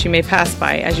an office you may pass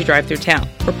by as you drive through town.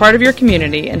 We're part of your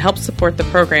community and help support the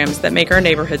programs that make our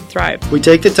neighborhood thrive. We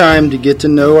take the time to get to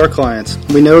know our clients.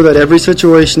 We know that every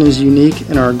situation is unique,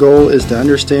 and our goal is to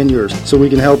understand yours so we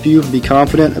can help you be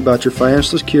confident about your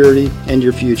financial security and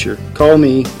your future. Call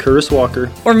me, Curtis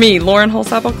Walker. Or me, Lauren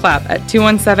Holsapple-Clapp, at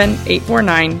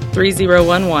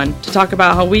 217-849-3011 to talk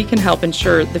about how we can help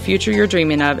ensure the future you're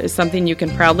dreaming of is something you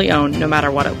can proudly own no matter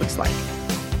what it looks like.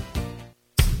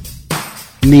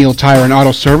 Neil Tire and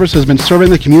Auto Service has been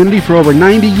serving the community for over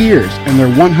 90 years, and they're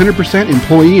 100%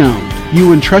 employee-owned.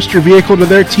 You entrust your vehicle to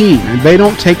their team, and they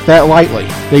don't take that lightly.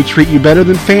 They treat you better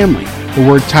than family. The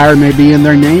word tire may be in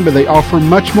their name, but they offer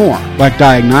much more, like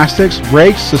diagnostics,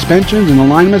 brakes, suspensions, and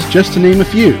alignments, just to name a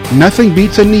few. Nothing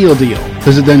beats a Neil deal.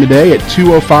 Visit them today at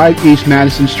 205 East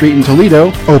Madison Street in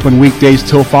Toledo, open weekdays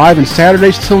till 5 and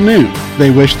Saturdays till noon. They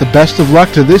wish the best of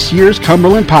luck to this year's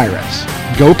Cumberland Pirates.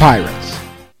 Go Pirates!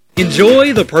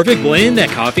 Enjoy the perfect blend at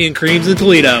Coffee and Creams in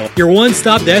Toledo, your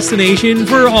one-stop destination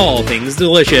for all things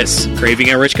delicious. Craving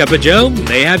a rich cup of joe?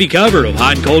 They have you covered with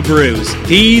hot and cold brews,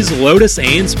 teas, lotus,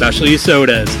 and specialty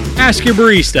sodas. Ask your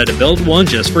barista to build one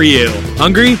just for you.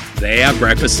 Hungry? They have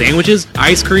breakfast sandwiches,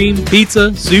 ice cream,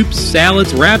 pizza, soups,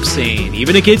 salads, wraps, and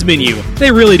even a kids menu.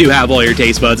 They really do have all your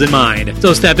taste buds in mind.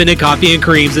 So step into Coffee and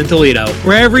Creams in Toledo,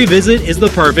 where every visit is the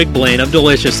perfect blend of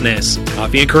deliciousness.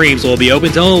 Coffee and Creams will be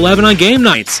open till 11 on game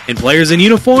nights, and players in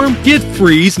uniform get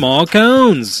free small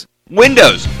cones.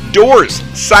 Windows, doors,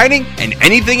 siding, and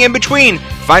anything in between.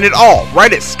 Find it all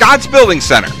right at Scott's Building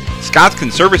Center. Scott's can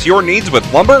service your needs with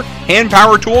lumber, hand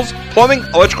power tools, plumbing,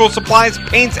 electrical supplies,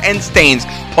 paints, and stains.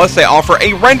 Plus, they offer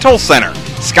a rental center.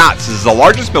 Scott's is the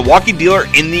largest Milwaukee dealer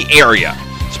in the area.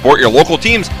 Support your local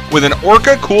teams with an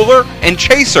Orca cooler and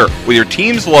chaser with your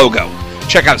team's logo.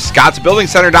 Check out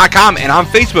scottsbuildingcenter.com and on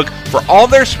Facebook for all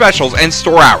their specials and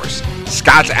store hours.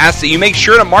 Scott's asks that you make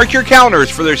sure to mark your calendars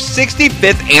for their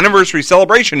 65th anniversary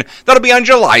celebration that'll be on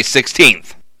July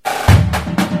 16th.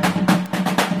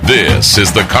 This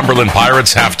is the Cumberland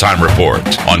Pirates Halftime Report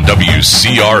on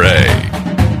WCRA.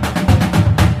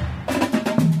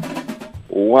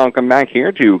 Welcome back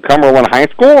here to Cumberland High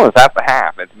School. As at the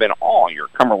half, it's been all your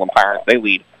Cumberland Pirates. They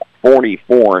lead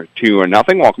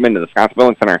 44-0. Welcome into the Scotts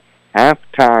Building Center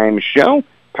halftime show.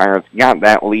 Pirates got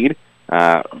that lead.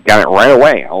 Got it right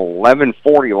away.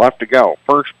 11:40 left to go.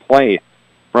 First play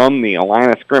from the line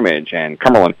of scrimmage, and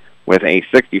Cumberland with a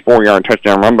 64-yard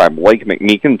touchdown run by Blake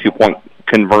McMeekin, 2-point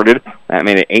converted. That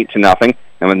made it 8-0.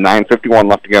 And with 9:51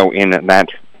 left to go in that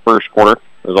first quarter,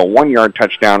 there was a 1-yard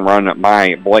touchdown run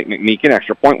by Blake McMeekin.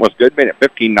 Extra point was good, made it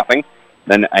 15-0.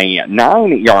 Then a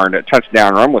 9-yard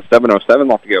touchdown run with 7:07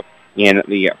 left to go in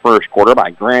the first quarter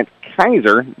by Grant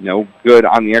Kaiser. No good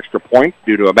on the extra point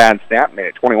due to a bad stat, made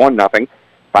it 21-0.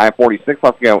 5:46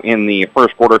 left to go in the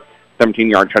first quarter.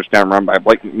 17-yard touchdown run by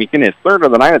Blake McMeekin, his third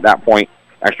of the night at that point.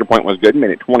 Extra point was good,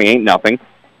 made it 28-0.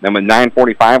 Then with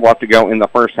 9:45 left to go in the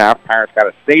first half, Pirates got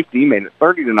a safety, made it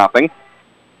 30-0.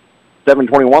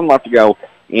 7:21 left to go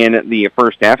in the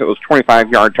first half. It was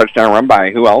 25-yard touchdown run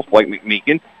by who else? Blake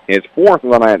McMeekin, his fourth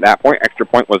of the night at that point. Extra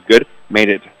point was good, made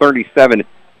it 37-0.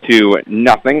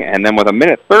 And then with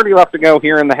 1:30 left to go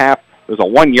here in the half, there was a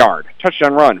 1-yard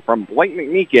touchdown run from Blake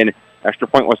McMeekin. Extra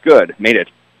point was good, made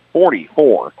it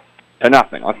 44-0.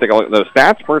 Let's take a look at those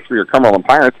stats. First for your Cumberland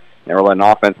Pirates. They were led in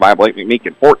offense by Blake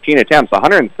McMeekin. 14 attempts,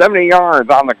 170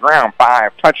 yards on the ground,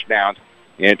 5 touchdowns.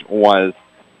 It was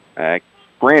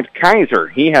Grant Kaiser.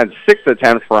 He had 6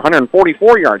 attempts for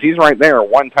 144 yards. He's right there,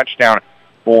 1 touchdown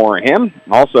for him.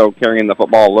 Also carrying the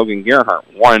football, Logan Gerhardt,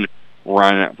 1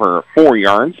 run for 4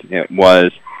 yards. It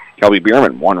was Kelby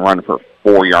Bierman, 1 run for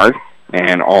 4 yards.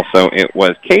 And also it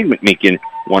was Cade McMeekin,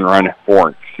 1 run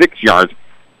for 6 yards.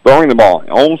 Throwing the ball,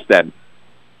 Olmsted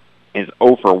is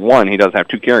 0 for 1. He does have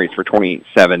 2 carries for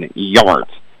 27 yards.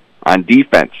 On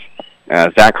defense,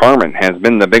 Zach Harmon has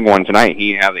been the big one tonight.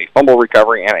 He has a fumble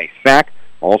recovery and a sack.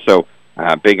 Also,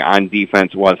 big on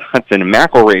defense was Hudson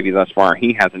McElravy thus far.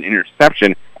 He has an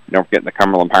interception. Don't forget the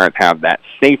Cumberland Pirates have that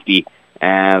safety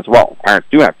as well. Pirates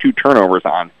do have 2 turnovers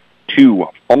on 2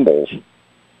 fumbles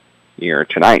here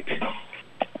tonight.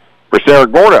 For Cerro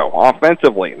Gordo,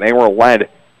 offensively, they were led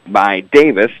by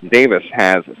Davis. Davis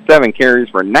has 7 carries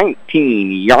for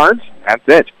 19 yards. That's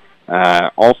it.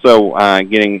 Also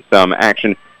getting some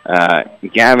action,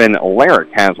 Gavin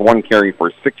Larrick has 1 carry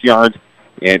for 6 yards.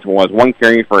 It was 1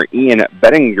 carry for Ian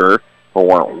Bettinger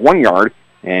for 1 yard.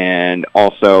 And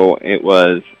also it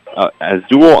was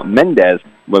Azul Mendez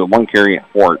with 1 carry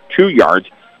for 2 yards.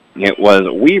 It was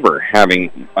Weaver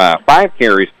having 5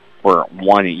 carries for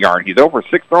 1 yard. He's over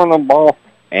 6 throwing the ball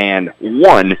and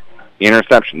 1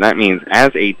 interception. That means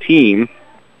as a team,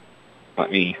 let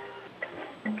me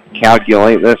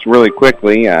calculate this really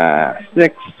quickly.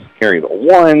 6, carry the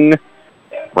 1,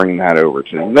 bring that over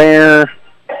to there.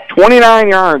 29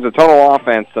 yards of total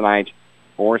offense tonight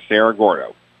for Cerro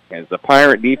Gordo. Has the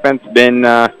Pirate defense been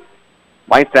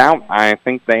lights out? I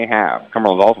think they have.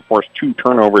 Cumberland's also forced 2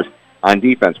 turnovers on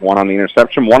defense, 1 on the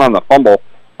interception, 1 on the fumble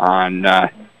on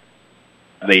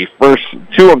the first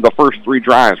 2 of the first 3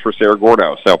 drives for Cerro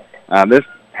Gordo. So this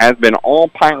has been all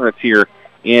Pirates here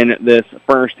in this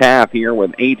first half here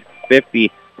with 8:50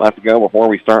 left to go before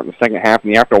we start the second half.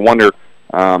 And you have to wonder,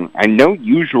 I know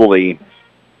usually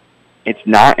it's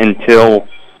not until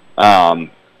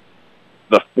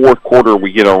the fourth quarter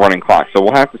we get a running clock. So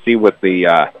we'll have to see with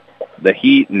the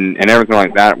heat and everything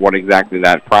like that, what exactly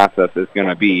that process is going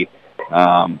to be.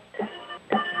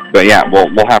 But yeah,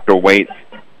 we'll have to wait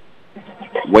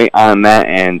on that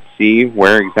and see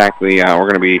where exactly we're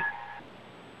going to be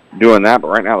doing that. But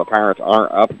right now the Pirates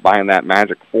are up by that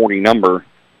magic 40 number.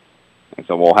 And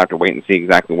so we'll have to wait and see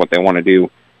exactly what they want to do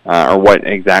or what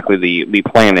exactly the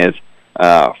plan is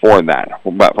for that.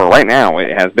 But for right now,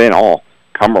 it has been all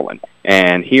Cumberland.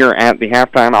 And here at the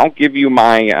halftime, I'll give you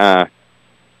my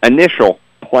initial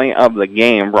play of the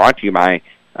game brought to you by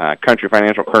Country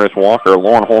Financial, Curtis Walker,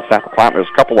 Lauren Holstaff, Platt. There's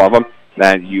a couple of them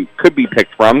that you could be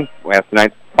picked from. As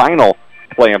tonight's final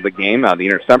play of the game, the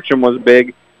interception was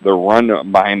big. The run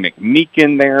by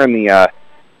McMeekin there in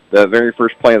the very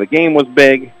first play of the game was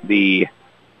big. The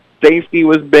safety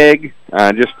was big.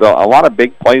 Just a lot of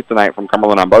big plays tonight from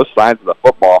Cumberland on both sides of the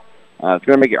football. It's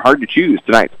going to make it hard to choose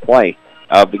tonight's play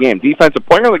of the game. Defensive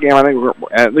player of the game, I think,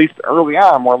 at least early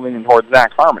on, we're leaning towards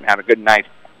Zach Harmon. Had a good night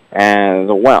as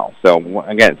well. So,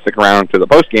 again, stick around to the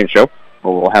post-game show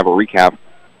where we'll have a recap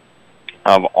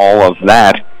of all of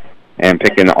that and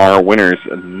picking our winners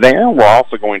there. We're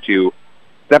also going to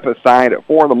step aside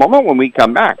for the moment. When we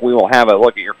come back, we will have a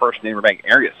look at your First Neighbor Bank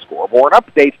area scoreboard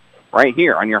update right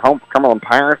here on your home for Cumberland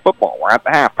Pirate football. We're at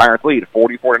the half. Pirates lead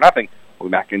 44-0. We'll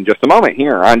be back in just a moment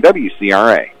here on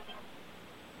WCRA.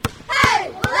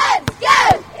 Hey, let's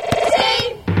go,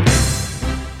 team!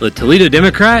 The Toledo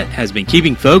Democrat has been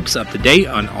keeping folks up to date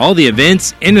on all the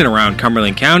events in and around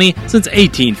Cumberland County since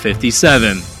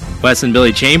 1857. Wes and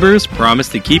Billy Chambers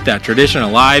promised to keep that tradition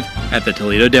alive at the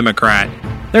Toledo Democrat.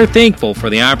 They're thankful for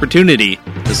the opportunity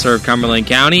to serve Cumberland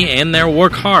County, and they'll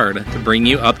work hard to bring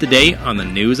you up to date on the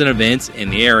news and events in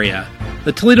the area.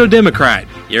 The Toledo Democrat,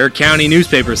 your county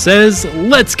newspaper, says,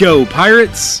 "Let's go,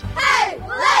 Pirates!" Hey,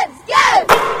 let's go!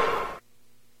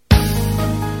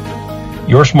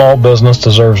 Your small business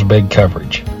deserves big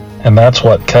coverage, and that's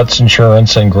what Cutts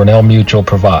Insurance and Grinnell Mutual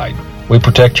provide. We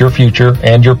protect your future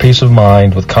and your peace of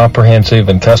mind with comprehensive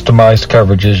and customized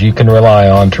coverages you can rely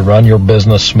on to run your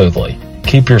business smoothly.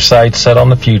 Keep your sights set on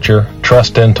the future.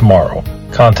 Trust in tomorrow.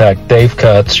 Contact Dave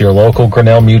Cutts, your local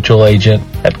Grinnell Mutual agent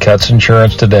at Cutts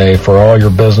Insurance today for all your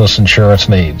business insurance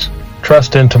needs.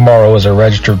 Trust in Tomorrow is a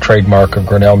registered trademark of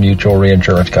Grinnell Mutual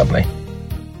Reinsurance Company.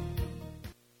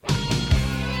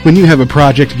 When you have a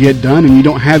project to get done and you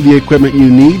don't have the equipment you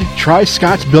need, try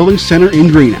Scott's Building Center in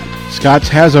Greenup. Scott's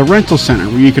has a rental center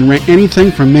where you can rent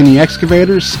anything from mini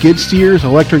excavators, skid steers,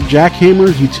 electric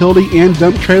jackhammers, utility and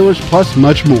dump trailers, plus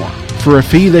much more. For a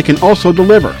fee, they can also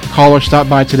deliver. Call or stop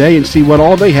by today and see what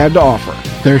all they have to offer.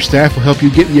 Their staff will help you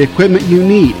get the equipment you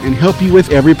need and help you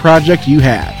with every project you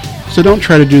have. So don't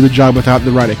try to do the job without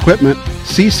the right equipment.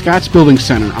 See Scott's Building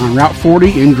Center on Route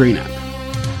 40 in Greenup.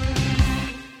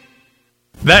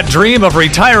 That dream of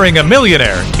retiring a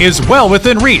millionaire is well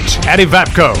within reach at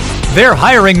Evapco. They're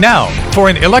hiring now for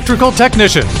an electrical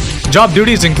technician. Job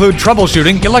duties include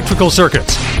troubleshooting electrical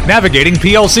circuits, navigating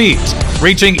PLCs,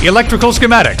 reaching electrical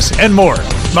schematics, and more.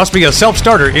 Must be a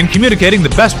self-starter in communicating the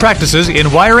best practices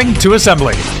in wiring to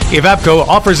assembly. Evapco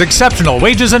offers exceptional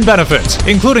wages and benefits,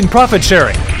 including profit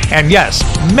sharing. And yes,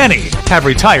 many have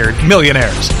retired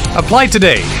millionaires. Apply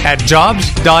today at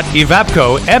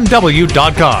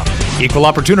jobs.evapcomw.com. Equal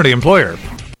opportunity employer.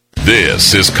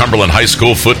 This is Cumberland High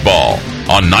School football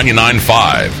on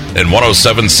 99.5 and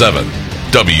 107.7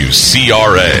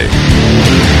 WCRA.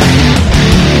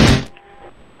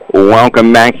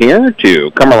 Welcome back here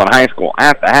to Cumberland High School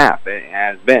at the half. It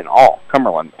has been all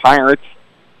Cumberland Pirates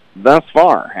thus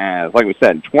far. As, like we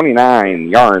said, 29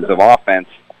 yards of offense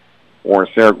for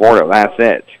Cerro Gordo. That's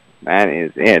it. That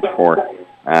is it for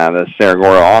the Cerro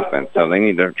Gordo offense. So they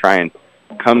need to try and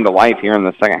come to life here in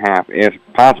the second half if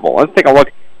possible. Let's take a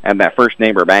look at that First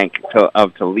Neighbor Bank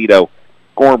of Toledo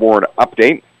scoreboard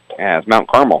update as Mount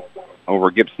Carmel over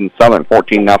Gibson Southern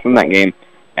 14-0. That game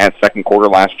at second quarter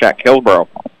last check. Hillsboro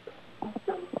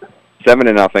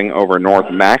 7-0 over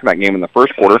North Mac. That game in the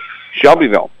first quarter.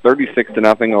 Shelbyville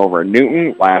 36-0 over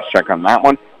Newton. Last check on that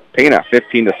one. Pana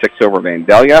 15-6 over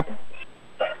Vandalia.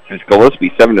 It's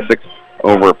Gillespie 7-6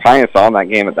 over Piasaw. That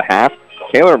game at the half.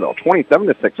 Taylorville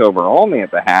 27-6 over Olney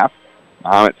at the half.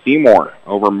 At Seymour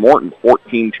over Morton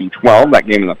 14-12. That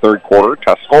game in the third quarter.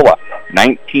 Tuscola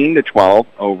 19-12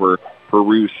 over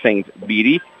Peru St.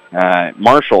 Beatty.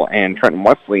 Marshall and Trenton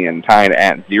Wesleyan tied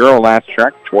at 0 last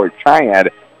check. Troy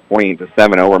Triad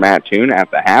 28-7 over Mattoon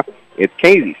at the half. It's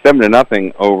Casey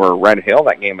 7-0 over Red Hill.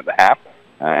 That game at the half.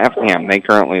 Effingham, they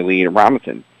currently lead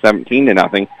Robinson 17-0.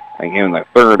 That game in the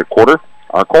third quarter.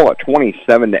 Arcola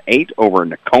 27-8 over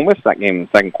Nokomis. That game in the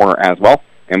second quarter as well.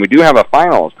 And we do have a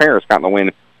final as Paris got the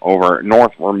win over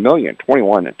North Vermilion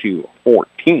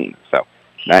 21-14. So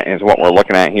that is what we're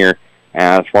looking at here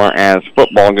as far as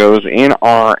football goes in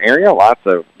our area. Lots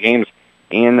of games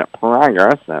in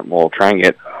progress that we'll try and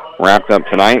get wrapped up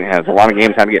tonight, as a lot of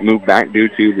games had to get moved back due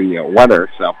to the weather,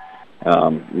 so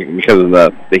because of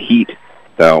the heat.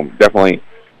 So definitely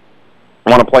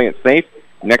want to play it safe.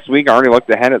 Next week, I already looked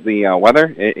ahead at the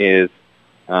weather. It is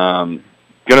going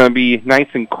to be nice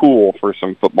and cool for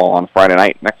some football on Friday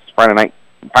night. Next Friday night,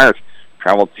 the Pirates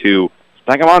travel to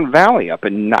Sangamon Valley up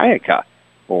in Nyaca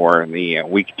for the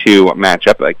Week 2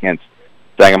 matchup against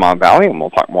Sangamon Valley, and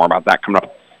we'll talk more about that coming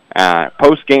up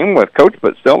post-game with Coach,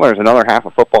 but still there's another half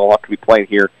of football left to be played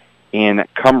here in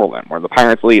Cumberland, where the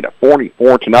Pirates lead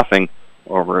 44-0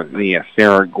 over the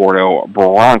Cerro Gordo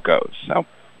Broncos. So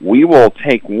we will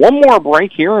take one more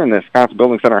break here in the Scotts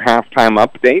Building Center halftime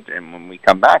update, and when we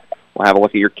come back, we'll have a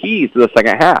look at your keys to the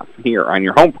second half here on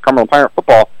your home for Cumberland Pirate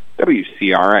Football,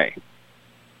 WCRA.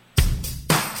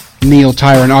 Neil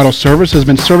Tire and Auto Service has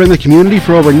been serving the community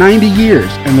for over 90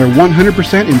 years, and they're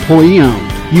 100%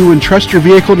 employee-owned. You entrust your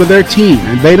vehicle to their team,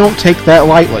 and they don't take that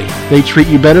lightly. They treat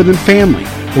you better than family.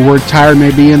 The word tire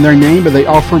may be in their name, but they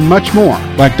offer much more,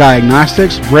 like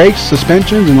diagnostics, brakes,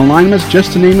 suspensions, and alignments,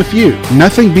 just to name a few.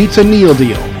 Nothing beats a Neil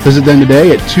deal. Visit them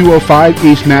today at 205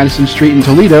 East Madison Street in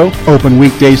Toledo, open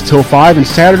weekdays till 5 and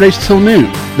Saturdays till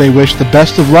noon. They wish the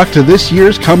best of luck to this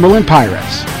year's Cumberland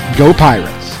Pirates. Go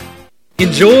Pirates!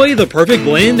 Enjoy the perfect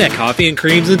blend at Coffee and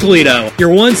Creams in Toledo,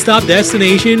 your one-stop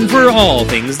destination for all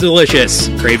things delicious.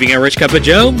 Craving a rich cup of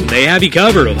joe? They have you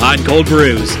covered with hot and cold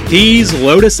brews, teas,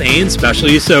 lotus, and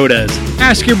specialty sodas.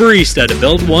 Ask your barista to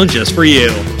build one just for you.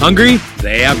 Hungry?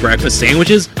 They have breakfast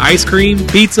sandwiches, ice cream,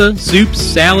 pizza, soups,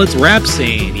 salads, wraps,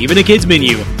 and even a kids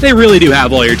menu. They really do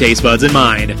have all your taste buds in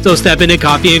mind. So step into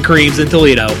Coffee and Creams in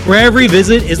Toledo, where every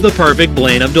visit is the perfect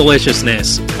blend of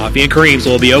deliciousness. Coffee and Creams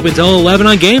will be open till 11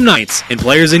 on game nights, and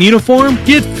players in uniform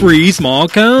get free small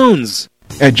cones.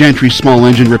 At Gentry Small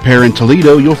Engine Repair in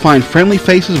Toledo, you'll find friendly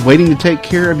faces waiting to take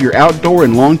care of your outdoor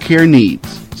and lawn care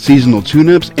needs. Seasonal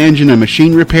tune-ups, engine and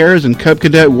machine repairs, and Cub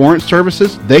Cadet warrant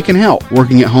services, they can help.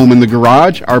 Working at home in the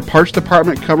garage, our parts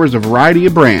department covers a variety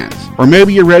of brands. Or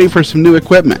maybe you're ready for some new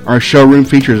equipment. Our showroom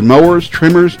features mowers,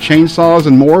 trimmers, chainsaws,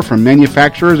 and more from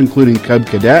manufacturers including Cub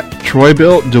Cadet,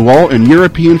 Troy-Bilt, DeWalt, and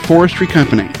European Forestry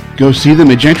Company. Go see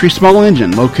them at Gentry Small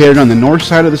Engine, located on the north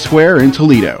side of the square in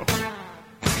Toledo.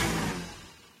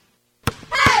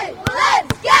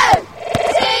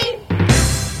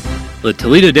 The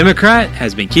Toledo Democrat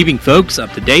has been keeping folks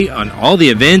up to date on all the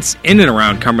events in and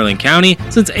around Cumberland County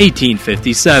since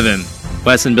 1857.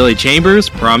 Wes and Billy Chambers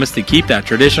promised to keep that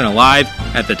tradition alive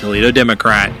at the Toledo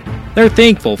Democrat. They're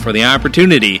thankful for the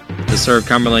opportunity to serve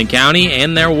Cumberland County,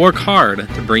 and they'll work hard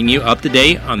to bring you up to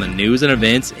date on the news and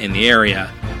events in the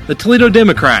area. The Toledo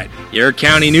Democrat, your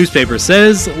county newspaper,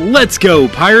 says, "Let's go,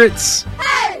 Pirates!"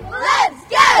 Hey, let's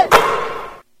go!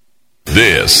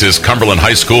 This is Cumberland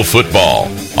High School football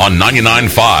on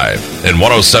 99.5 and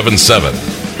 107.7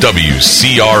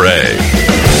 WCRA.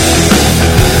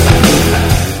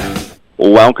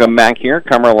 Welcome back here,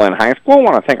 Cumberland High School. I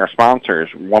want to thank our sponsors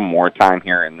one more time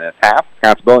here in this half.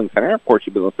 Scotts Building Center, of course,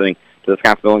 you'll be listening to the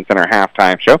Scotts Building Center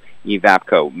halftime show.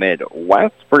 Evapco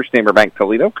Midwest, First Neighbor Bank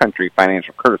Toledo, Country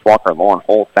Financial, Curtis Walker, Lauren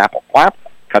Hole, Sapple Clap,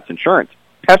 Cuts Insurance,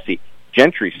 Pepsi,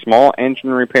 Gentry Small Engine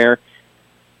Repair,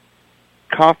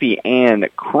 Coffee and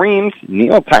Creams,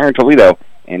 Neil Tire Toledo,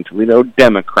 and Toledo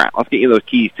Democrat. Let's get you those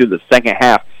keys to the second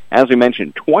half. As we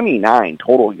mentioned, 29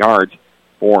 total yards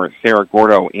for Cerro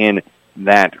Gordo in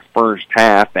that first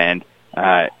half. And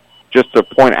just to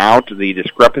point out the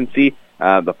discrepancy,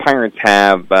 the Pirates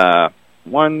have 4.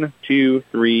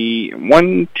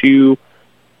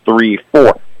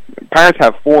 Pirates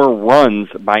have 4 runs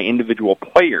by individual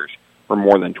players for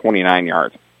more than 29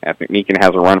 yards. McMeekin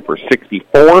has a run for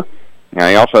 64. Now,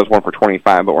 he also has one for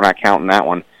 25, but we're not counting that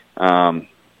one.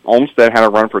 Olmsted had a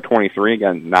run for 23.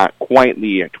 Again, not quite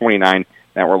the 29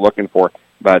 that we're looking for,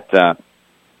 but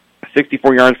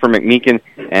 64 yards for McMeekin,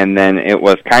 and then it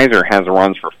was Kaiser has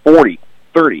runs for 40,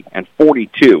 30, and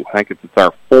 42. I think it's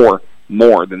our 4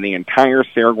 more than the entire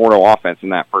Cerro Gordo offense in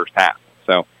that first half.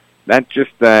 So that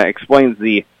just explains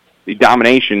the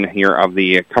domination here of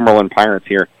the Cumberland Pirates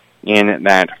here in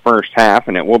that first half,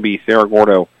 and it will be Cerro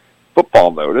Gordo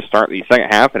football, though, to start the second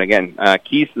half. And again,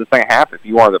 keys to the second half, if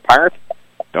you are the Pirates,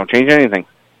 don't change anything.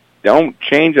 Don't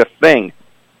change a thing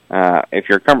if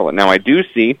you're Cumberland. Now, I do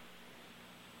see,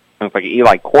 looks like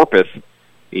Eli Corpus,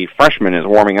 the freshman, is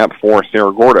warming up for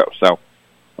Cerro Gordo. So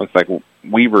looks like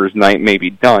Weaver's night may be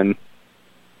done,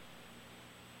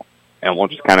 and we'll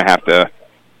just kind of have to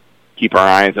keep our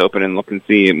eyes open and look and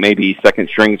see maybe second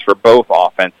strings for both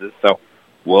offenses. So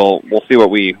we'll see what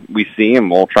we see,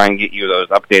 and we'll try and get you those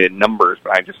updated numbers.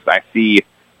 But I see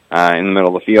in the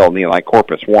middle of the field Eli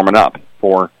Corpus warming up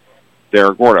for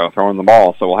Cerro Gordo, throwing the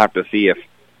ball. So we'll have to see if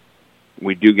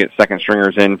we do get second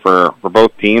stringers in for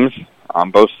both teams on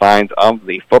both sides of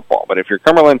the football. But if you're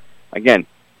Cumberland, again,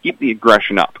 keep the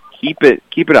aggression up. Keep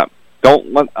it up.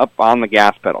 Don't let up on the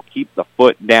gas pedal. Keep the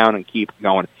foot down and keep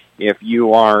going. If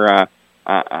you are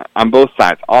on both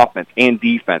sides, offense and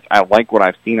defense, I like what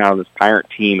I've seen out of this Pirate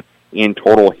team in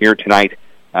total here tonight.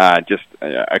 Just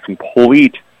a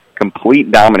complete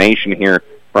domination here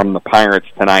from the Pirates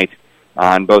tonight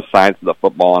on both sides of the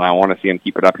football, and I want to see them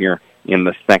keep it up here in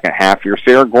the second half. Your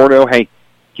Cerro Gordo, hey,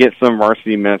 get some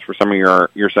varsity minutes for some of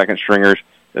your second stringers.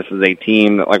 This is a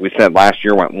team that, like we said, last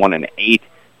year went 1-8.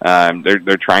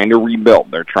 They're trying to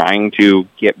rebuild. They're trying to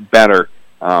get better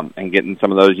and getting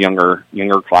some of those younger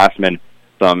classmen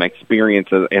some experience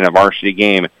in a varsity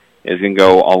game is going to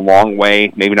go a long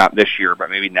way. Maybe not this year, but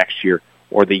maybe next year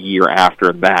or the year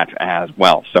after that as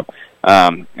well. So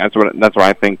that's what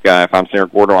I think. If I'm Cerro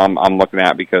Gordo, I'm looking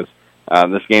at, because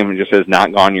this game just has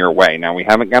not gone your way. Now, we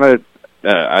haven't got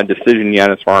a decision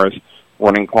yet as far as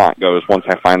running clock goes. Once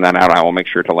I find that out, I will make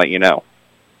sure to let you know.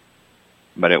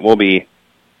 But it will be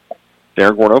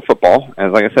Cerro Gordo football.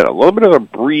 As like I said, a little bit of a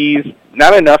breeze,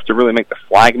 not enough to really make the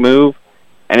flag move,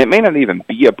 and it may not even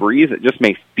be a breeze. It just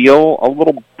may feel a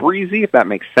little breezy, if that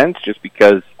makes sense, just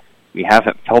because we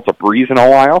haven't felt a breeze in a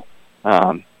while.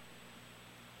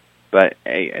 But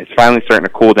hey, it's finally starting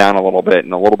to cool down a little bit,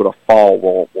 and a little bit of fall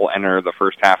will enter the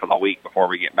first half of the week before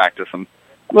we get back to some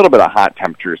little bit of hot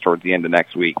temperatures towards the end of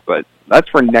next week. But that's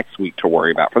for next week to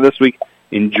worry about. For this week,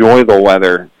 enjoy the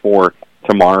weather for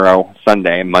tomorrow,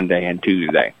 Sunday, Monday, and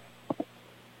Tuesday.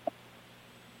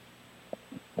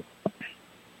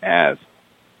 As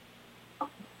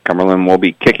Cumberland will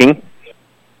be kicking.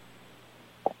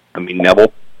 It'll be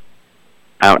Neville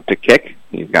out to kick.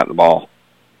 He's got the ball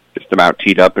just about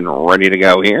teed up and ready to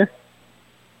go here.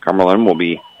 Cumberland will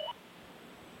be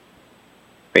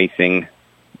facing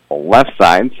the left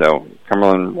side, so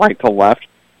Cumberland right to left.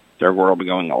 Cerro Gordo will be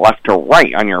going left to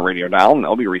right on your radio dial, and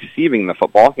they'll be receiving the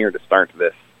football here to start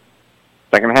this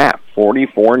second half.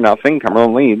 44-0,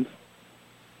 Cumberland leads.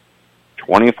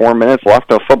 24 minutes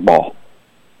left of football.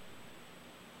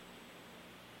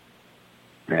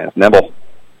 As Neville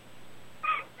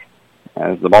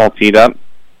has the ball teed up.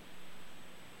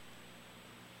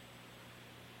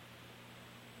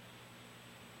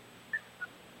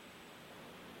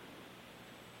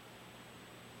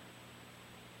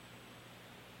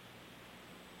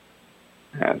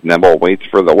 As Neville waits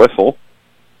for the whistle.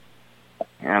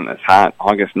 And this hot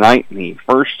August night, the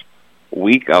first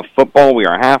week of football. We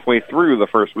are halfway through the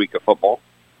first week of football,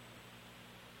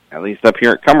 at least up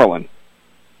here at Cumberland.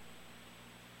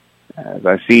 As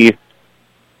I see,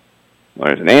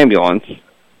 there's an ambulance.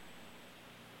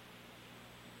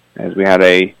 As we had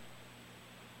a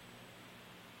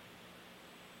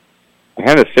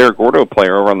Cerro Gordo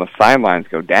player over on the sidelines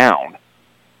go down.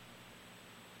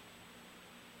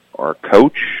 Or a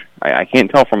coach. I can't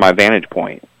tell from my vantage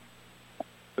point.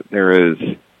 But there is,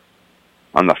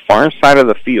 on the far side of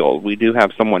the field, we do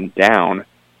have someone down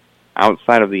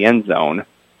outside of the end zone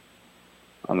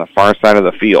on the far side of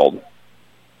the field.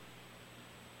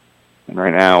 And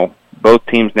right now, both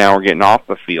teams now are getting off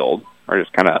the field. They're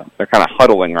kind of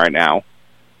huddling right now.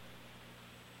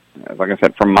 Like I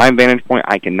said, from my vantage point,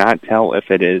 I cannot tell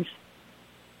if it is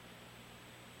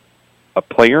a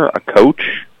player, a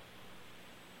coach,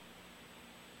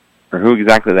 or who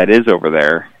exactly that is over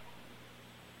there.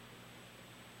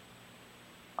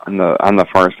 on the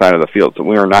far side of the field. So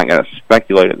we are not going to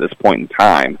speculate at this point in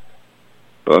time.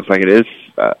 But it looks like it is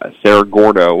Sarah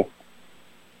Gordo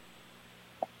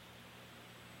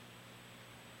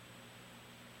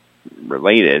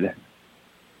related,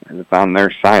 and it's on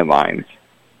their sidelines.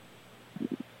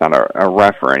 It's not a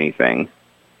ref or anything.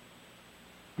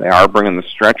 They are bringing the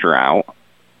stretcher out.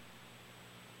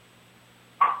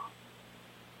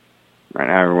 Right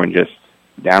now, everyone just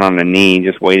down on the knee,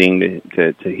 just waiting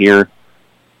to hear.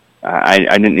 I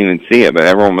didn't even see it, but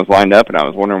everyone was lined up, and I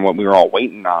was wondering what we were all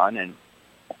waiting on. And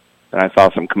then I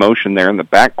saw some commotion there in the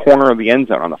back corner of the end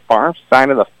zone on the far side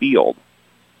of the field.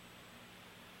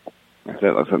 It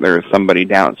looks like there is somebody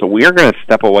down. So we are going to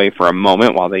step away for a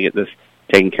moment while they get this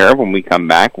taken care of. When we come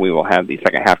back, we will have the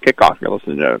second half kickoff. You're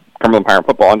listening to Cumberland Pirate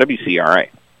Football on WCRA.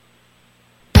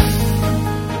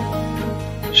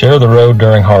 Share the road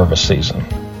during harvest season.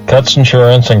 Cuts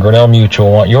Insurance and Grinnell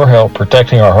Mutual want your help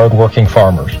protecting our hard-working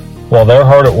farmers. While they're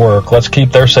hard at work, let's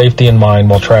keep their safety in mind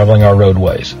while traveling our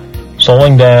roadways.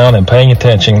 Slowing down and paying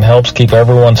attention helps keep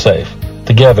everyone safe.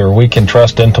 Together, we can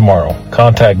trust in tomorrow.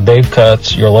 Contact Dave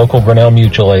Cutts, your local Grinnell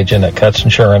Mutual agent at Cutts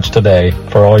Insurance today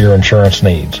for all your insurance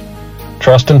needs.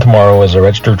 Trust in Tomorrow is a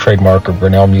registered trademark of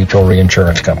Grinnell Mutual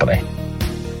Reinsurance Company.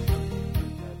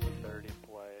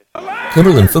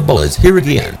 Cumberland Football is here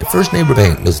again. The First Neighbor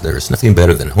Bank knows there is nothing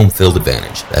better than home field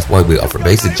advantage. That's why we offer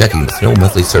basic checking with no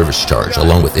monthly service charge,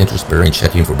 along with interest-bearing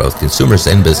checking for both consumers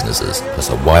and businesses, plus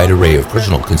a wide array of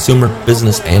personal, consumer,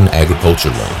 business, and agriculture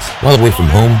loans. While away from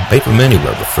home, bank from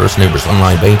anywhere with First Neighbor's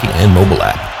online banking and mobile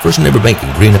app. First Neighbor Bank in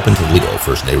Greenup and Toledo,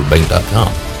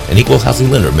 firstneighborbank.com. An equal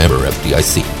housing lender, member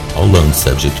FDIC. All loans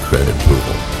subject to credit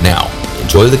approval. Now,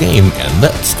 enjoy the game and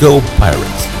let's go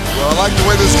Pirates. Well, I like the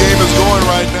way this game is going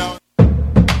right now.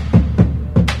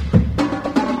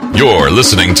 You're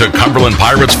listening to Cumberland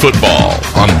Pirates Football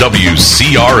on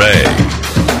WCRA.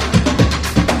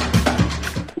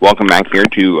 Welcome back here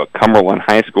to Cumberland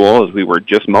High School as we were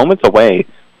just moments away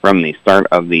from the start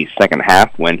of the second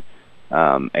half when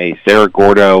a Sarah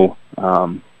Gordo,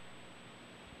 I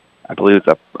believe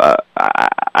it's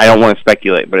I don't want to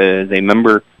speculate, but it is a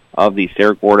member of the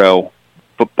Sarah Gordo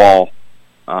football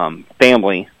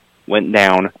family, went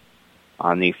down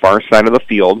on the far side of the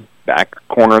field, back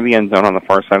corner of the end zone on the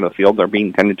far side of the field. They're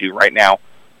being tended to right now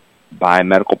by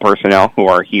medical personnel who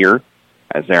are here,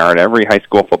 as they are at every high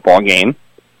school football game,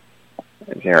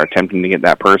 as they are attempting to get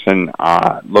that person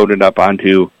loaded up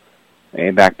onto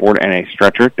a backboard and a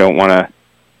stretcher. Don't want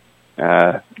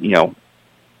to,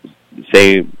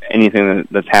 say anything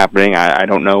that's happening. I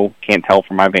don't know. Can't tell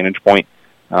from my vantage point.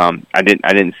 I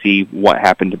didn't see what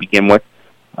happened to begin with.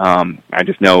 I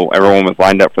just know everyone was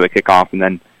lined up for the kickoff, and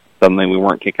then suddenly we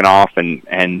weren't kicking off,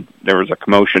 and there was a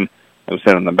commotion that was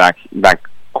set on the back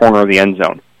corner of the end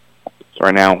zone. So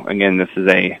right now, again, this is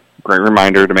a great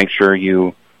reminder to make sure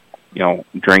you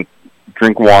drink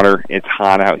water. It's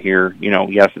hot out here.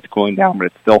 Yes, it's cooling down, but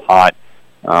it's still hot.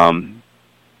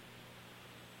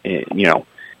 This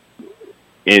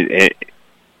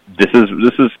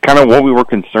is kind of what we were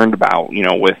concerned about.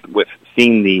 With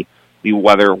seeing the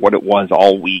weather, what it was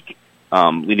all week.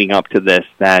 Leading up to this,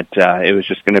 that it was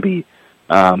just going to be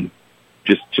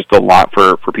just a lot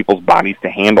for people's bodies to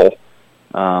handle,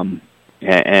 and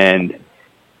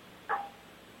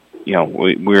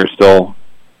we're still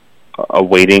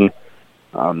awaiting.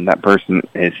 That person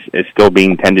is still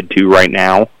being tended to right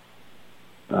now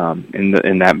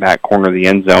in that back corner of the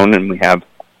end zone, and we have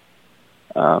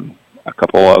a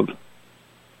couple of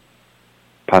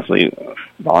possibly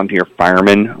volunteer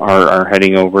firemen are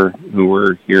heading over, who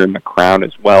were here in the crowd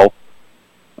as well,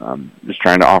 just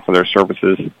trying to offer their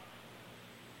services.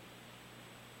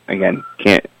 Again,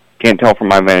 can't tell from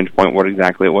my vantage point what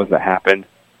exactly it was that happened.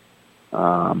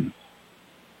 And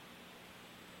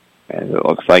it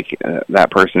looks like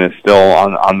that person is still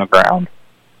on the ground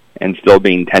and still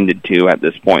being tended to at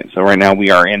this point. So right now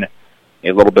we are in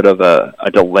a little bit of a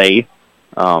delay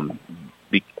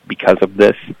because of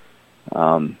this.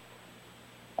 And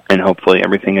hopefully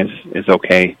everything is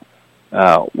okay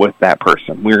with that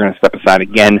person. We're going to step aside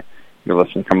again. You're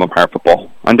listening to Cumberland Pirate Football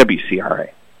on WCRA.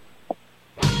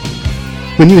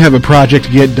 When you have a project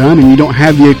to get done and you don't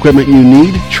have the equipment you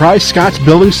need, try Scott's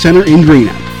Building Center in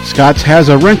Greenup. Scott's has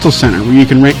a rental center where you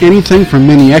can rent anything from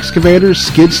mini excavators,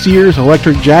 skid steers,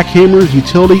 electric jackhammers,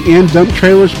 utility and dump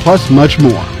trailers, plus much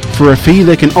more. For a fee,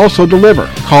 they can also deliver.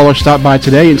 Call or stop by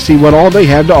today and see what all they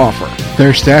have to offer.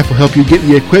 Their staff will help you get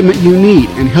the equipment you need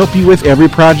and help you with every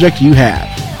project you have.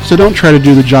 So don't try to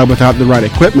do the job without the right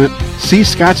equipment. See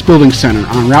Scott's Building Center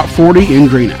on Route 40 in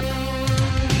Greenup.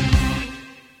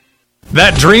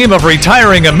 That dream of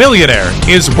retiring a millionaire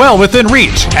is well within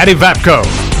reach at Evapco.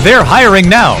 They're hiring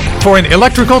now for an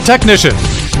electrical technician.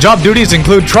 Job duties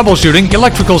include troubleshooting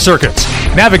electrical circuits,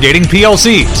 navigating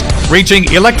PLCs,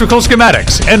 reaching electrical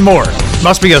schematics, and more.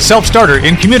 Must be a self-starter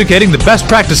in communicating the best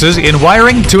practices in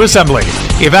wiring to assembly.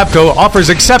 Evapco offers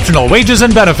exceptional wages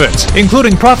and benefits,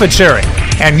 including profit sharing.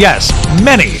 And yes,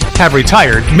 many have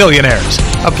retired millionaires.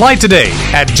 Apply today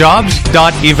at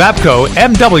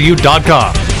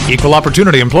jobs.evapcomw.com. Equal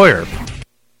opportunity employer.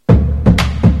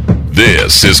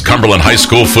 This is Cumberland High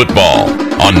School football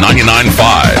on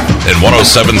 99.5 and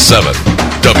 107.7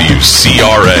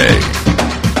 WCRA.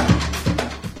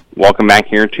 Welcome back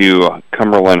here to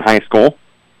Cumberland High School.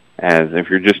 As if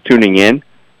you're just tuning in,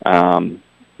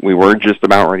 we were just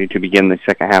about ready to begin the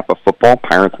second half of football.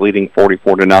 Pirates leading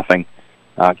 44-0,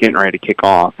 getting ready to kick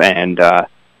off, and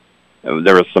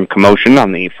there was some commotion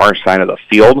on the far side of the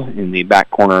field in the back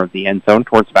corner of the end zone,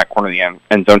 towards the back corner of the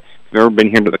end zone. If you've ever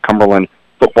been here to the Cumberland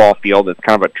football field, it's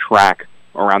kind of a track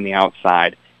around the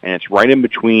outside, and it's right in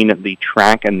between the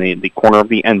track and the corner of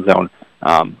the end zone,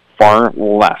 far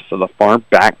left, so the far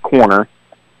back corner,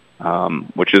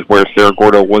 which is where Cerro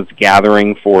Gordo was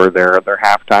gathering for their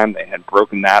halftime. They had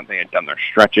broken that. They had done their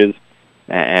stretches,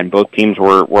 and both teams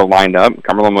were lined up.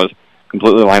 Cumberland was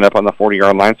completely lined up on the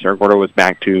 40-yard line. Cerro Gordo was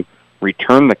back to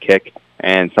return the kick,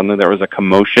 and suddenly there was a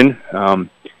commotion,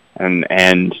 and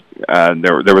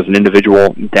there was an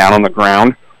individual down on the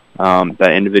ground.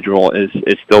 That individual is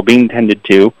still being tended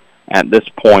to at this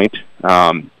point.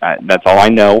 That's all I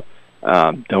know.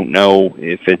 Don't know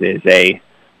if it is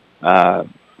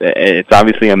it's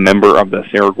obviously a member of the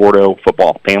Cerro Gordo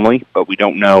football family, but we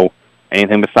don't know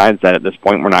anything besides that at this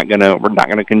point. We're not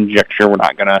gonna conjecture. We're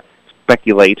not gonna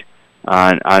speculate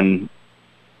on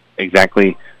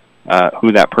exactly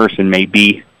who that person may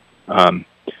be.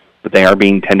 But they are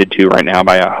being tended to right now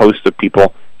by a host of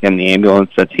people. Again, the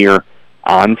ambulance that's here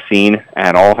on scene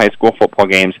at all high school football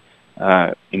games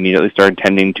immediately started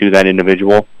tending to that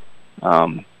individual.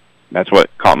 That's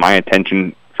what caught my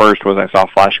attention first, was I saw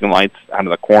flashing lights out of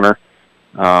the corner,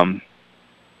 and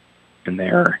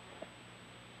they're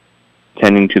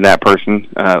tending to that person.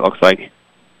 It looks like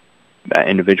that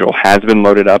individual has been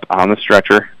loaded up on the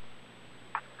stretcher,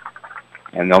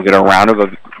 and they'll get a round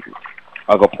of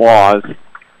applause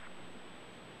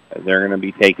as they're going to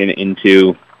be taken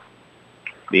into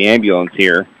the ambulance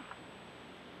here.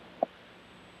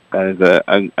 That is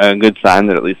a good sign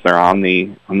that at least they're on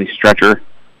the stretcher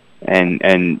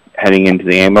and heading into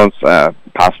the ambulance.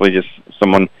 Possibly just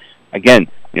someone. Again,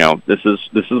 this is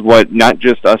what not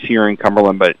just us here in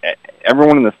Cumberland, but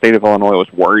everyone in the state of Illinois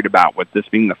was worried about. With this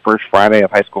being the first Friday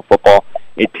of high school football,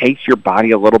 it takes your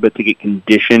body a little bit to get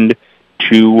conditioned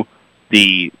to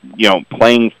the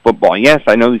playing football. Yes,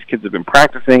 I know these kids have been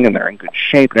practicing and they're in good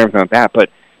shape and everything like that, but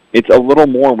it's a little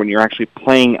more when you're actually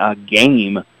playing a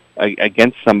game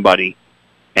against somebody,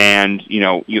 and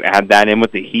you add that in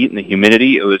with the heat and the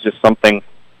humidity. It was just something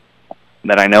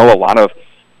that I know a lot of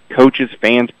coaches,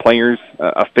 fans, players,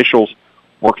 officials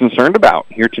were concerned about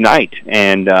here tonight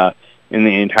and in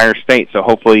the entire state. So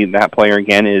hopefully that player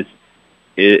again is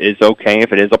okay.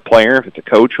 If it is a player, if it's a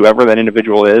coach, whoever that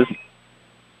individual is,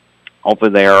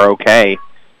 hopefully they are okay,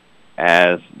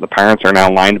 as the Pirates are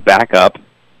now lined back up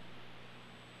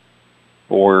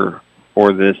for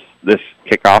this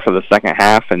kickoff of the second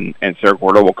half, and Cerro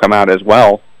Gordo will come out as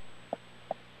well,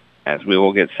 as we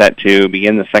will get set to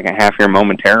begin the second half here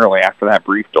momentarily after that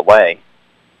brief delay.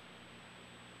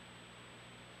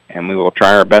 And we will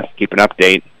try our best to keep an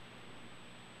update,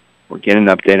 or get an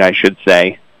update, I should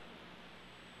say,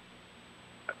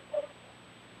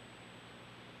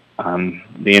 on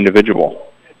the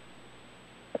individual.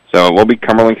 So it will be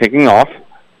Cumberland kicking off.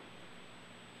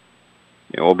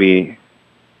 It will be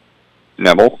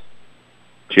Neville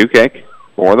to kick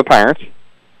for the Pirates.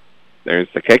 There's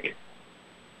the kick,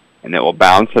 and it will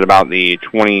bounce at about the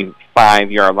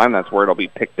 25-yard line. That's where it'll be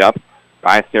picked up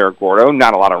by Cerro Gordo.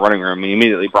 Not a lot of running room. He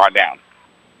immediately brought down.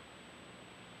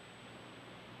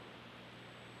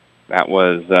 That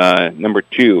was number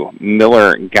 2,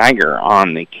 Miller Geiger,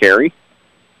 on the carry.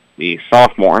 The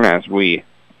sophomore, and as we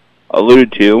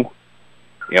alluded to,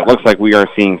 it looks like we are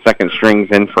seeing second strings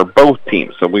in for both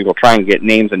teams, so we will try and get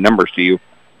names and numbers to you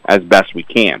as best we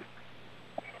can.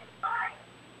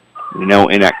 We know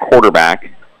in at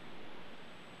quarterback,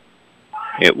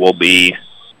 it will be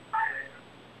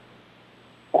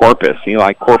Corpus,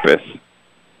 Eli Corpus.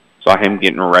 Saw him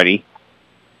getting ready.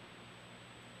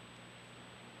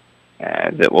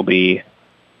 As it will be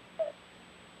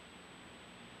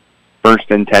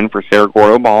first and 10 for Cerro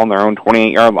Gordo, ball on their own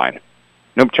 28-yard line.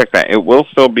 Nope, check that. It will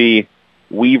still be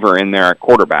Weaver in there at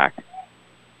quarterback.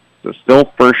 So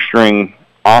still first string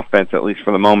offense, at least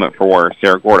for the moment, for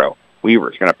Cerro Gordo.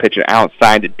 Weaver's going to pitch it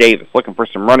outside to Davis, looking for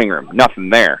some running room. Nothing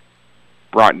there.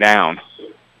 Brought down.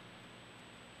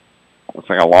 Looks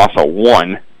like a loss of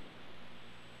 1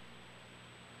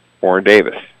 for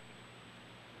Davis.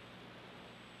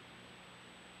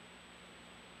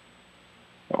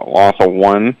 So a loss of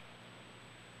 1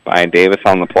 by Davis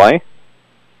on the play.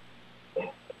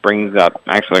 Brings up,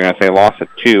 actually I'm going to say loss of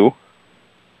 2.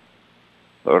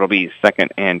 So it'll be 2nd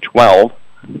and 12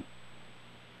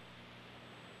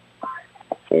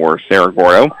 for Cerro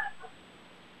Gordo.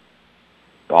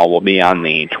 Ball will be on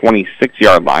the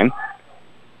 26-yard line.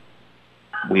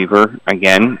 Weaver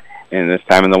again, and this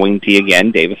time in the wing tee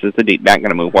again. Davis is the deep back,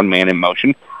 going to move one man in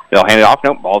motion. They'll hand it off.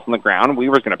 Nope, ball's on the ground.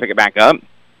 Weaver's going to pick it back up.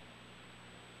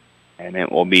 And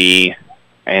it will be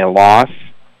a loss.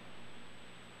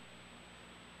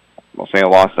 We'll say a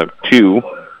loss of 2.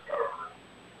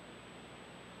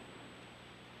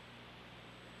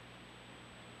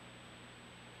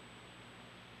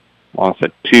 Loss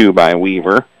of 2 by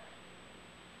Weaver.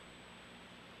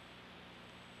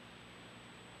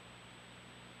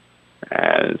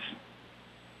 As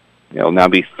it'll now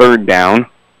be 3rd down.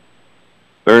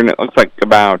 Third, it looks like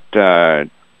about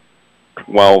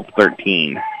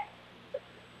 12-13.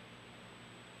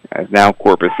 As now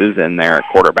Corpus is in there at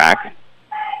quarterback.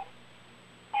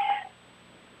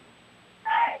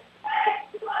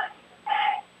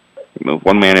 Move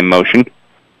one man in motion.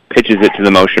 Pitches it to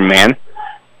the motion man.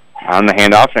 On the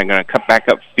handoff, and going to cut back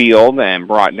up field and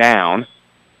brought down.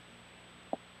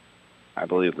 I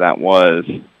believe that was,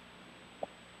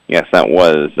 yes, that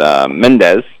was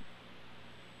Mendez.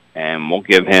 And we'll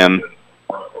give him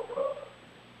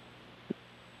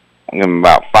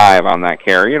about 5 on that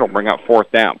carry. It'll bring up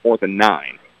 4th down, 4th and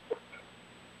 9.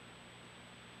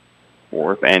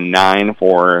 4th and 9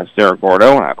 for Cerro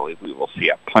Gordo, and I believe we will see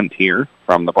a punt here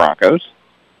from the Broncos.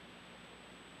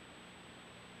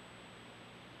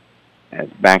 As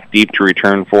back deep to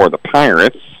return for the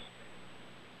Pirates.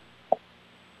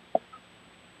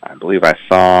 I believe I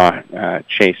saw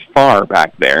Chase Farr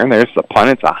back there. There's the punt.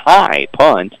 It's a high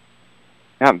punt.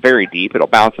 Not very deep. It'll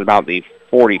bounce at about the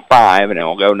 45, and it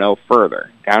will go no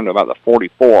further. Down to about the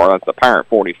 44. That's the Pirate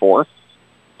 44.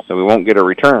 So we won't get a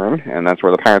return, and that's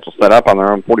where the Pirates will set up on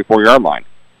their own 44-yard line.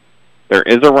 There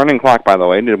is a running clock, by the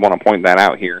way. Did want to point that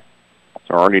out here.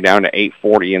 So we're already down to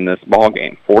 8:40 in this ball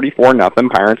game.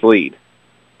 44-0, Pirates lead.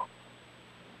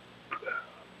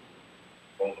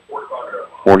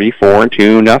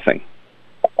 44-0.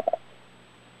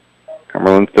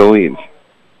 Cumberland still leads.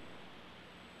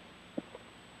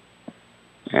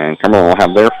 And Cumberland will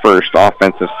have their first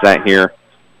offensive set here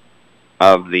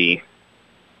of the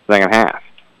second half.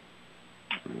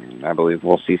 And I believe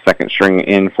we'll see second string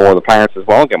in for the Pirates as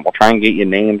well. Again, we'll try and get you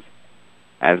names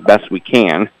as best we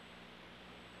can.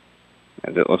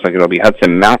 As it looks like it'll be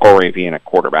Hudson McElravy at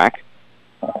quarterback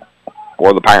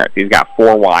for the Pirates. He's got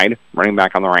 4 wide, running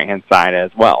back on the right-hand side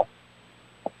as well.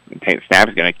 And Tate Snap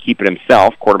is going to keep it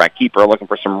himself. Quarterback keeper looking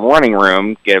for some running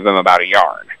room, give him about a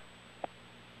yard.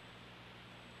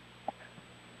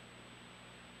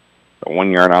 So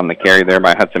 1 yard on the carry there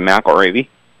by Hudson McElravy.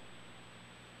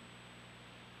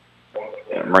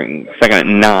 Right, 2nd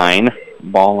and 9,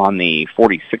 ball on the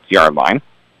 46-yard line.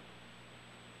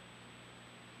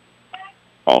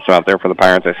 Also out there for the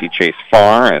Pirates, I see Chase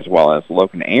Farr as well as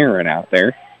Logan Aaron out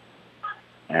there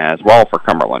as well for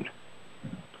Cumberland.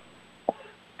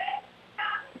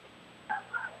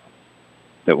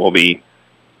 That will be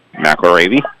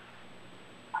McElravy.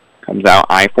 Comes out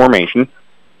I formation.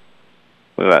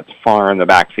 So that's Farr in the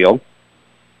backfield.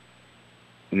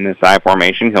 In this I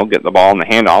formation, he'll get the ball in the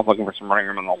handoff, looking for some running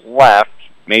room on the left.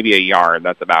 Maybe a yard,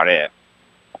 that's about it.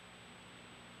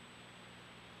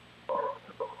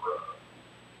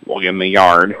 We'll give him a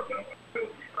yard.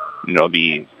 And it'll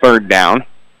be 3rd down.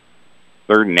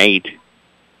 3rd and 8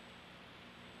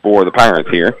 for the Pirates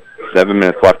here. 7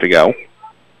 minutes left to go.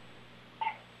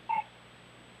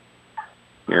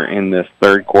 Here in this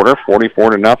third quarter,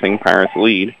 44-0, Pirates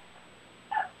lead.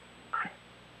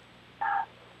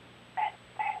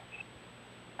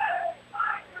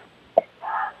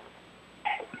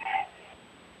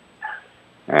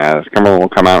 As Cumberland will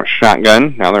come out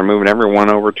shotgun. Now they're moving everyone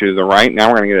over to the right. Now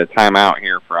we're going to get a timeout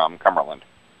here from Cumberland,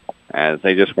 as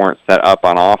they just weren't set up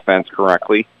on offense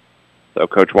correctly. So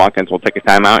Coach Watkins will take a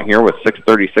timeout here with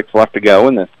 6:36 left to go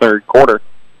in this third quarter.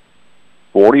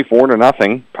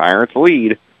 44-0, Pirates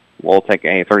lead. We'll take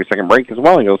a 30-second break as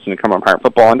well and go listen to Cumberland Pirate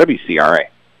Football on WCRA.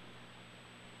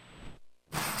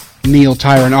 Neil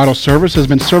Tire and Auto Service has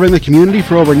been serving the community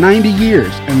for over 90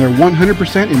 years, and they're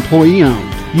 100%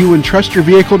 employee-owned. You entrust your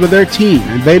vehicle to their team,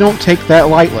 and they don't take that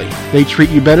lightly. They treat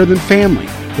you better than family.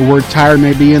 The word tire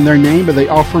may be in their name, but they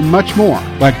offer much more,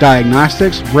 like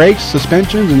diagnostics, brakes,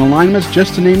 suspensions, and alignments,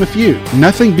 just to name a few.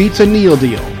 Nothing beats a Neal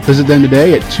deal. Visit them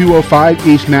today at 205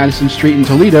 East Madison Street in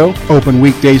Toledo, open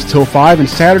weekdays till 5 and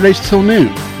Saturdays till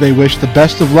noon. They wish the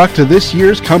best of luck to this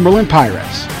year's Cumberland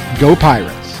Pirates. Go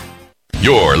Pirates!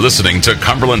 You're listening to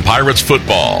Cumberland Pirates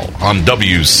football on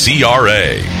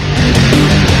WCRA.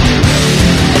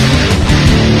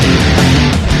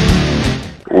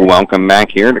 Welcome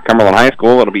back here to Cumberland High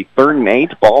School. It'll be 3rd and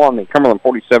 8, ball on the Cumberland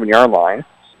 47-yard line.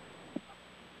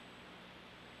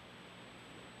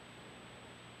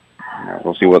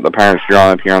 We'll see what the Pirates draw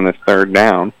up here on this 3rd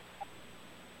down.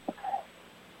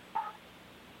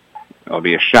 It'll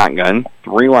be a shotgun.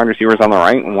 3 wide receivers on the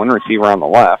right and 1 receiver on the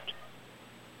left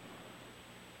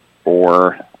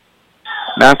for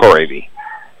McElravy.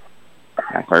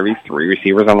 McElravy, 3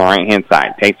 receivers on the right-hand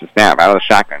side. Takes the snap out of the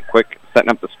shotgun. Quick, setting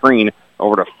up the screen.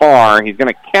 Over to Farr. He's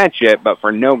going to catch it, but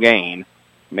for no gain.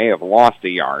 May have lost a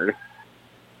yard.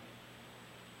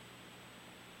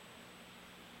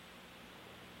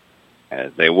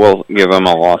 As they will give him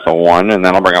a loss of 1, and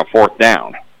that'll bring up 4th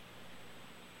down.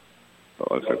 So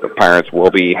it looks like the Pirates will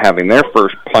be having their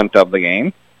first punt of the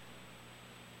game.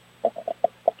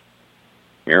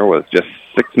 Here with just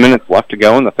 6 minutes left to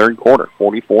go in the 3rd quarter.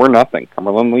 44-0.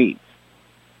 Cumberland leads.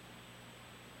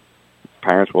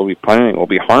 Pirates will be punting. It will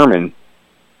be Harmon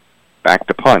back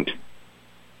to punt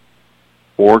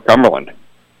for Cumberland.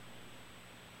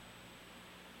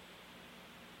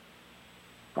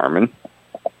 Harmon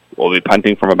will be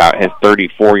punting from about his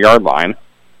 34-yard line.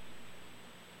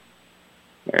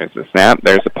 There's the snap.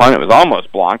 There's the punt. It was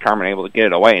almost blocked. Harmon able to get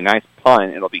it away. Nice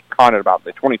punt. It'll be caught at about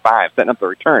the 25, setting up the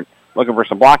return. Looking for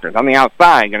some blockers. On the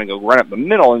outside, going to go right up the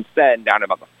middle instead, down to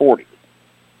about the 40.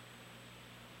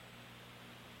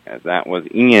 As that was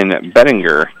Ian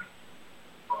Bettinger,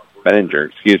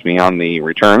 on the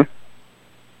return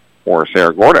for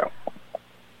Cerro Gordo.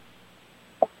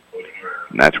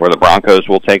 And that's where the Broncos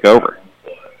will take over.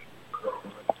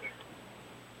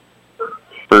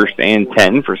 1st and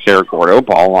 10 for Cerro Gordo,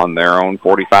 ball on their own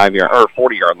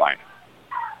 40-yard line.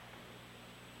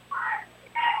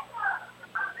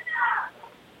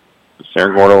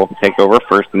 Cerro Gordo will take over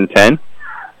 1st and 10.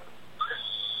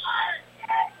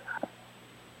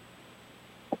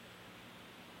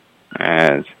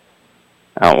 As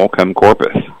out will come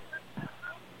Corpus.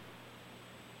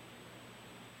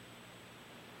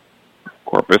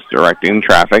 Corpus directing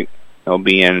traffic. He'll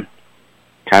be in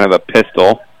kind of a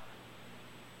pistol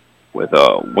with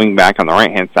a wingback on the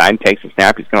right-hand side. Takes a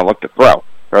snap. He's going to look to throw.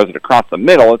 Throws it across the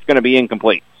middle. It's going to be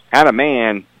incomplete. Had a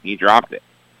man. He dropped it.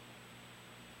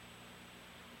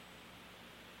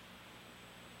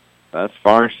 Thus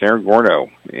far, Cerro Gordo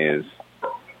is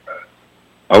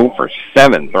 0 for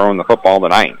 7 throwing the football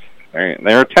tonight.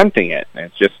 They're attempting it.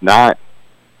 It's just not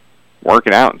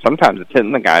working out. And sometimes it's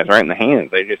hitting the guys right in the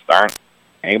hands. They just aren't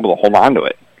able to hold on to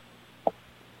it.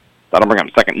 That'll bring up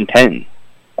 2nd and 10.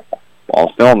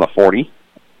 Ball still on the 40.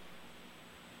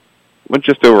 With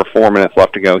just over 4 minutes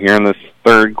left to go here in this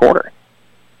 3rd quarter.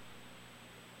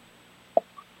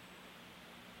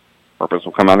 Purpose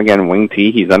will come out again. Wing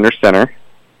T. He's under center.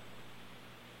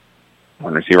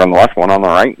 1 receiver on the left, 1 on the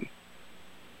right.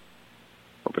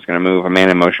 Is going to move a man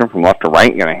in motion from left to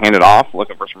right. Going to hand it off.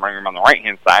 Looking for some room on the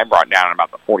right-hand side. Brought down at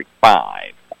about the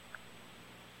 45.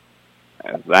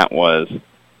 As that was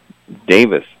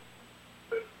Davis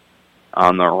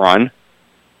on the run.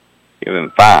 Give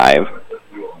him 5.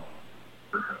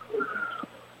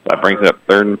 That brings it up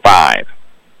 3rd and 5.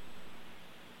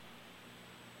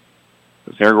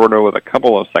 Cerro Gordo with a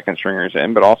couple of second stringers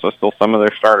in, but also still some of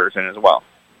their starters in as well.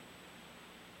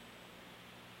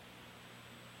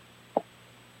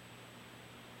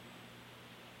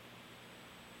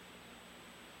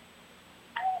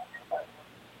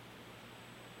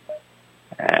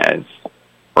 As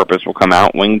Purpose will come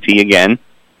out, wing T again.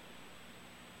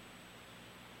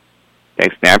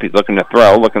 Takes snap, he's looking to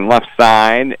throw, looking left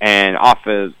side, and off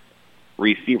his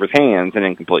receiver's hands and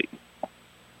incomplete.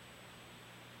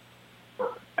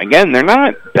 Again, they're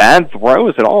not bad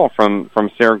throws at all from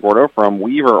Cerro Gordo, from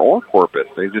Weaver or Corpus.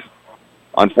 They just,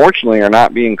 unfortunately, are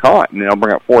not being caught, and they'll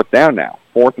bring up 4th down now.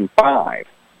 4th and 5.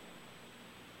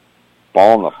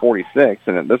 Ball on the 46,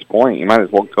 and at this point, you might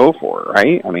as well go for it,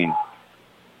 right? I mean,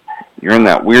 you're in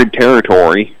that weird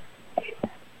territory,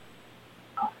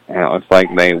 and it looks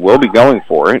like they will be going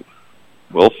for it.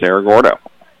 Will Cerro Gordo.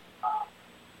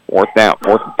 4th down,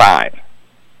 4th and 5.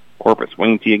 Corpus,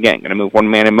 wing T again, going to move one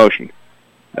man in motion.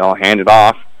 They'll hand it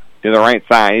off to the right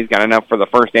side. He's got enough for the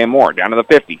first and more. Down to the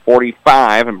 50,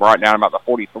 45, and brought down about the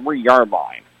 43-yard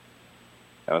line.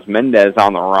 That was Mendez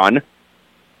on the run.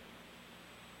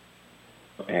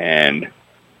 And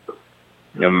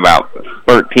give him about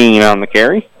 13 on the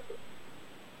carry.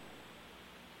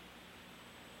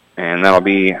 And that'll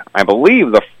be, I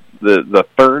believe, the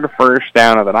third first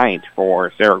down of the night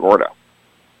for Cerro Gordo.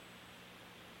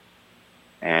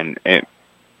 And it's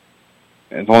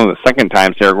only the second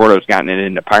time Cerro Gordo's gotten it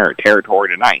into Pirate territory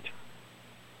tonight.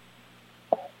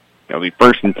 It'll be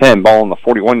first and 10, ball on the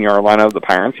 41-yard line of the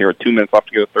Pirates here with 2 minutes left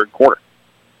to go third quarter.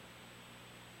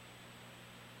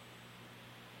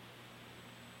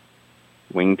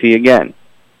 Wing T again.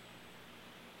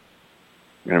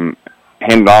 Going to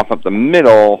hand it off up the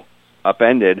middle,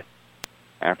 upended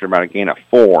after about a gain of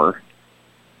 4.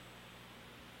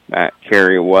 That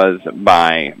carry was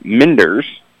by Minders.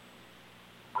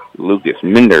 Lucas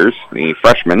Minders, the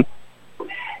freshman,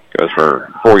 goes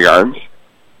for 4 yards.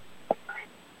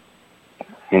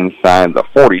 Inside the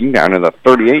 40, down to the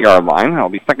 38-yard line. That'll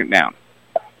be second down.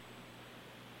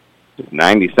 Just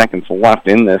 90 seconds left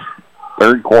in this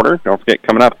third quarter. Don't forget,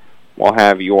 coming up, we'll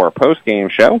have your post-game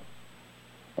show,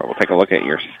 where we'll take a look at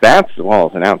your stats, as well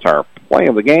as announce our play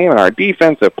of the game and our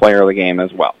defensive player of the game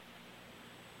as well.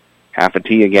 Half a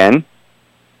tee again.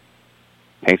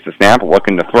 Takes the snap,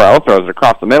 looking to throw. Throws it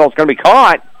across the middle. It's going to be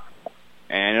caught.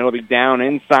 And it'll be down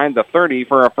inside the 30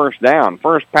 for a first down.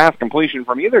 First pass completion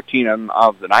from either team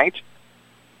of the night.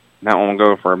 That one will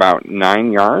go for about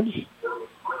 9 yards.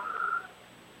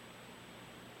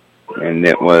 And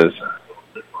it was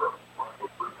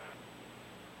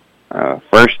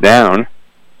first down.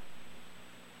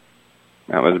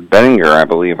 That was Bettinger, I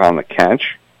believe, on the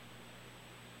catch.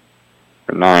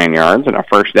 For 9 yards and a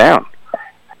first down.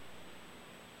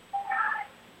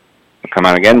 Come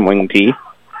out again, wing T.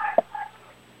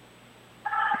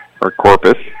 For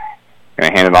Corpus.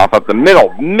 Going to hand it off up the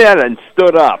middle. Met and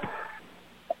stood up.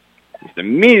 Just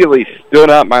immediately stood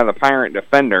up by the Pirate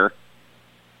defender.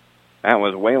 That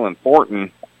was Waylon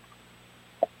Thornton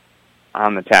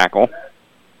on the tackle.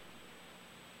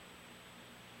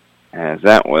 As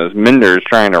that was Minders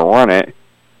trying to run it.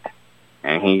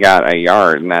 And he got a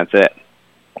yard, and that's it.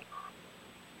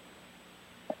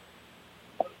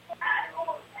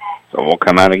 So we'll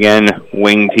come out again,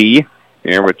 wing T,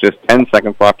 here with just 10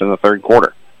 seconds left in the third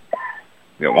quarter.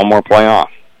 We got one more play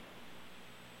off.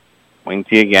 Wing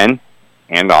T again,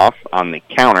 hand off on the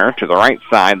counter to the right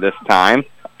side this time.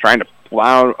 Trying to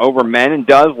plow over men and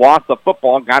does, lost the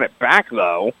football, got it back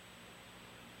though.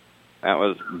 That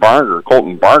was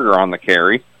Colton Barger on the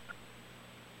carry.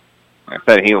 Like I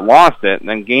said, he lost it and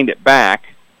then gained it back.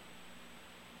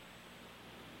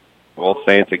 We'll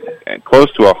say it's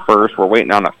close to a first. We're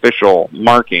waiting on official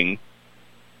marking.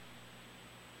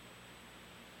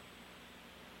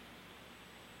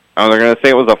 Oh, they're going to say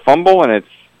it was a fumble, and it's...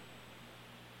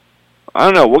 I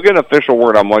don't know. We'll get an official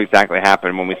word on what exactly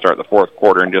happened when we start the fourth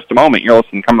quarter in just a moment. You're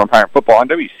listening to Cumberland Pirate Football on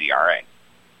WCRA.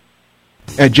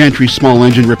 At Gentry Small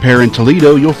Engine Repair in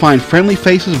Toledo, you'll find friendly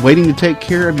faces waiting to take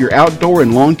care of your outdoor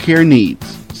and lawn care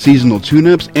needs. Seasonal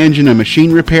tune-ups, engine and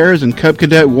machine repairs, and Cub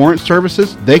Cadet warrant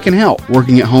services, they can help.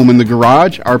 Working at home in the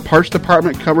garage, our parts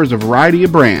department covers a variety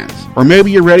of brands. Or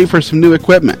maybe you're ready for some new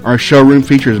equipment. Our showroom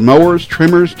features mowers,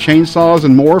 trimmers, chainsaws,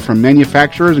 and more from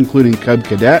manufacturers including Cub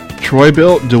Cadet,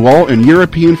 Troy-Bilt, DeWalt, and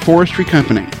European Forestry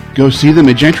Company. Go see them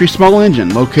at Gentry Small Engine,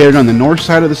 located on the north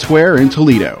side of the square in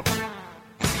Toledo.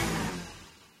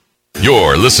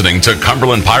 You're listening to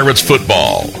Cumberland Pirates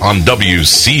Football on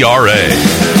WCRA.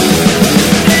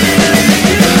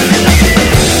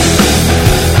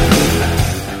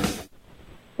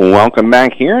 Welcome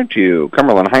back here to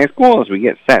Cumberland High School as we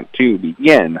get set to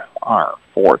begin our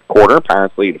fourth quarter.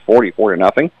 Pirates lead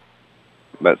 44-0,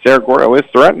 but Cerro Gordo is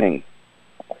threatening.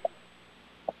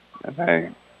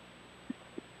 I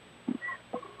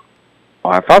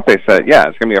thought they said, yeah,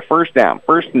 it's going to be a first down.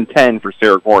 First and 10 for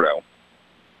Cerro Gordo.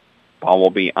 Ball will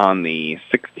be on the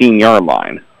 16-yard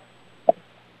line.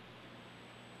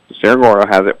 So Cerro Gordo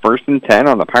has it first and 10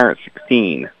 on the Pirates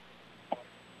 16.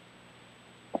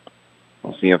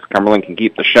 We'll see if Cumberland can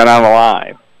keep the shutout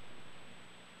alive.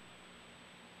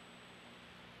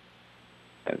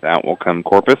 As out will come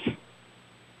Corpus.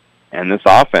 And this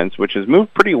offense, which has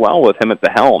moved pretty well with him at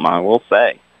the helm, I will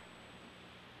say.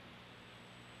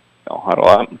 They'll huddle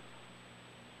up.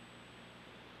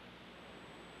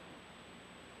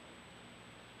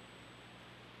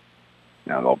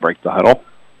 Now they'll break the huddle.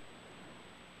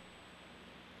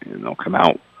 And they'll come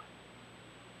out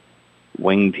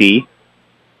wing T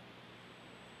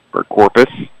for Corpus.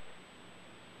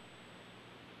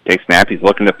 Takes snap. He's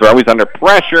looking to throw. He's under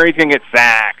pressure. He's going to get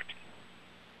sacked.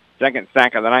 Second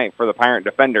sack of the night for the Pirate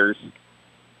defenders.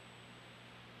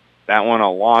 That one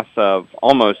a loss of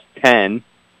almost 10.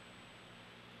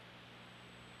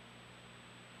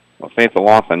 We'll say it's a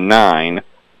loss of 9.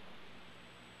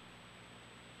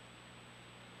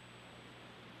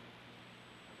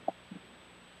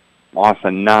 Loss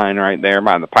of 9 right there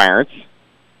by the Pirates.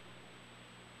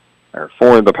 Or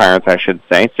for the Pirates, I should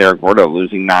say. Sarah Gordo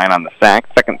losing 9 on the sack.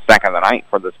 Second sack of the night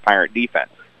for this Pirate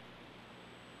defense.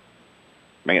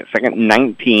 Make it second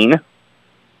 19.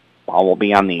 Ball will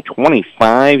be on the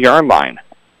 25-yard line.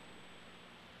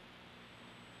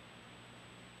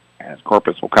 As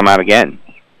Corpus will come out again.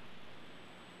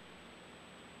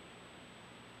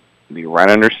 Be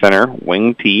right under center,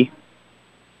 wing T.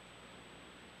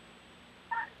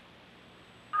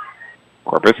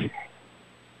 Corpus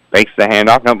fakes the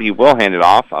handoff. Nope, he will hand it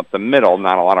off up the middle.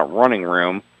 Not a lot of running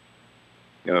room.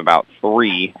 Give him about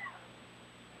 3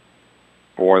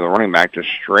 for the running back, just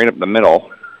straight up the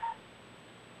middle.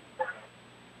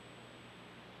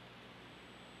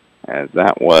 As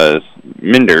that was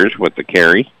Minders with the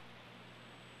carry.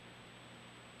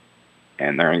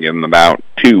 And they're going to give him about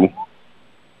 2.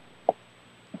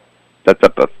 Sets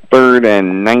up a 3rd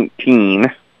and 19.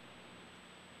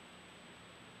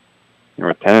 Here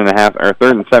with 10.5, or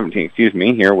 3rd and 17, excuse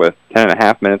me, here with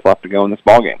 10.5 minutes left to go in this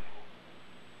ballgame.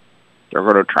 They're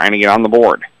going to try to get on the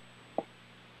board.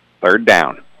 3rd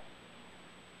down.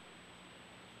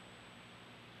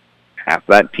 Half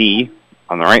that T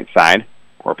on the right side.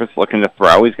 Corpus looking to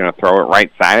throw. He's going to throw it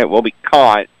right side. It will be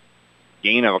caught.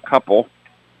 Gain of a couple.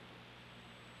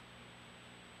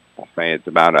 I'll say it's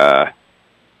about a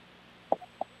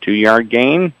 2-yard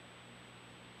gain.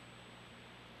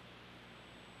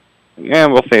 Yeah,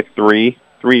 we'll say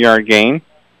 3-yard gain.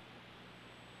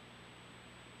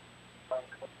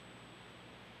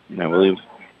 And I believe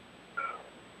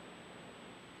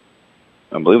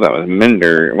that was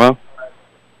Minder. Well,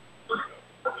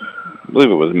 I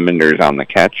believe it was Minders on the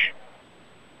catch.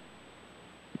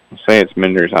 I'll say it's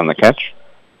Minders on the catch.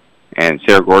 And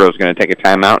Sarah Gordo is going to take a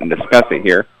timeout and discuss it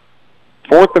here.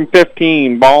 4th and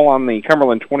 15, ball on the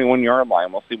Cumberland 21-yard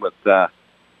line. We'll see what Sarah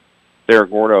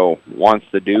Gordo wants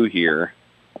to do here.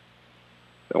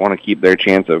 They want to keep their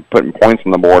chance of putting points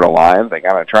on the board alive. They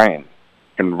got to try and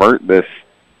convert this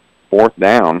 4th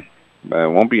down. But it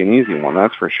won't be an easy one,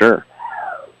 that's for sure.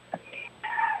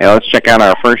 Hey, let's check out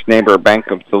our First Neighbor Bank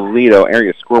of Toledo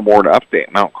area scoreboard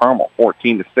update. Mount Carmel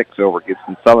 14-6 over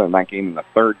Gibson Southern. That game in the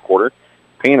 3rd quarter.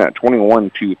 Pana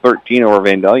 21-13 over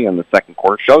Vandalia in the 2nd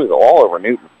quarter. Shelbyville all over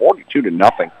Newton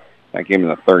 42-0. That game in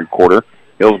the 3rd quarter.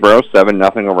 Hillsboro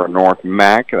 7-0 over North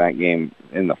Mac. That game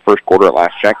in the 1st quarter at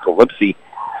last check. Calypsy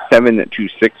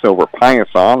 7-6 over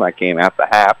Piasaw. That game at the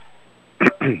half.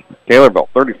 Taylorville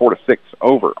 34-6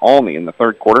 over Olney in the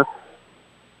 3rd quarter.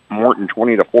 Morton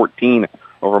 20-14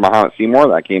 over Mahomet Seymour.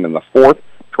 That game in the 4th.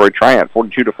 Troy Triad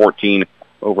 42-14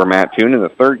 over Mattoon in the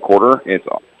 3rd quarter. It's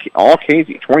all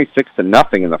Casey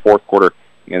 26-0 in the 4th quarter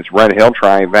against Red Hill.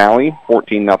 Tri-Valley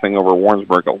 14-0 over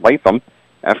Warrensburg Latham.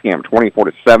 Effingham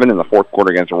 24-7 in the 4th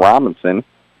quarter against Robinson.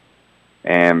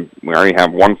 And we already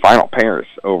have one final. Paris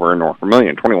over North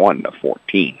Vermilion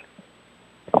 21-14.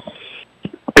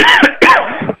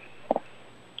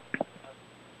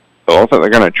 So also they're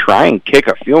going to try and kick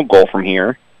a field goal from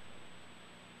here.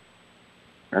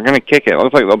 They're going to kick it. It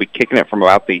looks like they'll be kicking it from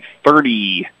about the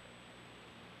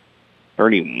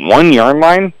 31-yard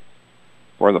line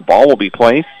where the ball will be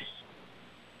placed.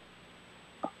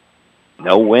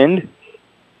 No wind.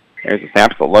 There's the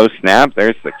snap, the low snap.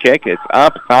 There's the kick. It's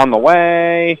up. It's on the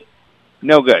way.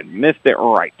 No good. Missed it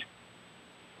right.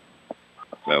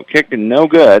 So kicked and no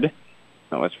good.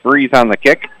 So it's Freeze on the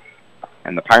kick.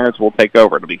 And the Pirates will take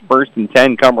over. It'll be 1st and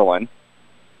 10 Cumberland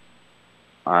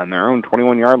on their own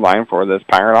 21-yard line for this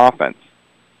Pirate offense.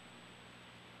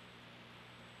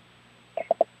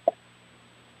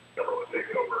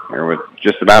 Here with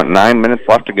just about 9 minutes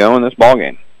left to go in this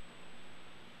ballgame.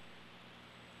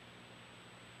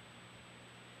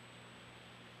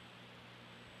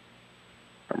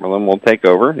 Cumberland will take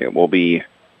over. It will be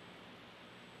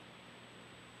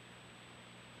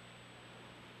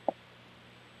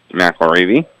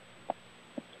McElravy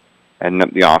heading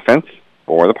up the offense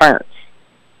for the Pirates.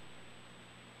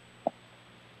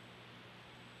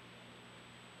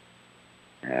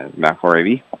 As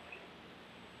McElravy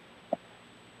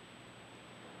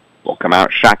will come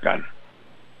out shotgun.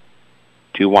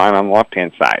 2 wide on the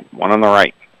left-hand side, 1 on the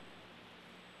right.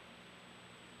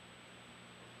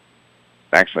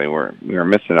 Actually, we were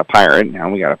missing a Pirate. Now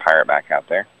we got a Pirate back out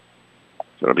there.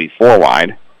 So it'll be 4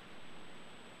 wide.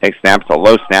 Take snaps, a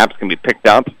low snaps can be picked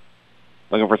up.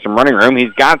 Looking for some running room.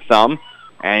 He's got some.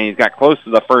 And he's got close to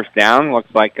the first down.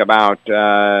 Looks like about,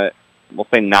 we'll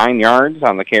say 9 yards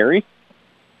on the carry.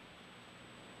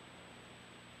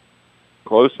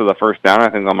 Close to the first down. I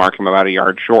think they'll mark him about a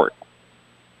yard short.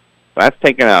 That's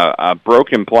taking a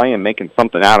broken play and making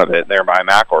something out of it there by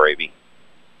McElravy.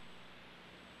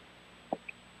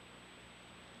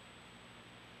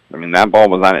 I mean, that ball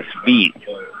was on his feet.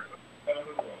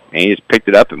 And he just picked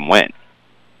it up and went.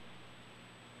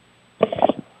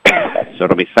 So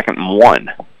it'll be 2nd and 1.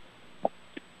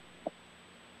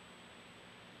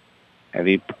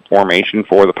 Heavy formation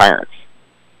for the Pirates.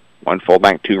 1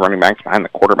 fullback, 2 running backs behind the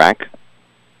quarterback.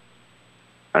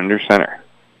 Under center.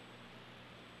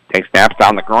 Takes snaps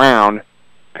down the ground.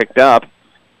 Picked up.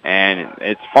 And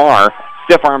it's far.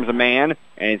 Stiff arms a man.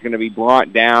 And he's going to be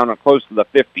brought down close to the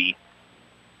 50.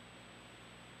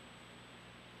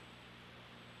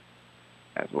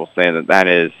 As we'll say that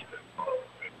is,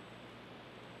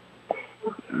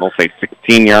 we'll say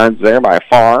 16 yards there by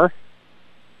Farr.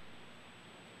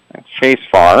 That's Chase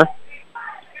Farr.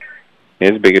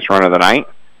 His biggest run of the night.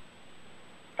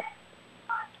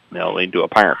 They'll lead to a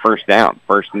Pirate first down.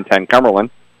 1st and 10 Cumberland.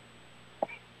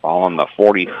 Ball on the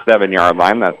 47-yard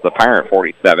line. That's the Pirate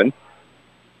 47.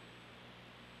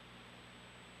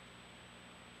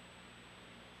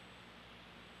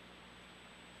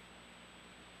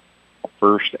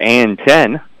 First and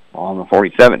 10 on the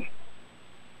 47.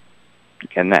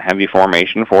 Again, that heavy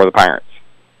formation for the Pirates.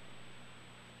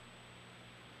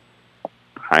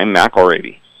 Behind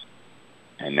McElravy.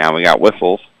 And now we got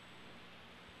whistles.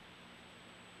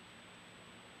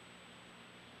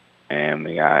 And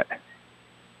we got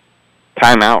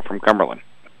timeout from Cumberland.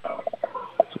 So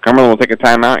Cumberland will take a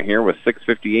timeout here with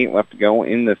 6:58 left to go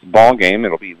in this ball game.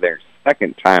 It'll be their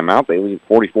second timeout. They lead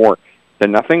 44-0.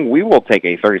 We will take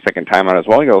a 30-second timeout as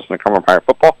well. You listen to Cumberland Pirate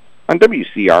Football on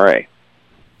WCRA.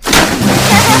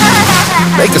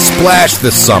 Make a splash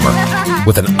this summer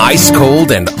with an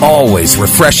ice-cold and always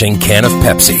refreshing can of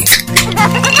Pepsi.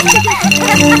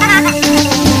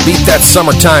 Beat that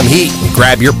summertime heat and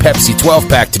grab your Pepsi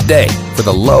 12-pack today for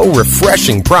the low,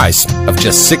 refreshing price of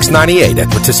just $6.98 at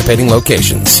participating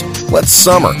locations. Let's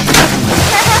summer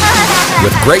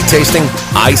with great-tasting,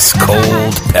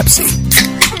 ice-cold Pepsi.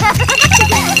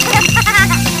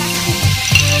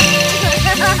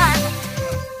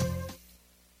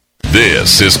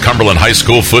 This is Cumberland High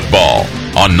School football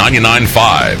on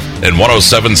 99.5 and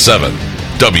 107.7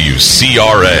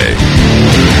 WCRA.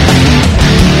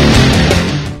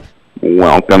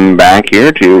 Welcome back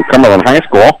here to Cumberland High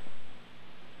School.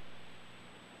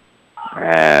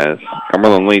 As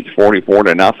Cumberland leads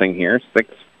 44-0 here.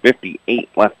 6:58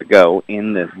 left to go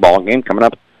in this ball game. Coming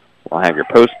up, we'll have your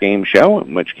post-game show,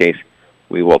 in which case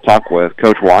we will talk with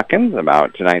Coach Watkins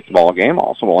about tonight's ball game.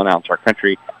 Also, we'll announce our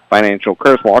Country Financial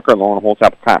Curtis Walker, the lone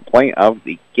top play of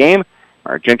the game.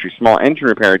 Our Gentry Small Engine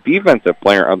Repair defensive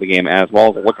player of the game, as well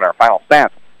as a look at our final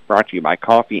stats, brought to you by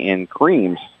Coffee and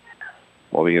Creams.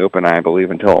 We'll be open, I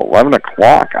believe, until 11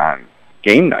 o'clock on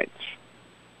game nights.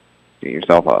 Get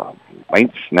yourself a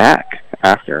light snack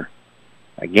after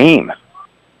a game.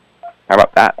 How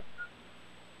about that?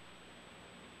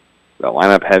 They'll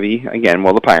line up heavy again,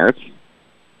 will the Pirates.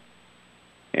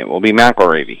 It will be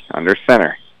McElravy under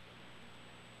center.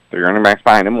 3 running backs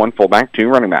behind him, 1 fullback, 2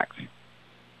 running backs.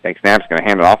 Takes snaps, going to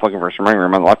hand it off, looking for some running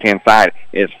room on the left-hand side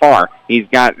is Farr. He's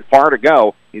got far to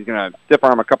go. He's going to stiff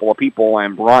arm a couple of people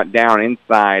and brought down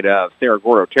inside of Cerro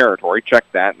Gordo territory. Check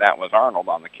that. That was Arnold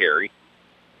on the carry.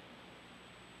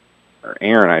 Or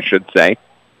Aaron, I should say.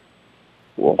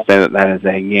 We'll say that is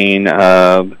a gain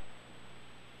of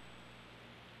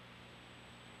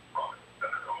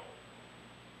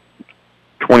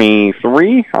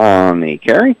 23 on the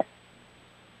carry.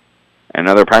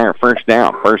 Another Pirate first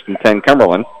down. 1st and 10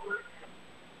 Cumberland.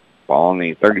 Ball on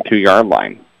the 32-yard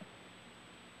line.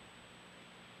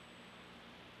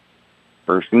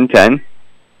 1st and 10.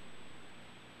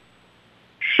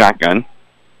 Shotgun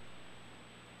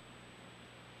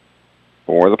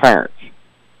for the Pirates.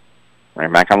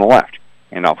 Running back on the left.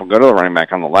 Handoff will go to the running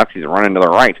back on the left. He's running to the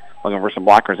right, looking for some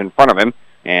blockers in front of him,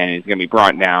 and he's going to be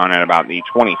brought down at about the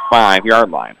 25-yard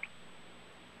line.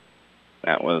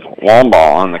 That was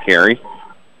Wallball on the carry.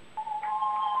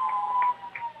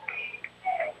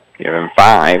 Give him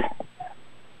 5.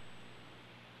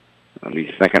 It'll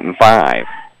be 2nd and 5.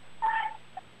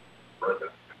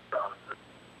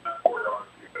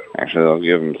 Actually, they'll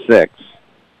give him 6.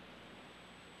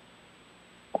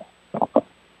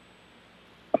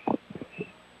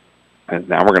 And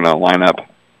now we're going to line up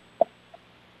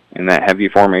in that heavy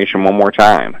formation one more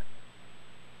time.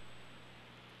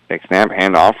 Take snap,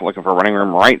 hand off, looking for running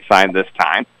room right side this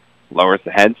time. Lowers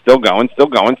the head, still going,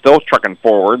 still trucking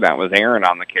forward. That was Aaron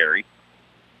on the carry.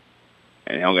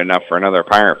 And he'll get enough for another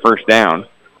Pirate first down.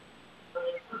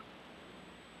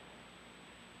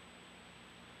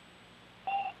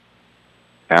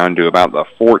 Down to about the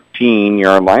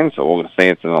 14-yard line, so we'll say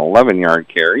it's an 11-yard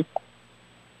carry.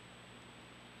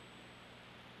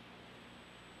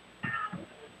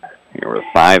 Here with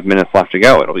 5 minutes left to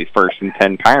go. It'll be 1st and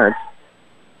 10 Pirates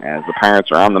as the Pirates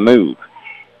are on the move.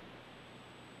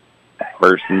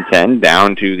 1st and 10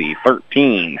 down to the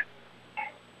 13.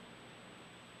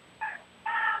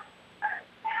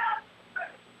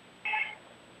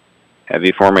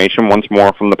 Heavy formation once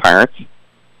more from the Pirates.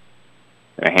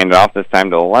 Going to hand it off this time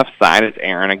to the left side. It's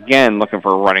Aaron again looking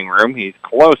for running room. He's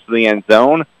close to the end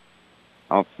zone.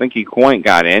 I don't think he quite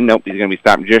got in. Nope, he's going to be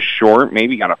stopped just short.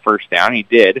 Maybe got a first down. He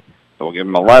did. So we'll give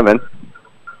him 11.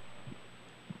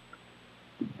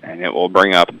 And it will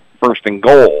bring up 1st and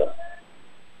goal.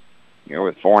 Here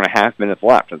with 4.5 minutes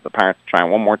left as the Pirates try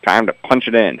one more time to punch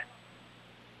it in.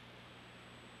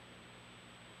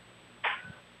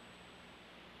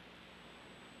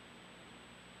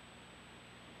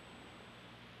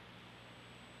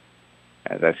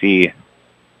 As I see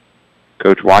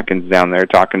Coach Watkins down there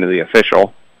talking to the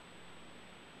official.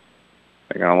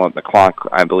 They're going to let the clock,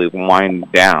 I believe,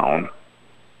 wind down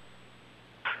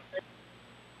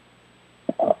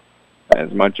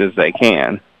as much as they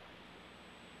can.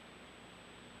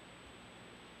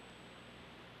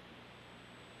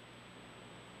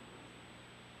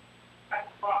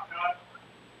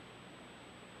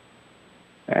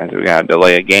 As we got to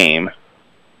delay a game.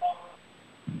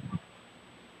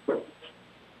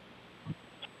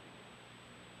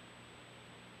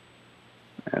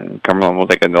 And Cumberland will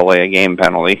take a delay a game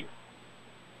penalty.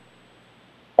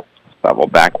 That will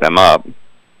back them up.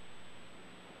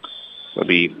 It'll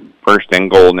be 1st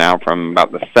and goal now from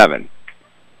about the 7.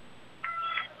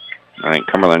 I think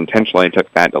Cumberland intentionally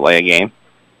took that delay a game.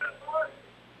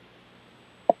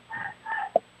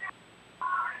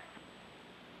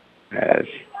 As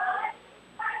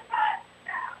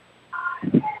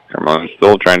Cumberland's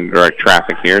still trying to direct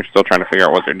traffic here, still trying to figure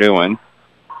out what they're doing.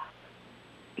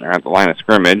 They're at the line of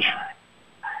scrimmage.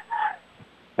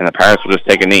 And the Pirates will just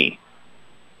take a knee.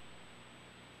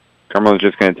 Cumberland's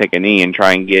just going to take a knee and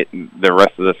try and get the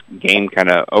rest of this game kind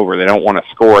of over. They don't want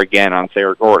to score again on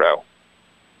Cerro Gordo.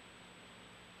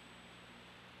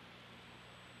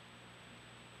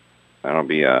 That'll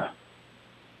be a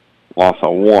loss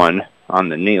of 1 on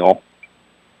the kneel.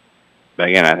 But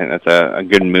again, I think that's a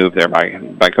good move there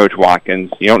by Coach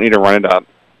Watkins. You don't need to run it up.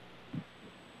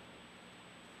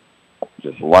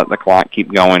 Just let the clock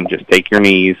keep going. Just take your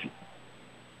knees.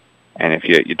 And if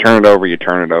you turn it over, you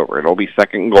turn it over. It'll be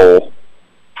 2nd goal.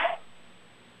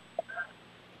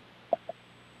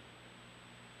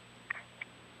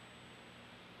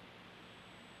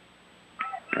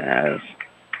 As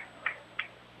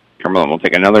Cumberland will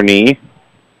take another knee.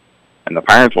 And the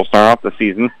Pirates will start off the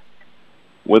season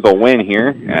with a win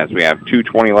here as we have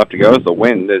 2:20 left to go. The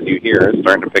wind, as you hear, is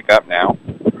starting to pick up now.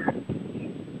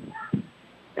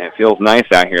 And it feels nice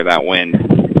out here, that wind.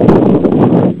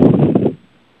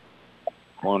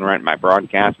 Blowing right in my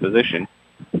broadcast position.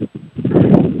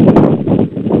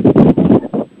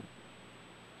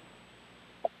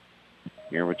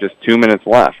 Here with just 2 minutes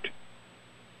left.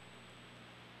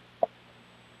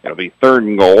 It'll be 3rd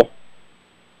and goal.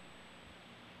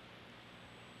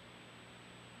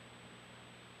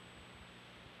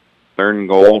 3rd and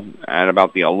goal at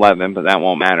about the 11, but that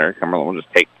won't matter. Cumberland will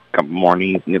just take a couple more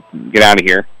knees and get out of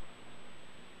here.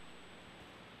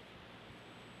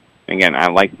 Again, I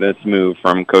like this move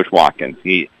from Coach Watkins.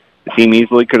 The team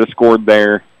easily could have scored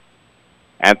there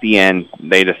at the end.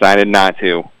 They decided not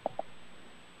to.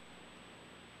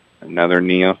 Another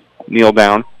kneel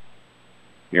down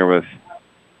here with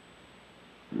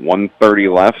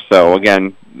 1:30 left. So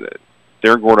again,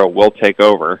 Cerro Gordo will take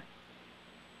over.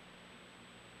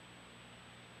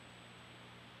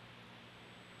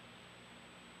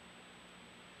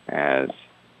 As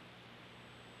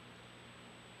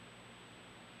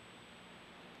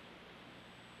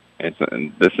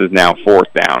this is now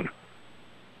 4th down.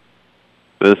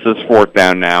 This is 4th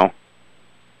down now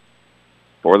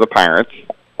for the Pirates.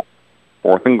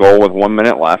 4th and goal with 1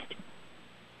 minute left.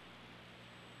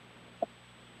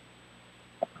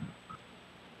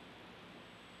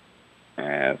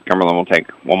 As Cumberland will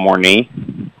take one more knee.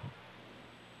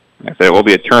 Like I said, it will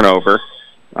be a turnover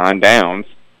on downs.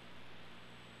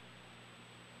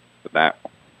 But that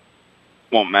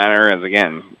won't matter, as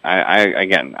again,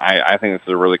 I think this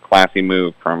is a really classy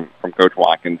move from Coach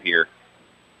Watkins here.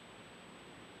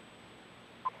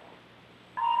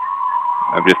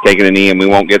 of just taking a knee, and we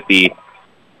won't get the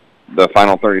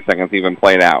final 30 seconds even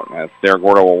played out, as Sarah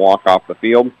Gordo will walk off the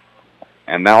field.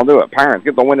 And that'll do it. Pirates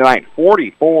get the win tonight.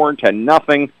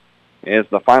 44-0 is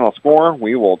the final score.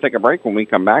 We will take a break. When we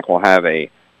come back, we'll have a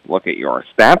look at your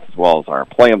stats as well as our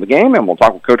play of the game, and we'll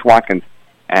talk with Coach Watkins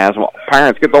as well.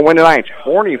 Pirates get the win tonight.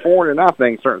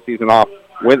 44-0. Start the season off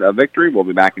with a victory. We'll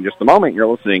be back in just a moment. You're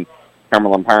listening to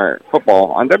Cumberland Pirate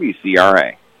Football on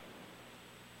WCRA.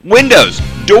 Windows,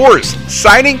 doors,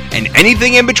 siding, and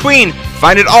anything in between.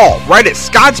 Find it all right at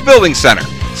Scott's Building Center.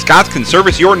 Scott's can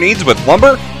service your needs with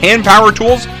lumber, hand power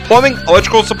tools, plumbing,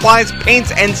 electrical supplies,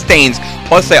 paints, and stains.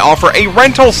 Plus, they offer a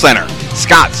rental center.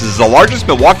 Scott's is the largest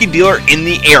Milwaukee dealer in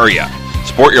the area.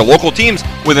 Support your local teams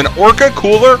with an Orca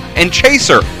cooler and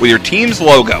chaser with your team's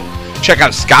logo. Check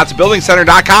out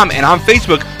scottsbuildingcenter.com and on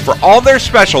Facebook for all their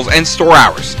specials and store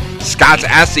hours. Scott's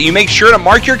asks that you make sure to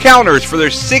mark your calendars for their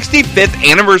 65th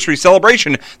anniversary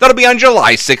celebration that'll be on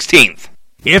July 16th.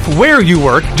 If where you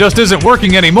work just isn't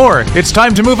working anymore, it's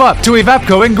time to move up to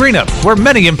Evapco in Greenup, where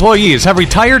many employees have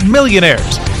retired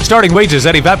millionaires. Starting wages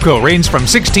at Evapco range from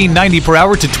 $16.90 per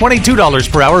hour to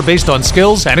 $22 per hour based on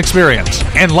skills and experience.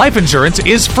 And life insurance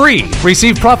is free.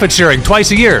 Receive profit sharing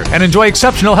twice a year and enjoy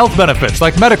exceptional health benefits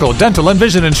like medical, dental, and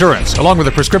vision insurance, along with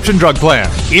a prescription drug plan.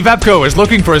 Evapco is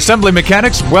looking for assembly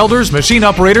mechanics, welders, machine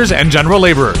operators, and general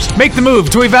laborers. Make the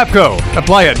move to Evapco.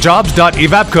 Apply at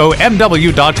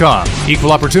jobs.evapcomw.com.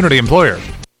 Equal opportunity employer.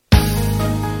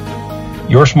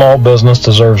 Your small business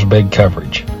deserves big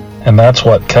coverage, and that's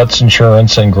what Cuts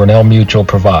Insurance and Grinnell Mutual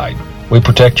provide. We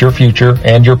protect your future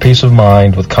and your peace of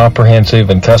mind with comprehensive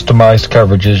and customized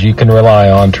coverages you can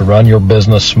rely on to run your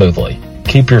business smoothly.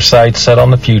 Keep your sights set on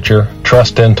the future.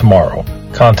 Trust in tomorrow.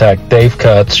 Contact Dave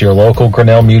Cutts, your local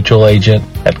Grinnell Mutual agent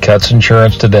at Cutts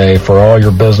Insurance today for all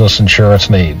your business insurance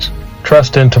needs.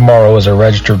 Trust in Tomorrow is a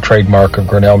registered trademark of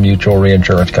Grinnell Mutual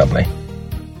Reinsurance Company.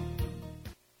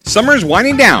 Summer's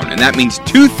winding down, and that means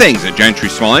two things at Gentry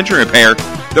Small Engine Repair.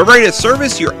 They're ready to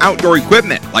service your outdoor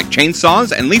equipment, like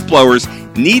chainsaws and leaf blowers.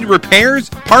 Need repairs,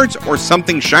 parts, or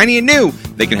something shiny and new?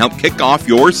 They can help kick off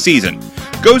your season.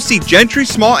 Go see Gentry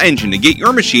Small Engine to get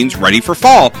your machines ready for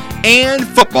fall and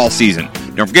football season.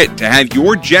 Don't forget to have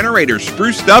your generator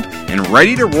spruced up and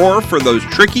ready to roar for those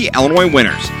tricky Illinois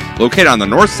winters. Located on the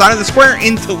north side of the square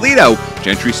in Toledo,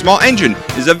 Gentry Small Engine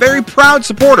is a very proud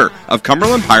supporter of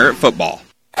Cumberland Pirate football.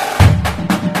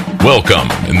 Welcome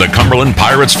in the Cumberland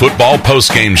Pirates football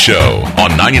postgame show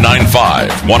on 99.5,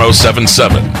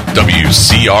 107.7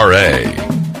 WCRA.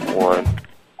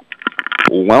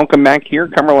 Welcome back here,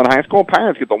 Cumberland High School.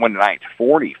 Pirates get the win tonight,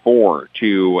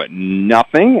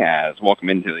 44-0. As welcome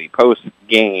into the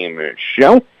post-game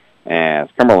show, as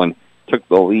Cumberland took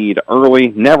the lead early,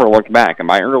 never looked back. And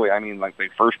by early, I mean like the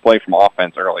first play from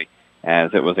offense early,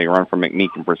 as it was a run from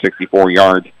McMeekin for 64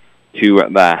 yards to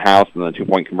the house, and the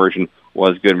two-point conversion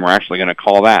was good. And we're actually going to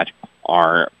call that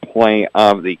our play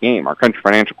of the game. Our Country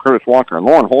Financial, Curtis Walker, and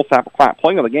Lauren Holsapple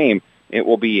play of the game. It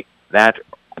will be that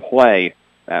play,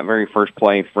 that very first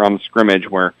play from scrimmage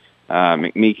where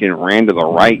McMeekin ran to the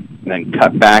right and then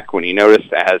cut back when he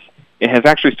noticed as it has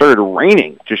actually started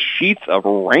raining, just sheets of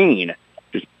rain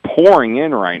just pouring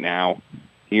in right now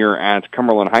here at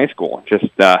Cumberland High School. Just,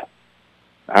 I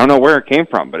don't know where it came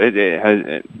from, but it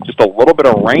has just a little bit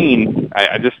of rain.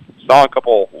 I just saw a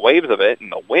couple waves of it, and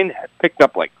the wind has picked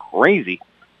up like crazy.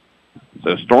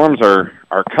 So storms are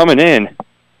coming in.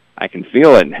 I can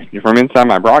feel it from inside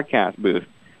my broadcast booth.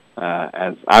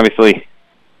 As obviously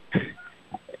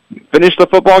finished the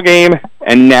football game,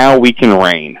 and now we can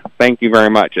rain. Thank you very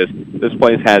much. As this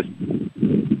place has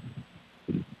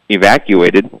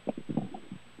evacuated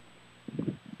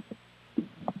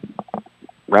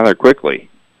rather quickly.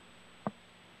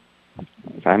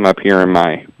 As I'm up here in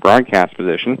my broadcast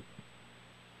position.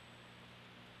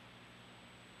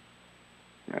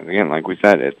 As again, like we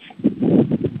said, it's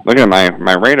looking at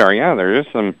my radar. Yeah, there's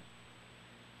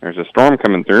a storm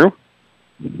coming through.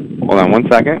 Hold on one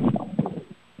second.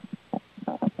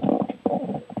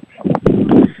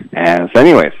 And so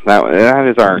anyways, that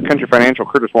is our Country Financial,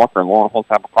 Curtis Walker, and Lauren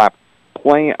Holtz-Appleclap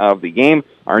play of the game.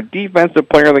 Our defensive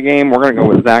player of the game, we're going to go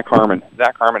with Zach Harmon.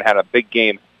 Zach Harmon had a big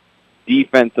game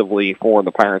defensively for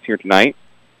the Pirates here tonight,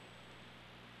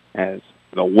 as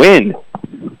the wind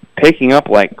picking up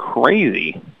like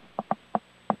crazy.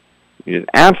 It is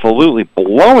absolutely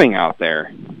blowing out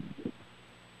there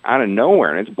out of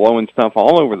nowhere, and it's blowing stuff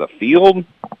all over the field.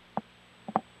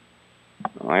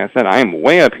 Like I said, I am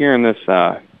way up here in this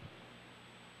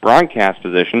broadcast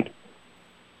position,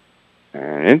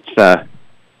 and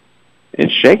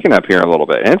it's shaking up here a little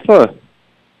bit.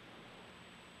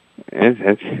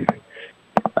 It's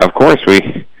of course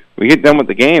we we get done with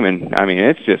the game, and I mean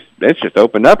it's just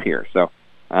opened up here. So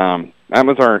that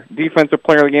was our defensive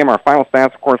player of the game. Our final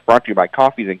stats, of course, brought to you by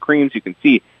Coffees and Creams. You can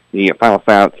see the final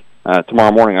stats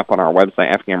tomorrow morning up on our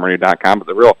website, effinghamradio.com. But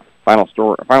the real final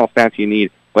stats you need: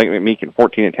 Blake McMeekin,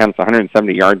 14 attempts,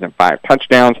 170 yards, and 5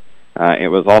 touchdowns. It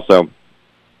was also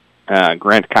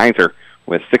Grant Kaiser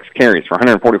with 6 carries for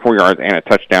 144 yards and a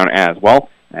touchdown as well.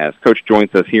 As Coach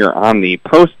joins us here on the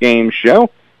post-game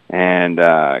show. And,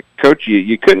 Coach,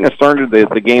 you couldn't have started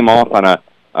the game off on a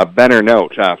better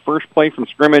note. First play from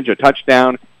scrimmage, a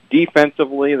touchdown.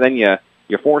 Defensively, then you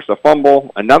force a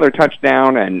fumble, another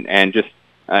touchdown, and just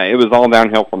it was all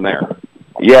downhill from there.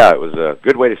 Yeah, it was a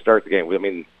good way to start the game. I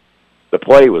mean, the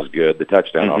play was good. The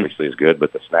touchdown obviously is good,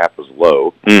 but the snap was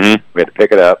low. Mm-hmm. We had to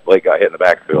pick it up. Blake got hit in the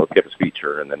backfield, kept his feet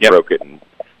turning, and then broke it and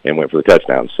went for the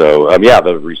touchdown. So,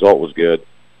 the result was good.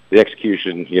 The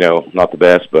execution, not the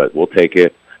best, but we'll take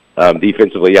it.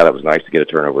 Defensively, that was nice to get a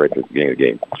turnover at the beginning of the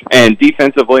game. And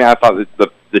defensively, I thought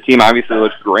that the team obviously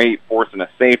looked great, forcing a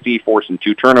safety, forcing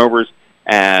 2 turnovers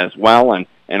as well. And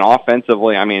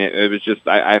offensively, I mean, it was just,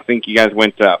 I think you guys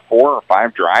went 4 or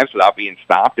 5 drives without being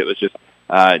stopped. It was just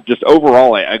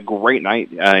overall a great night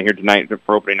here tonight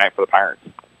for opening night for the Pirates.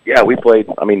 Yeah, we played,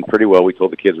 pretty well. We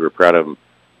told the kids we were proud of them.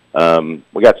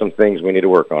 We got some things we need to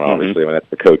work on, obviously. That's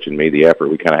the coach and me, the effort.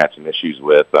 We kind of had some issues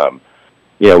with,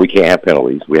 we can't have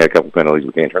penalties. We had a couple penalties.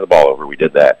 We can't turn the ball over. We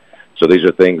did that. So these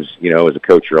are things, as a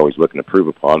coach, you're always looking to improve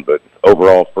upon. But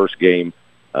overall, first game,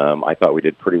 I thought we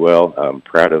did pretty well. I'm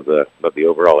proud of the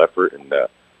overall effort and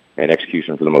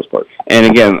execution for the most part. And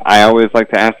again, I always like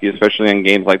to ask you, especially in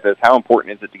games like this, how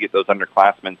important is it to get those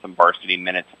underclassmen some varsity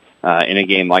minutes in a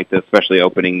game like this, especially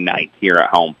opening night here at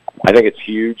home? I think it's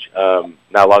huge. Now,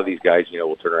 a lot of these guys,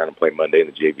 will turn around and play Monday in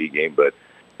the JV game, but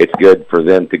it's good for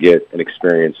them to get an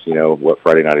experience, what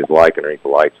Friday night is like underneath the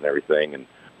lights and everything. And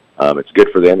it's good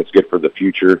for them. It's good for the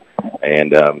future.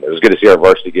 And it was good to see our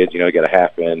varsity kids, get a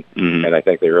half in. Mm-hmm. And I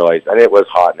think they realized, and it was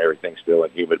hot and everything still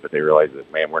and humid, but they realized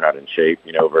that, man, we're not in shape,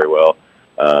 very well.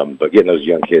 But getting those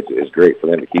young kids is great for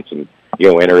them to keep them,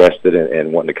 interested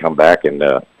and wanting to come back and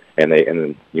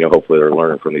hopefully they're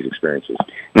learning from these experiences.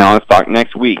 Now let's talk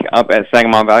next week up at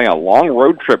Sangamon Valley, a long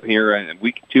road trip here in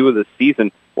week 2 of the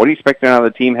season. What are you expecting out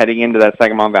of the team heading into that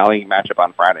Sangamon Valley matchup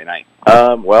on Friday night?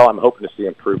 Well, I'm hoping to see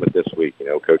improvement this week.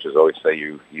 Coaches always say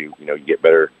you get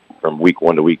better from week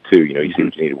 1 to week 2. You see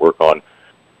what you need to work on.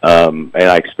 And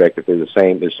I expect that they're the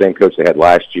same coach they had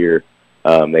last year.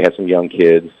 They had some young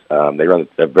kids. They run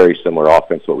a very similar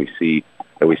offense to what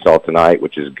we saw tonight,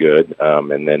 which is good.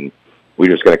 And then we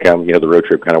just got to come. The road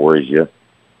trip kind of worries you,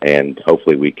 and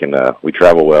hopefully we can we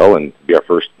travel well and be our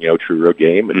first true road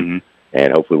game,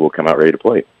 and hopefully we'll come out ready to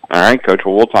play. All right, Coach.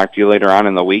 Well, we'll talk to you later on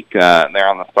in the week there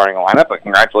on the starting lineup. But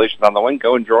congratulations on the win.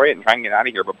 Go enjoy it and try and get out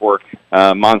of here before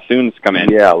monsoons come in.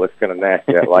 Yeah, let's kind of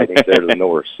nasty. That lightning's there to the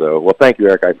north. So, well, thank you,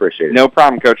 Eric. I appreciate it. No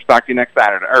problem, Coach. Talk to you next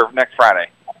Friday.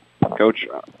 Coach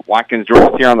Watkins joins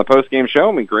us here on the post-game show,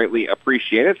 and we greatly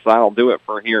appreciate it. So that'll do it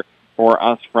for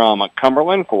us from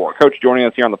Cumberland. For Coach joining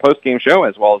us here on the post-game show,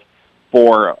 as well as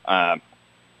for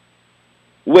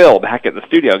Will back at the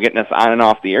studio getting us on and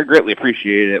off the air. Greatly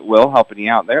appreciate it, Will, helping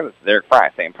you out there. This is Eric Fry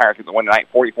saying Pirates get the win tonight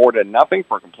 44-0.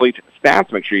 For complete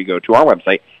stats, make sure you go to our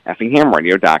website,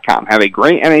 effinghamradio.com. Have a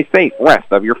great and a safe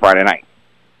rest of your Friday night.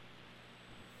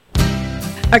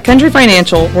 At Country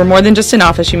Financial, we're more than just an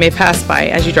office you may pass by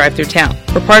as you drive through town.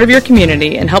 We're part of your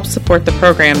community and help support the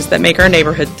programs that make our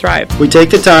neighborhood thrive. We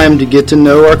take the time to get to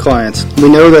know our clients. We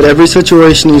know that every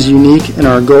situation is unique, and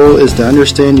our goal is to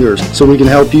understand yours so we can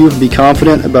help you be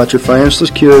confident about your financial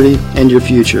security and your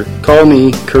future. Call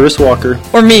me, Curtis Walker.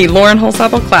 Or me, Lauren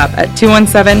Holsapple-Clapp, at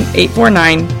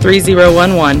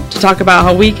 217-849-3011 to talk about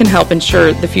how we can help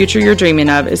ensure the future you're dreaming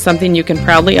of is something you can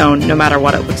proudly own no matter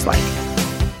what it looks like.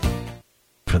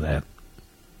 For that.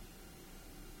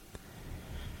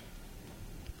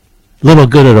 Little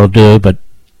good it'll do, but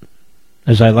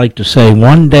as I like to say,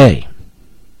 one day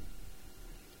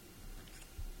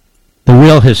the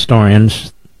real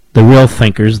historians, the real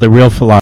thinkers, the real philosophers